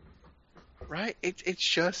 Right?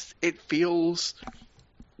 It feels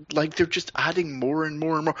like they're just adding more and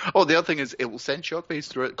more and more. Oh, the other thing is it will send shockwaves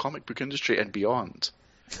throughout the comic book industry and beyond.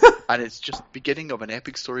 And it's just the beginning of an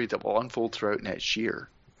epic story that will unfold throughout next year.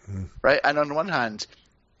 Right? And on one hand,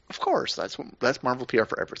 of course, that's Marvel PR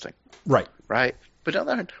for everything. Right. Right? But on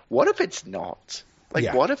the other hand, what if it's not?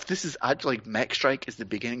 Like, what if this is actually like Mech Strike is the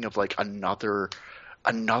beginning of like another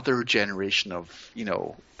generation of,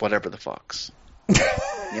 whatever the fucks.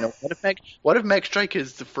 What if Mech Strike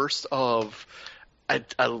is the first of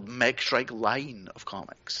a Mech Strike line of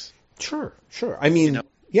comics? Sure. I mean,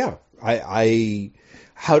 yeah. I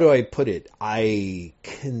how do I put it? I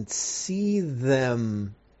can see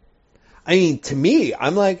them. I mean, to me,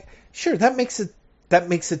 I'm like, sure, that makes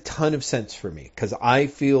a ton of sense for me, because I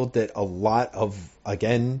feel that a lot of,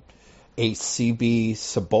 again, a CB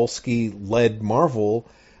Cebulski led Marvel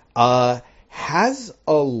has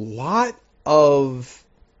a lot of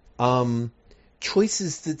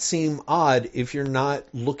choices that seem odd if you're not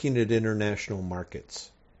looking at international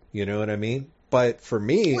markets. You know what I mean? But for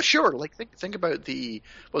me, well, sure. Like think about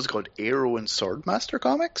what's it called, Arrow and Swordmaster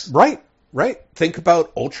comics. Right. Think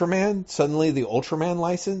about Ultraman. Suddenly, the Ultraman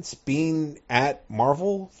license being at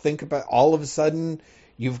Marvel. Think about all of a sudden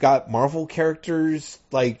you've got Marvel characters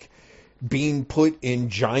like being put in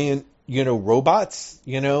giant, robots.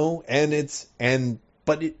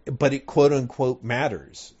 But it quote unquote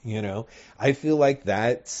matters. I feel like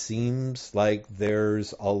that seems like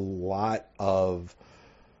there's a lot of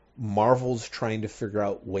Marvel's trying to figure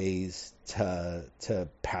out ways to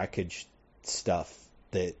package stuff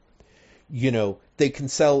that they can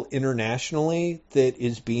sell internationally that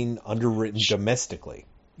is being underwritten domestically.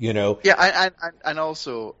 Yeah, and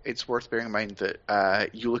also it's worth bearing in mind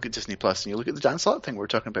that you look at Disney Plus and you look at the Dan Slott thing we were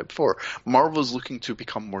talking about before. Marvel's looking to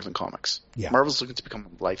become more than comics. Yeah. Marvel's looking to become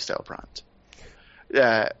a lifestyle brand.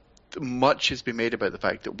 Much has been made about the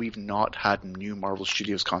fact that we've not had new Marvel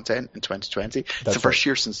Studios content in 2020. It's the first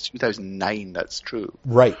year since 2009 that's true.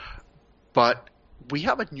 Right. But we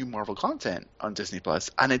have a new Marvel content on Disney Plus,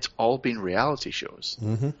 and it's all been reality shows.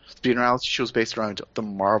 Mm-hmm. It's been reality shows based around the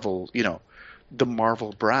Marvel, the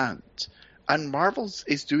Marvel brand. And Marvel's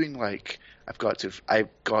is doing like, I've got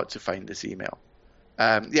to find this email.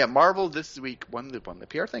 Marvel this week, one of the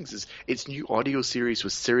PR things is its new audio series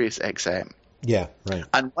with Sirius XM. Yeah, right.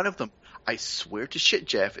 And one of them, I swear to shit,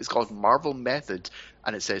 Jeff, is called Marvel Method,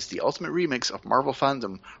 and it says the ultimate remix of Marvel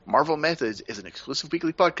fandom. Marvel Method is an exclusive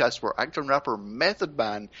weekly podcast where actor and rapper Method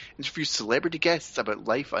Man interviews celebrity guests about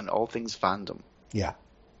life and all things fandom. Yeah.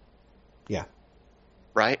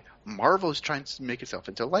 Right? Marvel is trying to make itself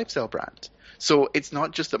into a lifestyle brand. So it's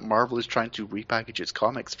not just that Marvel is trying to repackage its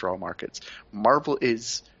comics for all markets. Marvel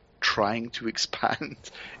is trying to expand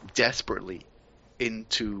desperately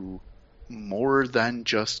into more than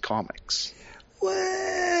just comics.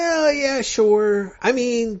 Well, yeah, sure. I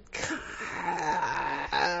mean,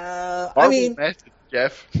 Method,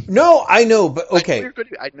 Jeff. No, I know, but okay.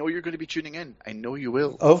 I know you're going to be tuning in. I know you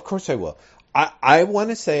will. Of course I will. I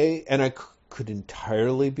want to say, and I could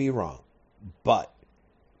entirely be wrong, but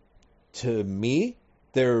to me,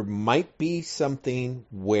 there might be something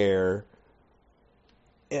where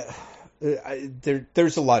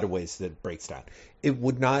there's a lot of ways that it breaks down. It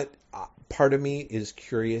would not. Part of me is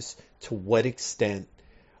curious to what extent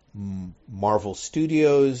Marvel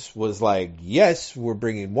Studios was like, yes, we're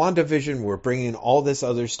bringing WandaVision, we're bringing all this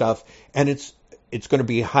other stuff, and it's going to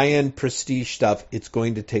be high-end prestige stuff. It's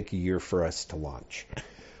going to take a year for us to launch.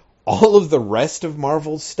 All of the rest of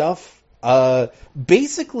Marvel's stuff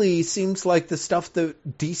basically seems like the stuff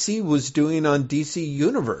that DC was doing on DC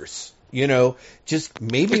Universe. Just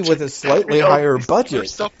maybe with a slightly higher budget.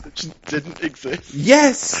 Stuff that just didn't exist.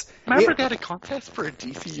 Yes. Remember they had a contest for a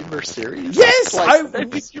DC Universe series? Yes,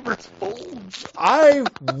 DC Universe folds. I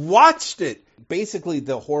watched it. Basically,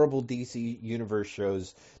 the horrible DC Universe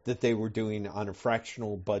shows that they were doing on a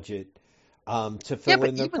fractional budget to fill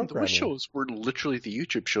in their even programming. those shows were literally the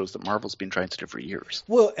YouTube shows that Marvel's been trying to do for years.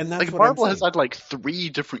 Well, and that's like what Marvel I'm has saying. had 3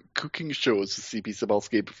 different cooking shows with C.B.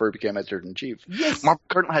 Cebulski before he became editor-in-chief. Yes. Marvel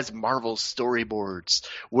currently has Marvel storyboards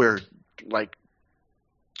where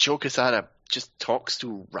Joe Quesada just talks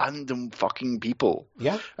to random fucking people.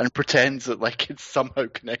 Yeah. And pretends that it's somehow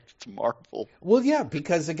connected to Marvel. Well, yeah,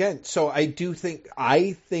 because again, so I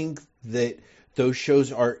think that those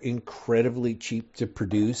shows are incredibly cheap to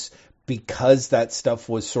produce because that stuff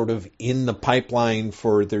was sort of in the pipeline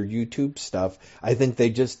for their YouTube stuff. I think they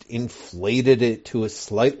just inflated it to a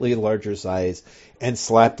slightly larger size and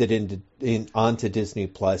slapped it onto Disney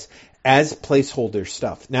Plus as placeholder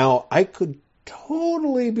stuff. Now, I could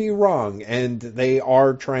totally be wrong, and they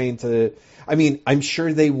are trying to. I mean, I'm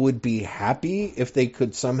sure they would be happy if they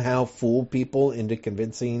could somehow fool people into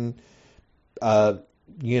convincing, everyone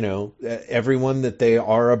that they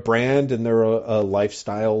are a brand and they're a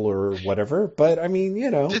lifestyle or whatever. But I mean,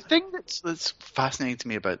 The thing that's fascinating to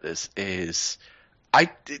me about this is,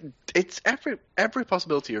 it's every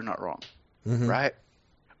possibility you're not wrong, right?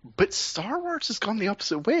 But Star Wars has gone the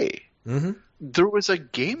opposite way. Mm-hmm. There was a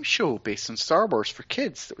game show based on Star Wars for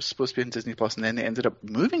kids that was supposed to be on Disney Plus, and then they ended up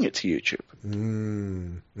moving it to YouTube.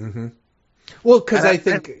 Mm-hmm. Well, because I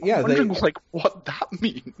think, I'm wondering what that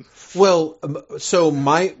means. Well, so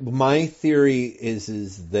my theory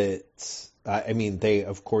is that they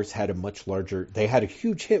of course had they had a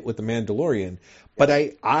huge hit with The Mandalorian, but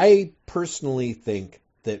I personally think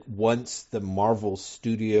that once the Marvel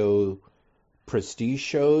Studio prestige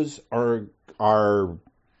shows are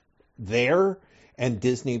there and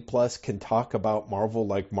Disney Plus can talk about Marvel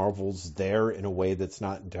like Marvel's there in a way that's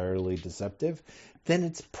not entirely deceptive, then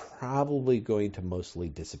it's probably going to mostly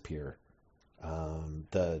disappear.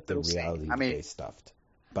 The reality-based stuff.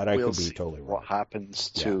 But I could be totally wrong. What happens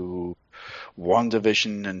to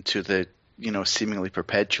WandaVision and to the seemingly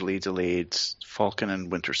perpetually delayed Falcon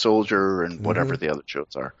and Winter Soldier and whatever the other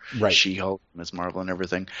shows are. Right. She-Hulk, Ms. Marvel and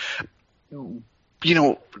everything. The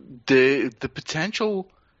potential,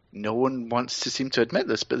 no one wants to seem to admit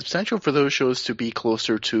this, but the potential for those shows to be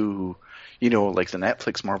closer to, like the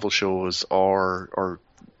Netflix Marvel shows or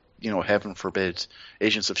heaven forbid,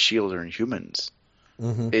 Agents of S.H.I.E.L.D. or Inhumans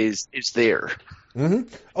is there.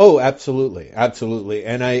 Mm-hmm. Oh, absolutely. Absolutely.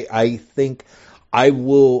 And I think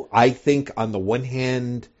on the one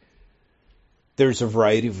hand, there's a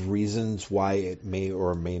variety of reasons why it may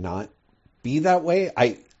or may not be that way.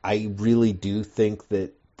 I really do think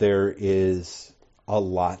that there is a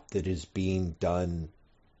lot that is being done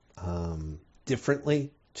differently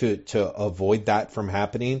to avoid that from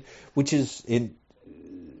happening, which is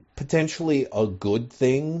potentially a good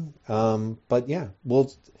thing. But yeah,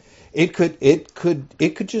 well, it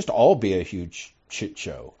could just all be a huge shit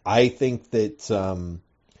show. I think that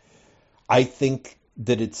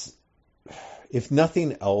it's, if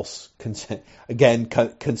nothing else,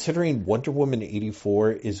 considering Wonder Woman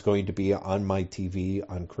 84 is going to be on my TV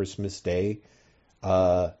on Christmas Day,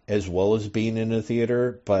 as well as being in a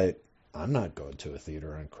theater, but I'm not going to a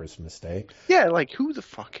theater on Christmas Day. Yeah, who the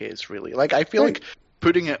fuck is really? I feel like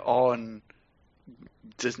putting it on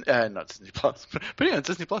Disney, not Disney Plus, but putting it on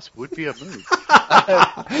Disney Plus would be a move.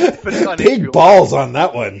 Big HBO balls on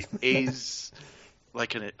that one. Is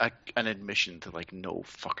an admission to no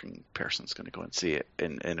fucking person's going to go and see it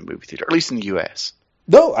in a movie theater, at least in the US.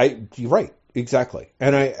 No, you're right, exactly,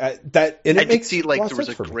 and it makes see there was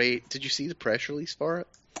a great. Did you see the press release for it?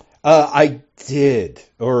 I did.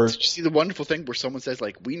 Did you see the wonderful thing where someone says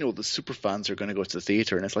we know the super fans are going to go to the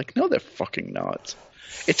theater, and it's no, they're fucking not.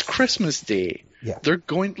 It's Christmas Day. Yeah, they're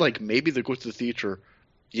going maybe they go to the theater,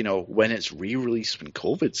 when it's re-released when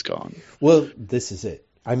COVID's gone. Well, this is it.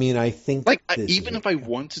 I mean, I think even if I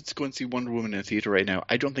wanted to go and see Wonder Woman in a theater right now,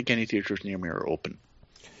 I don't think any theaters near me are open.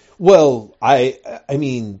 Well, I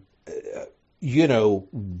mean,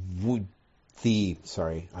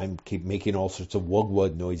 I'm keep making all sorts of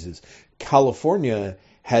wug noises. California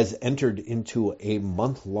has entered into a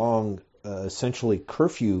month-long, essentially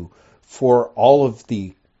curfew for all of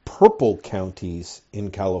the purple counties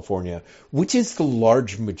in California, which is the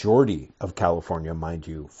large majority of California, mind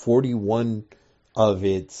you. 41 of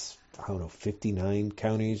its, 59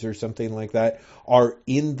 counties or something like that are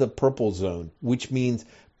in the purple zone, which means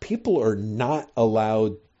people are not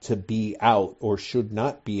allowed to be out or should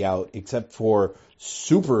not be out except for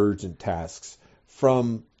super urgent tasks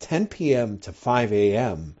from 10 p.m. to 5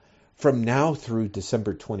 a.m. from now through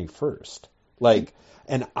December 21st.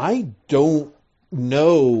 And I don't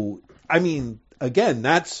know. I mean, again,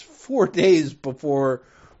 that's 4 days before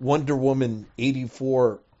Wonder Woman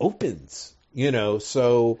 84 opens,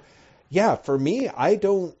 so yeah, for me, I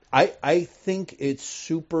think it's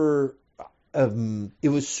super, it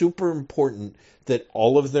was super important that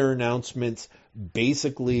all of their announcements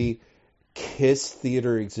basically kiss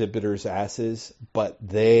theater exhibitors' asses, but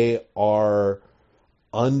they are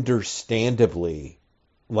understandably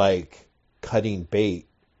like cutting bait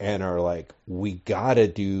and are like, we gotta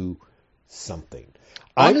do something.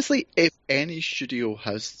 Honestly, if any studio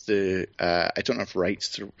has the, I don't know if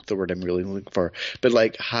rights is the word I'm really looking for, but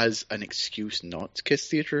like has an excuse not to kiss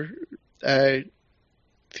theater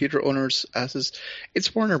owners' asses,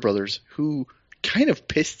 it's Warner Brothers, who kind of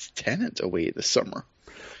pissed Tenet away this summer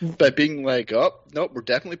by being like, oh, no, we're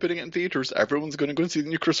definitely putting it in theaters. Everyone's going to go and see the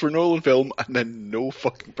new Christopher Nolan film, and then no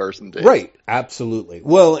fucking person did. Right, absolutely.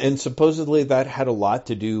 Well, and supposedly that had a lot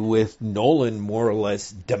to do with Nolan more or less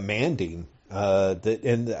demanding that,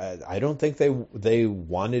 and I don't think they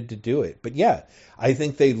wanted to do it. But yeah, I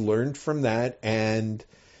think they learned from that, and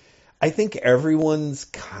I think everyone's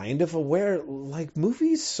kind of aware, like,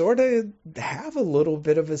 movies sort of have a little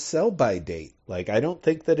bit of a sell-by date. Like, I don't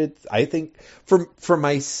think that I think for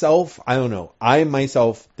myself, I don't know. I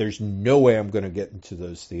myself, there's no way I'm going to get into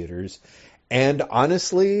those theaters. And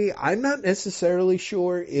honestly, I'm not necessarily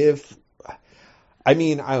sure if, I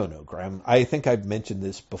mean, I don't know, Graham. I think I've mentioned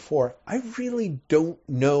this before. I really don't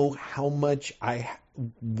know how much I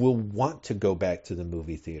will want to go back to the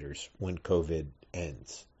movie theaters when COVID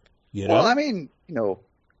ends. You know? Well, I mean,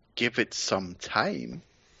 give it some time,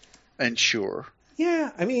 and sure.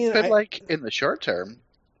 Yeah, I mean, but like in the short term,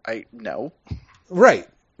 no. Right.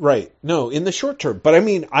 No, in the short term, but I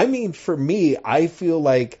mean, for me, I feel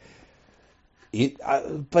like it.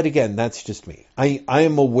 But again, that's just me. I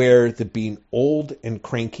am aware that being old and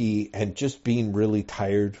cranky and just being really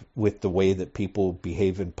tired with the way that people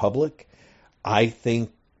behave in public, I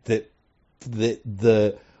think that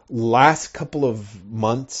the last couple of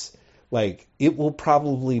months. Like, it will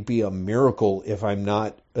probably be a miracle if I'm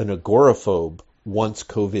not an agoraphobe once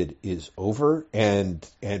COVID is over and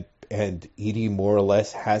Edie more or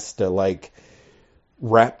less has to, like,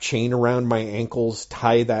 wrap chain around my ankles,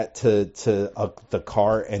 tie that to the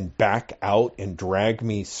car and back out and drag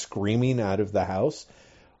me screaming out of the house.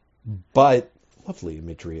 But, lovely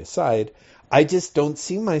imagery aside, I just don't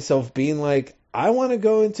see myself being like, I want to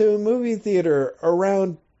go into a movie theater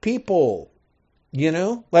around people. You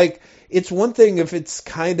know, like, it's one thing if it's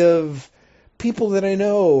kind of people that I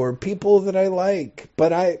know or people that I like,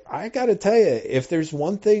 but I got to tell you, if there's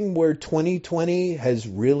one thing where 2020 has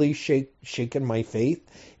really shaken my faith,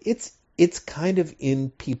 it's kind of in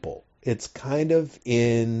people. It's kind of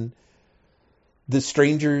in the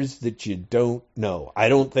strangers that you don't know. I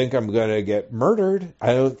don't think I'm going to get murdered. I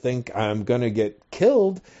don't think I'm going to get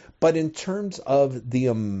killed. But in terms of the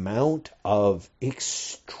amount of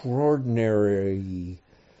extraordinary,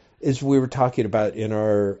 as we were talking about in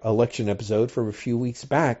our election episode from a few weeks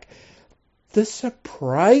back, the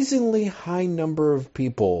surprisingly high number of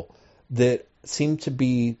people that seem to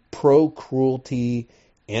be pro-cruelty,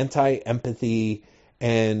 anti-empathy,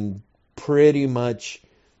 and pretty much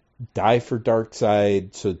die for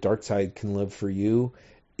Darkseid so Darkseid can live for you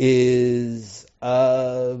is...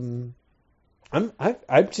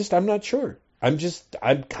 I'm not sure. I'm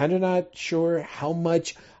kind of not sure how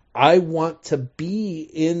much I want to be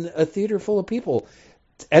in a theater full of people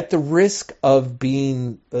at the risk of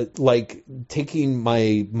being like taking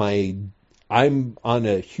my I'm on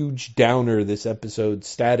a huge downer this episode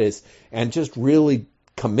status and just really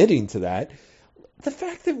committing to that. The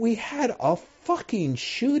fact that we had a fucking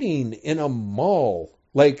shooting in a mall,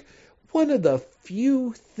 like one of the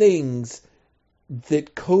few things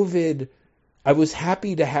that I was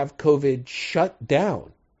happy to have COVID shut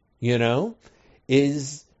down,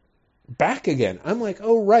 is back again. I'm like,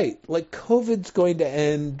 oh, right. Like, COVID's going to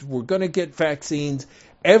end. We're going to get vaccines.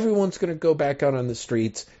 Everyone's going to go back out on the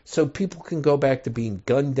streets so people can go back to being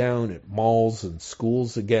gunned down at malls and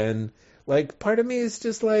schools again. Like, part of me is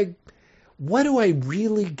just like, what do I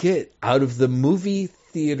really get out of the movie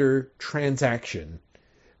theater transaction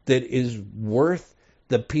that is worth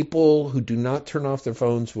the people who do not turn off their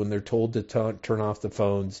phones when they're told to turn off the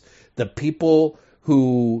phones, the people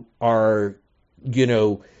who are,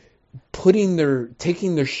 taking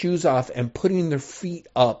their shoes off and putting their feet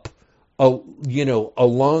up,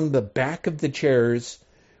 along the back of the chairs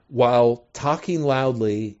while talking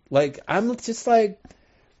loudly. Like, I'm just like,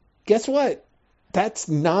 guess what? That's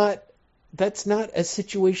not a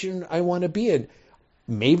situation I want to be in.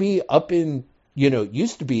 Maybe up in,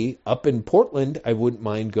 used to be up in Portland, I wouldn't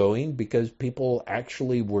mind going because people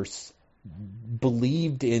actually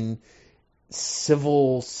believed in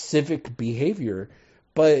civic behavior.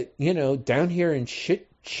 But, down here in shit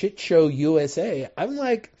Shit Show USA, I'm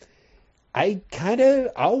like,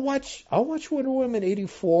 I'll watch Wonder Woman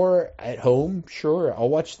 84 at home, sure. I'll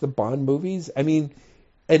watch the Bond movies. I mean,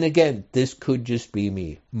 and again, this could just be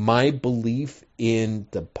me. My belief in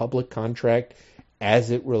the public contract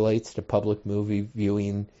as it relates to public movie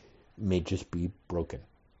viewing may just be broken.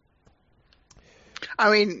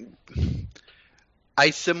 I mean,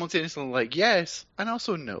 I simultaneously like yes and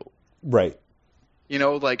also no. Right. You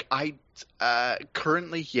know, like I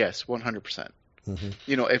currently yes, 100%. Mm-hmm.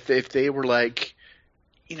 You know, if they were like,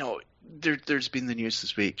 you know, there's been the news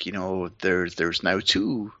this week. You know, there's now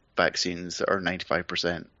 2 vaccines that are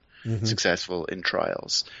 95% successful in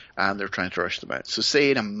trials, and they're trying to rush them out. So,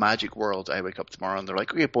 say in a magic world, I wake up tomorrow and they're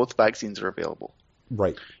like, okay, both vaccines are available,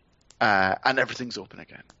 right, and everything's open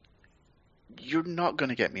again. You're not going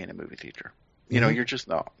to get me in a movie theater. You know, you're just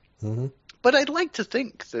not. Mm-hmm. But I'd like to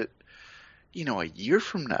think that, you know, a year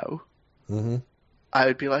from now, I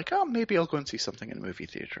would be like, oh, maybe I'll go and see something in a movie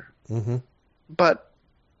theater. Mm-hmm. But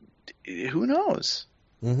who knows?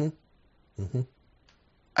 Mm-hmm. Mm-hmm.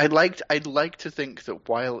 I'd like to think that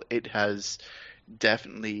while it has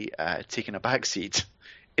definitely taken a backseat,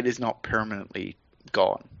 it is not permanently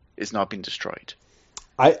gone. It's not been destroyed.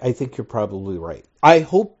 I think you're probably right. I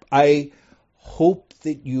hope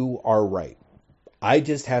that you are right. I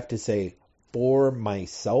just have to say, for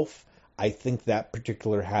myself, I think that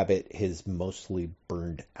particular habit has mostly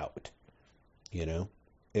burned out. You know,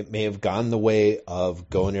 it may have gone the way of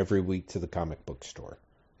going every week to the comic book store.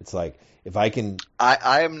 It's like, if I can...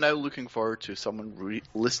 I am now looking forward to someone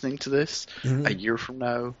listening to this a year from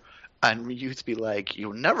now, and you to be like,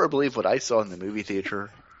 you'll never believe what I saw in the movie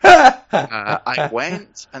theater. I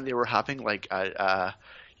went, and they were having like a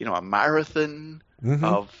marathon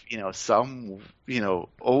of, you know, some, you know,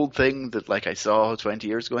 old thing that like I saw 20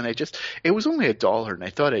 years ago, and it was only $1, and I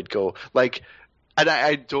thought I'd go like. And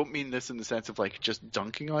I don't mean this in the sense of like just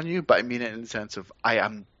dunking on you, but I mean it in the sense of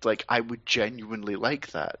I would genuinely like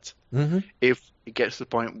that if it gets to the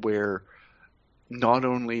point where not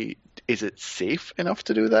only is it safe enough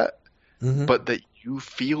to do that, but that you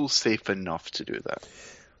feel safe enough to do that.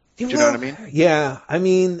 Do you know what I mean? Yeah, I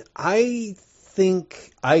mean, I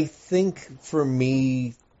think for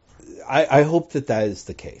me, I hope that is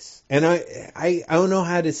the case, and I don't know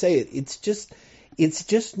how to say it. It's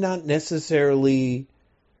just not necessarily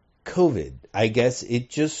COVID. I guess it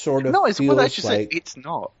just sort of feels like it's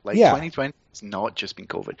not. Like 2020 has not just been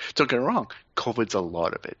COVID. Don't get me wrong, COVID's a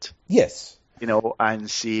lot of it. Yes. You know,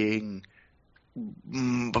 and seeing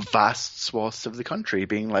vast swaths of the country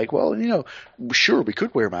being like, well, you know, sure, we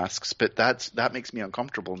could wear masks, but that makes me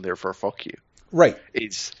uncomfortable, and therefore fuck you. Right.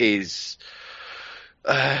 Is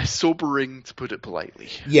sobering, to put it politely.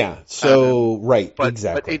 Yeah. So right. But,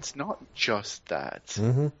 exactly. But it's not just that.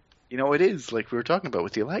 You know, it is like we were talking about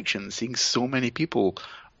with the election, seeing so many people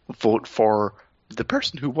vote for the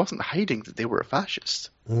person who wasn't hiding that they were a fascist.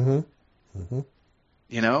 You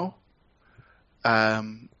know,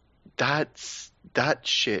 that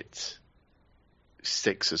shit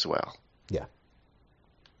sticks as well. Yeah.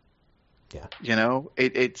 Yeah. You know,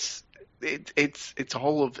 it's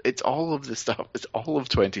all of the stuff. It's all of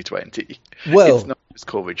 2020. Well, it's not just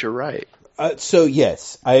COVID. You're right. So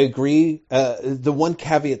yes, I agree. The one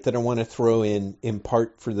caveat that I want to throw in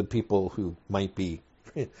part for the people who might be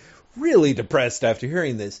really depressed after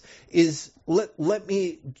hearing this, is let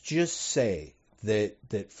me just say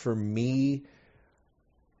that for me,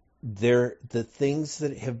 the things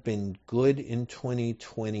that have been good in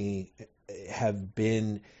 2020 have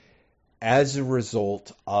been as a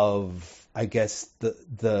result of, I guess,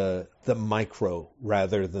 the micro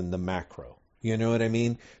rather than the macro. You know what I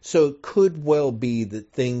mean? So it could well be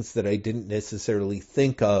that things that I didn't necessarily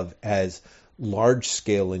think of as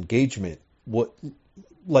large-scale engagement,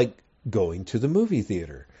 like going to the movie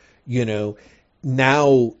theater, you know,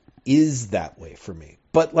 now is that way for me.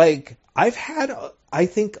 But like, I've had, I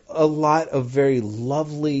think, a lot of very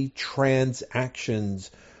lovely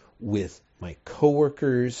transactions with my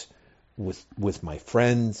coworkers, with my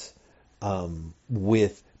friends,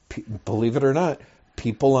 with, believe it or not,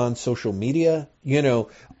 people on social media. You know,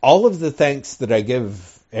 all of the thanks that I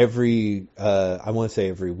give every, I want to say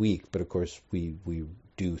every week, but of course we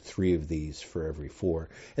do 3 of these for every 4.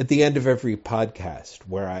 At the end of every podcast,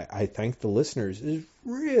 where I thank the listeners, is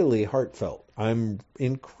really heartfelt. I'm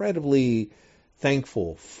incredibly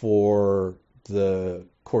thankful for the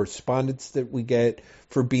correspondence that we get,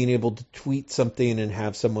 for being able to tweet something and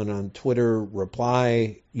have someone on Twitter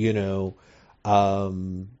reply, you know,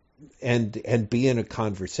 and be in a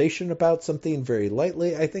conversation about something very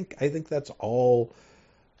lightly. I think that's all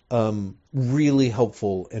really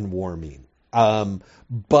helpful and warming.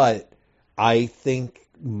 But I think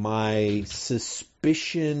my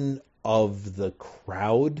suspicion of the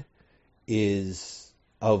crowd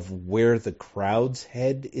of where the crowd's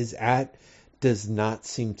head is at does not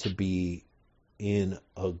seem to be in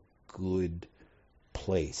a good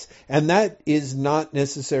place. And that is not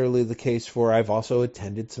necessarily the case for, I've also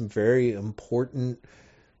attended some very important,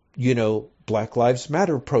 Black Lives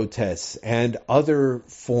Matter protests and other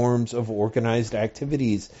forms of organized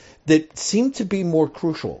activities that seem to be more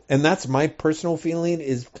crucial. And that's my personal feeling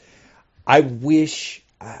is I wish,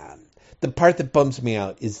 the part that bums me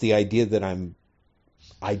out is the idea that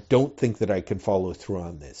I don't think that I can follow through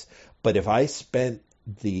on this. But if I spent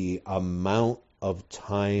the amount of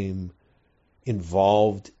time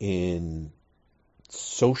involved in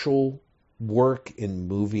social work, in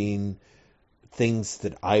moving things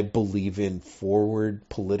that I believe in forward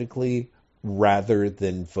politically, rather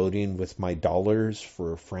than voting with my dollars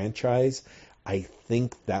for a franchise, I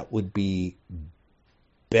think that would be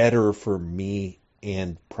better for me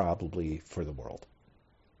and probably for the world.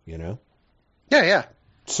 Yeah.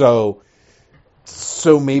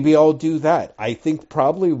 So maybe I'll do that. I think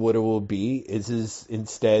probably what it will be is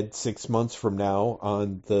instead 6 months from now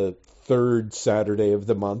on the third Saturday of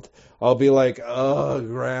the month, I'll be like, oh,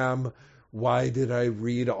 Graham, why did I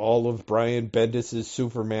read all of Brian Bendis'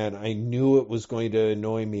 Superman? I knew it was going to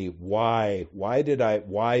annoy me. Why? Why did I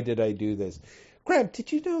do this? Graham,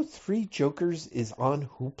 did you know Three Jokers is on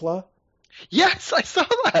Hoopla? Yes, I saw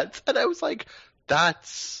that. And I was like,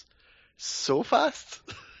 that's so fast.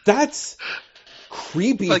 That's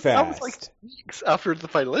creepy fast. That was like weeks after the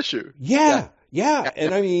final issue. Yeah.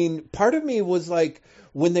 And I mean, part of me was like,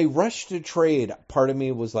 when they rushed to trade, part of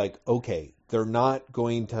me was like, okay, they're not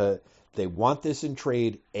going to, they want this in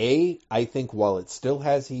trade. I think while it still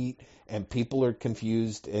has heat and people are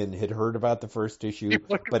confused and had heard about the first issue,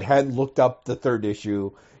 but hadn't looked up the third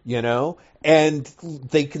issue, and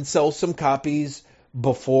they can sell some copies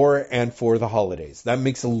before and for the holidays. That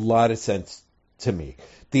makes a lot of sense to me.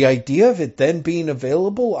 The idea of it then being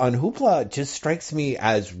available on Hoopla just strikes me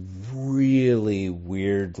as really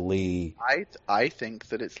weirdly. I think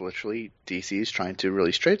that it's literally DC's trying to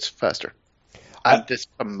release trades faster. And this is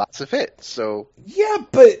a massive hit, so... Yeah,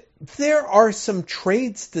 but there are some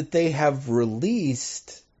trades that they have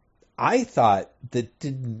released, I thought, that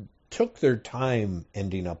took their time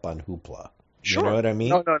ending up on Hoopla. Sure. You know what I mean?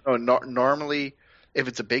 No. Normally, if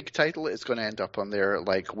it's a big title, it's going to end up on there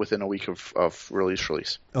within a week of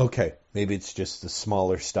release. Okay, maybe it's just the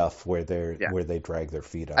smaller stuff where they drag their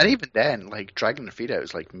feet out. And even then, dragging their feet out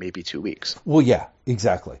is maybe 2 weeks. Well, yeah,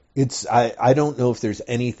 exactly. It's I don't know if there's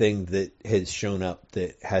anything that has shown up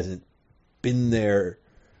that hasn't been there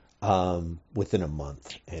within a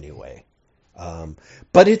month anyway.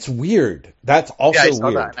 But it's weird. That's also I saw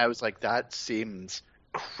weird. That, and I was like, that seems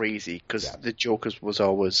crazy because the joke was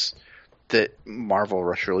always that Marvel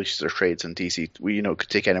rush releases their trades and DC, could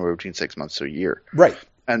take anywhere between 6 months to a year. Right.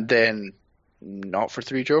 And then not for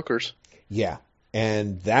Three Jokers. Yeah.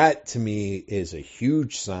 And that to me is a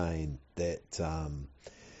huge sign that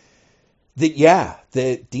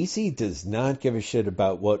DC does not give a shit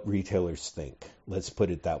about what retailers think. Let's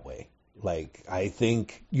put it that way. I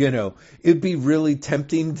think, it'd be really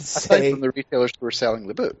tempting to say... Aside from the retailers who were selling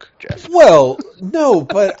the book, Jeff. Well, no,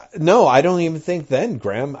 I don't even think then,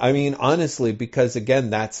 Graham. I mean, honestly, because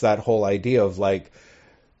again, that's that whole idea of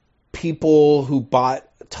people who bought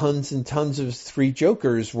tons and tons of Three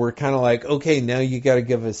Jokers were kind of like, okay, now you got to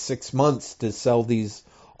give us 6 months to sell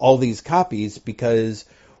all these copies because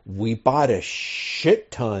we bought a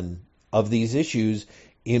shit ton of these issues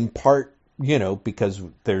in part, because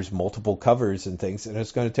there's multiple covers and things, and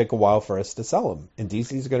it's going to take a while for us to sell them. And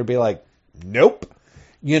DC's going to be like, nope.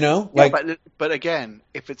 But again,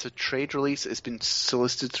 if it's a trade release, it's been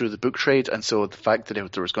solicited through the book trade, and so the fact that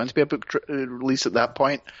if there was going to be a book release at that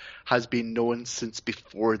point has been known since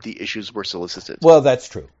before the issues were solicited. Well, that's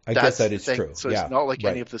true. I guess that is true. So it's not like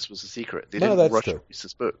any of this was a secret. They didn't rush to release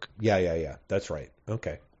this book. Yeah. That's right.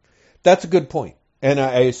 Okay. That's a good point. And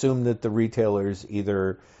I assume that the retailers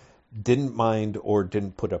either didn't mind or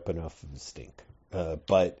didn't put up enough of a stink.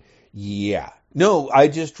 But yeah. No, I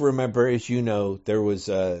just remember, as you know, there was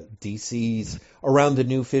DC's around the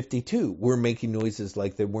New 52 were making noises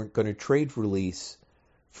like they weren't going to trade release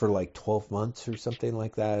for 12 months or something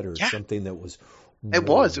like that, or something that was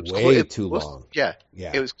way too long. Yeah.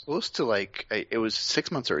 It was close to it was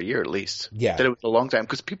 6 months or a year at least. Yeah. That it was a long time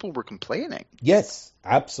because people were complaining. Yes,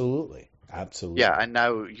 absolutely. Yeah, and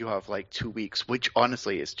now you have 2 weeks, which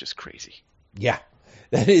honestly is just crazy. Yeah,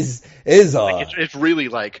 that is it's really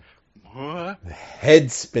what? Head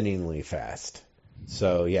spinningly fast.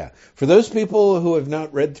 So, yeah. For those people who have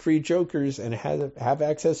not read Three Jokers and have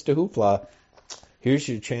access to Hoopla, here's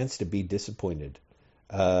your chance to be disappointed.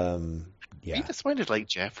 Yeah. Be disappointed like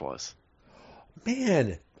Jeff was.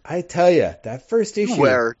 Man, I tell you, that first issue. You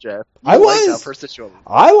were, Jeff. I was. That first issue.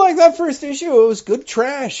 I like that first issue. It was good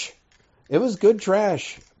trash. It was good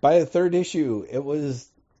trash. By the third issue, it was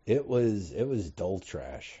dull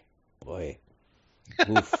trash. Boy.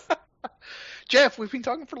 Oof. Jeff, we've been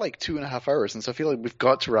talking for like 2.5 hours, and so I feel like we've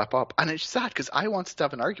got to wrap up. And it's sad because I wanted to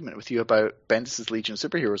have an argument with you about Bendis' Legion of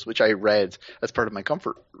Superheroes, which I read as part of my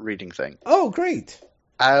comfort reading thing. Oh, great.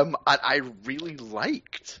 And I really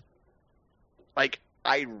liked.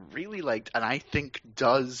 And I think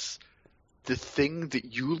does the thing that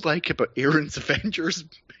you like about Aaron's Avengers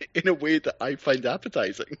in a way that I find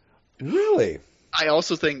appetizing. Really? I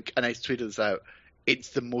also think, and I tweeted this out, it's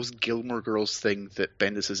the most Gilmore Girls thing that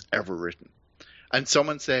Bendis has ever written. And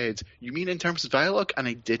someone said, you mean in terms of dialogue? And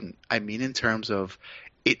I didn't. I mean in terms of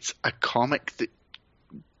it's a comic that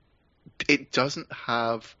it doesn't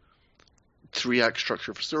have 3-act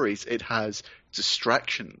structure for stories. It has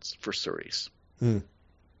distractions for stories.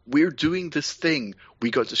 We're doing this thing.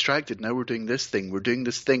 We got distracted. Now we're doing this thing. We're doing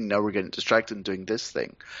this thing. Now we're getting distracted and doing this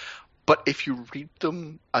thing. But if you read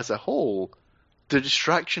them as a whole, the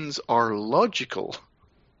distractions are logical.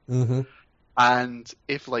 Mm-hmm. And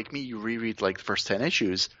if, like me, you reread like the first 10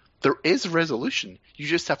 issues, there is a resolution. You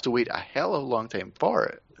just have to wait a hell of a long time for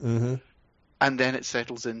it. Mm-hmm. And then it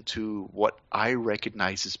settles into what I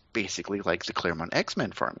recognize as basically like the Claremont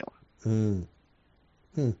X-Men formula.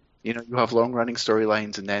 You know, you have long-running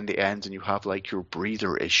storylines, and then they end, and you have like your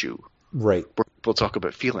breather issue, right, where people talk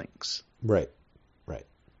about feelings. Right.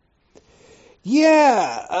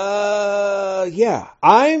 Yeah, yeah.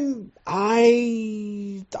 I'm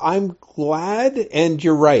glad, and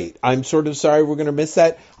you're right. I'm sort of sorry we're going to miss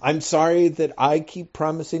that. I'm sorry that I keep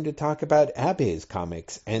promising to talk about Abe's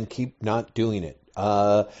comics and keep not doing it.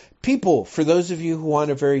 People, for those of you who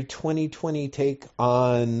want a very 2020 take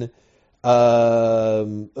on,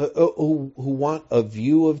 who want a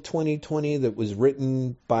view of 2020 that was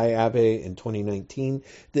written by Abe in 2019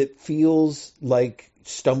 that feels like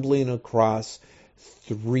stumbling across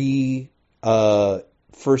 3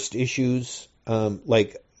 first issues,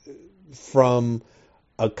 like from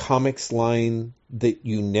a comics line that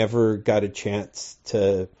you never got a chance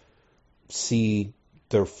to see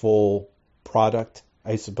their full product,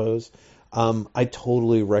 I suppose. I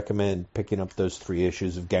totally recommend picking up those 3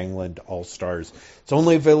 issues of Gangland All-Stars. It's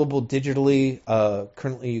only available digitally.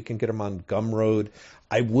 Currently, you can get them on Gumroad.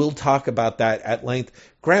 I will talk about that at length.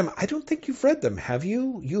 Graham, I don't think you've read them, have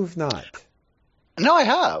you? You have not. No, I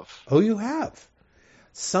have. Oh, you have.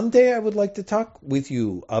 Someday I would like to talk with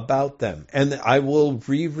you about them. And I will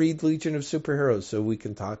reread Legion of Superheroes so we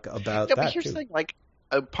can talk about that, but here's too. the thing, like,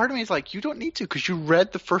 part of me is like, you don't need to, because you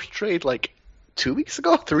read the first trade, like, 2 weeks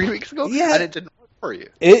ago, 3 weeks ago, yeah. and it didn't work for you.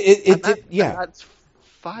 It did, yeah. That's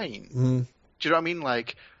fine. Mm-hmm. Do you know what I mean?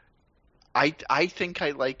 Like, I think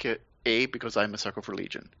I like it, A, because I'm a sucker for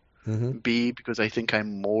Legion. Mm-hmm. B, because I think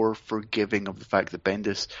I'm more forgiving of the fact that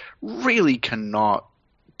Bendis really cannot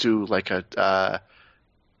do like a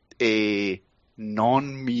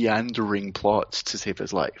non-meandering plot to save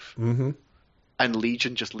his life. Mm-hmm. And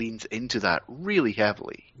Legion just leans into that really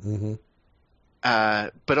heavily. Mm-hmm.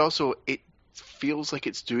 But also, it feels like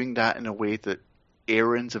it's doing that in a way that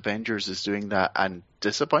Aaron's Avengers is doing that and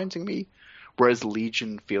disappointing me, whereas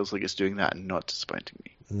Legion feels like it's doing that and not disappointing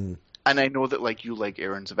me. Mm. And I know that like you like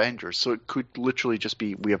Aaron's Avengers, so it could literally just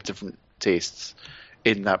be we have different tastes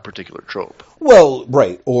in that particular trope. Well,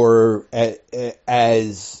 right, or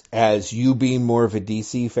as you being more of a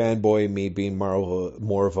DC fanboy, me being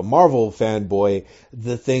more of a Marvel fanboy,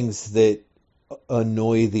 the things that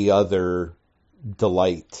annoy the other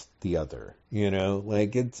delight the other. You know,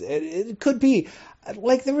 like it could be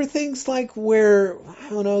like there were things like where, I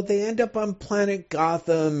don't know, they end up on Planet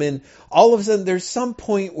Gotham and all of a sudden there's some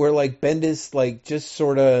point where like Bendis like just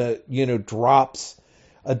sort of, you know, drops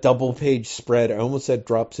a double page spread. I almost said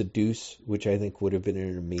drops a deuce, which I think would have been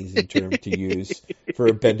an amazing term to use for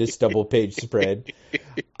a Bendis double page spread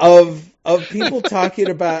of people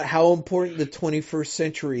talking about how important the 21st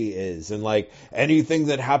century is and like anything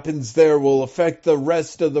that happens there will affect the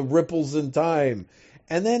rest of the ripples in time.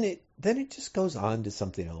 And then it just goes on to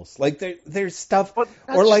something else. Like there's stuff,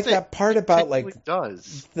 or like that part about like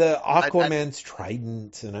the Aquaman's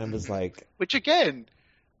trident, and I was like, which again,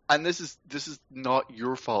 and this is not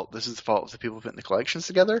your fault. This is the fault of the people putting the collections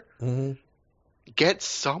together. Mm-hmm. Get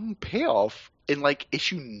some payoff in like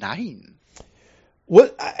issue 9.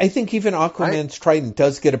 What I think even Aquaman's trident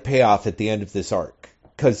does get a payoff at the end of this arc.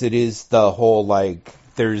 because it is the whole, like,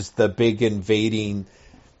 there's the big invading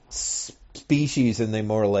species, and they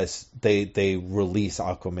more or less, they release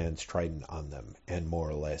Aquaman's trident on them and more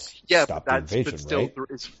or less stop the invasion, but still, right? there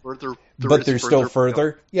is further. There's still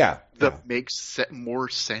further? Yeah. That makes more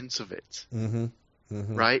sense of it. Mm-hmm.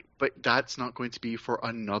 Mm-hmm. Right? But that's not going to be for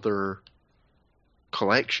another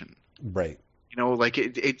collection. Right. You know, like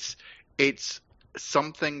it's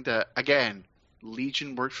something that, again,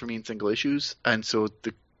 Legion worked for me in single issues, and so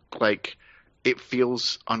it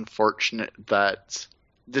feels unfortunate that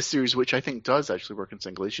this series, which I think does actually work in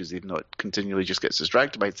single issues, even though it continually just gets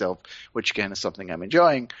distracted by itself, which again is something I'm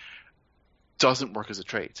enjoying, doesn't work as a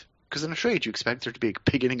trade. Because in a trade, you expect there to be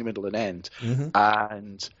a beginning, a middle, and end. Mm-hmm.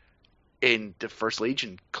 And in the first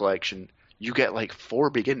Legion collection, you get like 4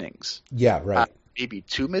 beginnings. Yeah, right. Maybe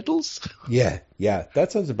 2 middles. Yeah,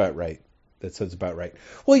 that sounds about right.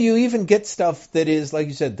 Well, you even get stuff that is, like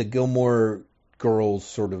you said, the Gilmore Girls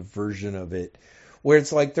sort of version of it, where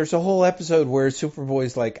it's like there's a whole episode where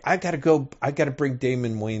Superboy's like, I gotta bring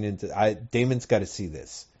Damon Wayne into. Damon's got to see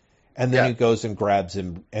this, and then he goes and grabs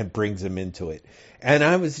him and brings him into it, and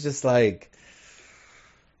I was just like,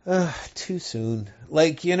 too soon.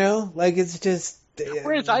 Like, you know, like it's just.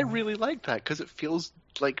 Whereas I really like that because it feels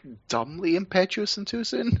like dumbly impetuous and too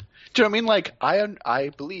soon. Do you know what I mean? Like I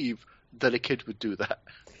believe that a kid would do that.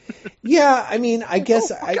 Yeah, I mean, I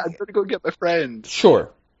guess I'm gonna go get my friend.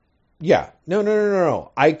 Sure. Yeah.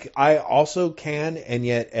 No. I also can, and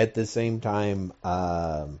yet at the same time,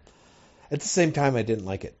 I didn't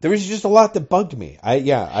like it. There was just a lot that bugged me. I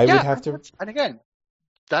would have to. And again,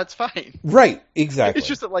 that's fine. Right. Exactly. It's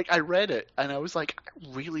just that, like, I read it and I was like, I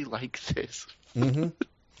really like this. Mm-hmm.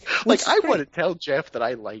 Like, I want to tell Jeff that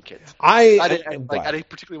I like it. I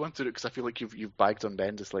particularly want to do it because I feel like you've bagged on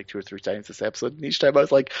Bendis like 2 or 3 times this episode, and each time I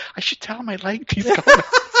was like, I should tell him I like these comics.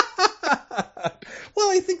 Well,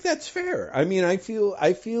 I think that's fair. I mean, I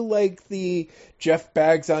feel like the Jeff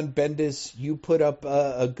bags on Bendis, you put up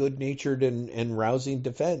a good-natured and rousing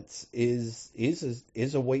defense is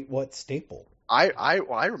a wait what staple.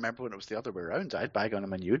 I remember when it was the other way around. I'd bag on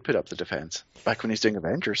him and you'd put up the defense back when he's doing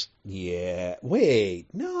Avengers. Yeah. Wait.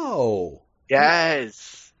 No.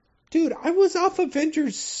 Yes. Dude, I was off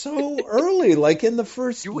Avengers so early, like in the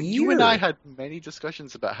first year. You and I had many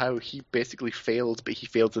discussions about how he basically failed, but he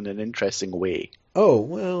failed in an interesting way. Oh,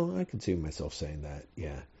 well, I can see myself saying that,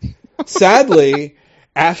 yeah. Sadly,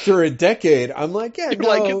 after a decade, I'm like, yeah, no,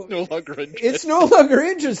 like it's no longer interesting. It's no longer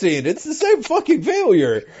interesting. It's the same fucking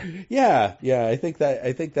failure. Yeah, I think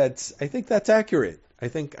that's accurate. I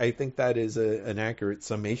think that is an accurate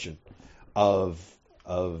summation of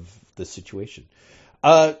the situation.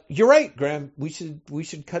 You're right, Graham. We should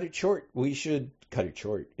cut it short. We should cut it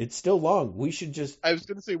short. It's still long. We should just. I was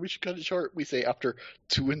going to say we should cut it short. We say after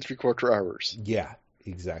 2 3/4 hours. Yeah,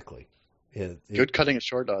 exactly. Good cutting it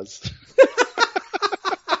short does.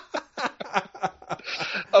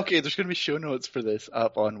 Okay, there's going to be show notes for this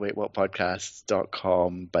up on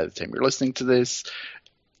waitwhatpodcasts.com by the time you're listening to this.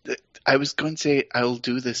 I was going to say I'll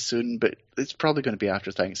do this soon, but it's probably going to be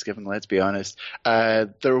after Thanksgiving, let's be honest.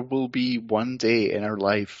 There will be one day in our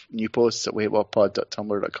life, new posts at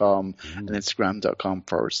waitwhatpod.tumblr.com and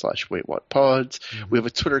instagram.com/waitwhatpod. Mm-hmm. We have a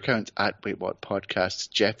Twitter account at waitwhatpodcast.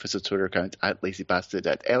 Jeff has a Twitter account at lazybastard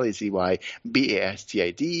at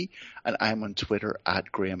LAZYBASTID. And I'm on Twitter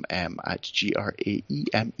at Graham M at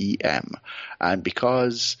GRAEMEM. And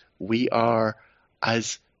because we are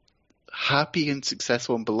as happy and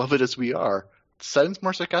successful and beloved as we are, sounds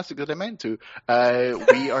more sarcastic than I meant to,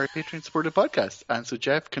 we are a Patreon supported podcast, and so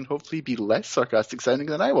Jeff can hopefully be less sarcastic sounding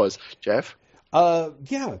than I was. Jeff?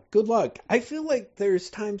 Yeah, good luck. I feel like there's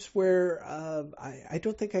times where I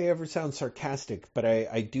don't think I ever sound sarcastic, but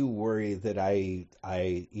I do worry that I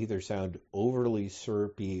either sound overly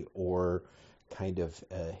syrupy or kind of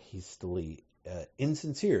hastily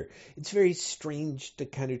insincere. It's very strange to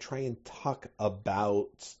kind of try and talk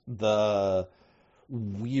about the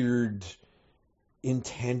weird,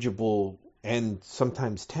 intangible, and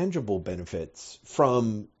sometimes tangible benefits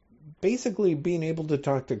from basically being able to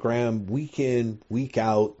talk to Graham week in, week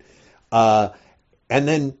out, and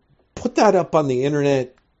then put that up on the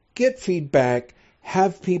internet, get feedback,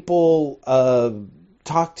 have people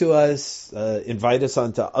talk to us, invite us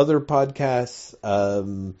onto other podcasts,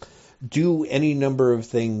 do any number of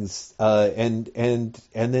things, and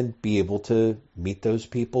then be able to meet those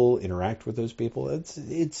people, interact with those people.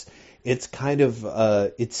 It's kind of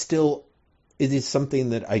it is something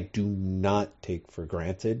that I do not take for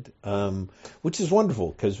granted, which is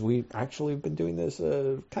wonderful because we actually have been doing this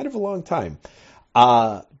kind of a long time.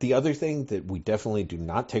 The other thing that we definitely do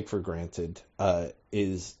not take for granted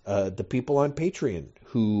is the people on Patreon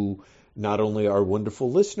who not only are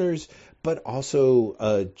wonderful listeners, but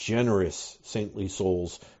also generous saintly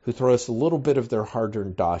souls who throw us a little bit of their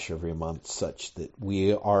hard-earned dosh every month, such that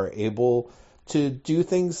we are able to do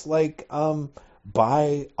things like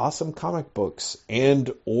buy awesome comic books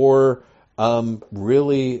and or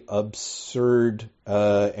really absurd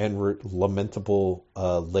and lamentable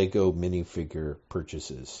Lego minifigure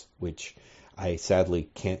purchases, which I sadly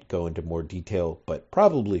can't go into more detail, but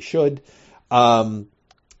probably should.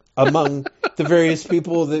 Among the various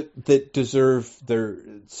people that deserve their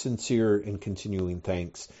sincere and continuing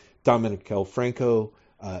thanks, Dominic L. Franco,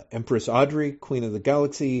 Empress Audrey, Queen of the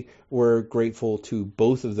Galaxy, we're grateful to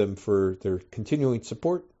both of them for their continuing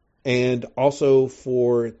support and also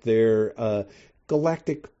for their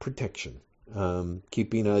galactic protection,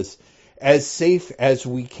 keeping us as safe as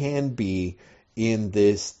we can be in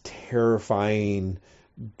this terrifying,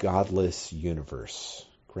 godless universe.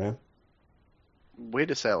 Graham? Way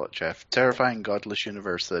to sell it, Jeff. Terrifying, godless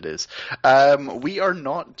universe that is. We are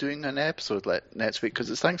not doing an episode next week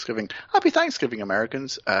because it's Thanksgiving. Happy Thanksgiving,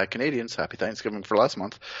 Americans. Canadians, happy Thanksgiving for last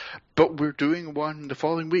month. But we're doing one the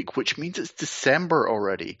following week, which means it's December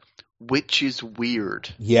already, which is weird.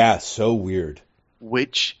 Yeah, so weird.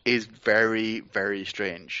 Which is very, very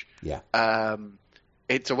strange. Yeah.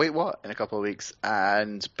 It's a wait what in a couple of weeks,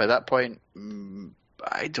 and by that point,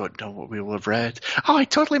 I don't know what we will have read. Oh, I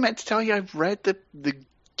totally meant to tell you I've read the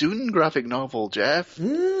Dune graphic novel, Jeff.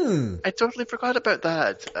 I totally forgot about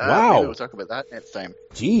that. Wow. Maybe we'll talk about that next time.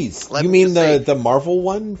 Jeez. You mean the Marvel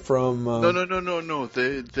one from... No.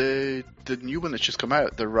 The new one that's just come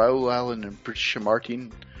out. The Raoul Allen and Patricia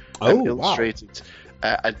Martin illustrated,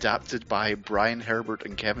 adapted by Brian Herbert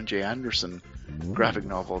and Kevin J. Anderson graphic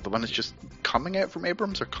novel. The one that's just coming out from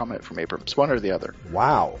Abrams or come out from Abrams. One or the other.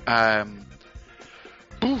 Wow.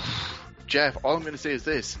 Jeff, all I'm going to say is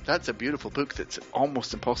this. That's a beautiful book that's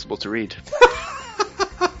almost impossible to read.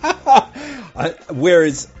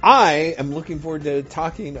 Whereas I am looking forward to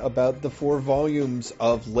talking about the 4 volumes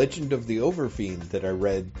of Legend of the Overfiend that I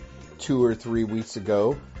read 2 or 3 weeks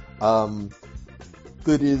ago.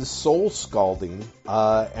 That is soul scalding.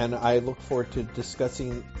 And I look forward to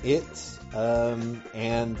discussing it and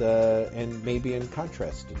maybe in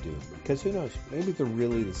contrast to Dune. Because who knows? Maybe they're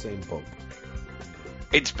really the same book.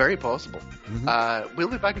 It's very possible. We'll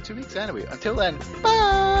be back in 2 weeks anyway. Until then,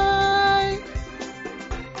 bye!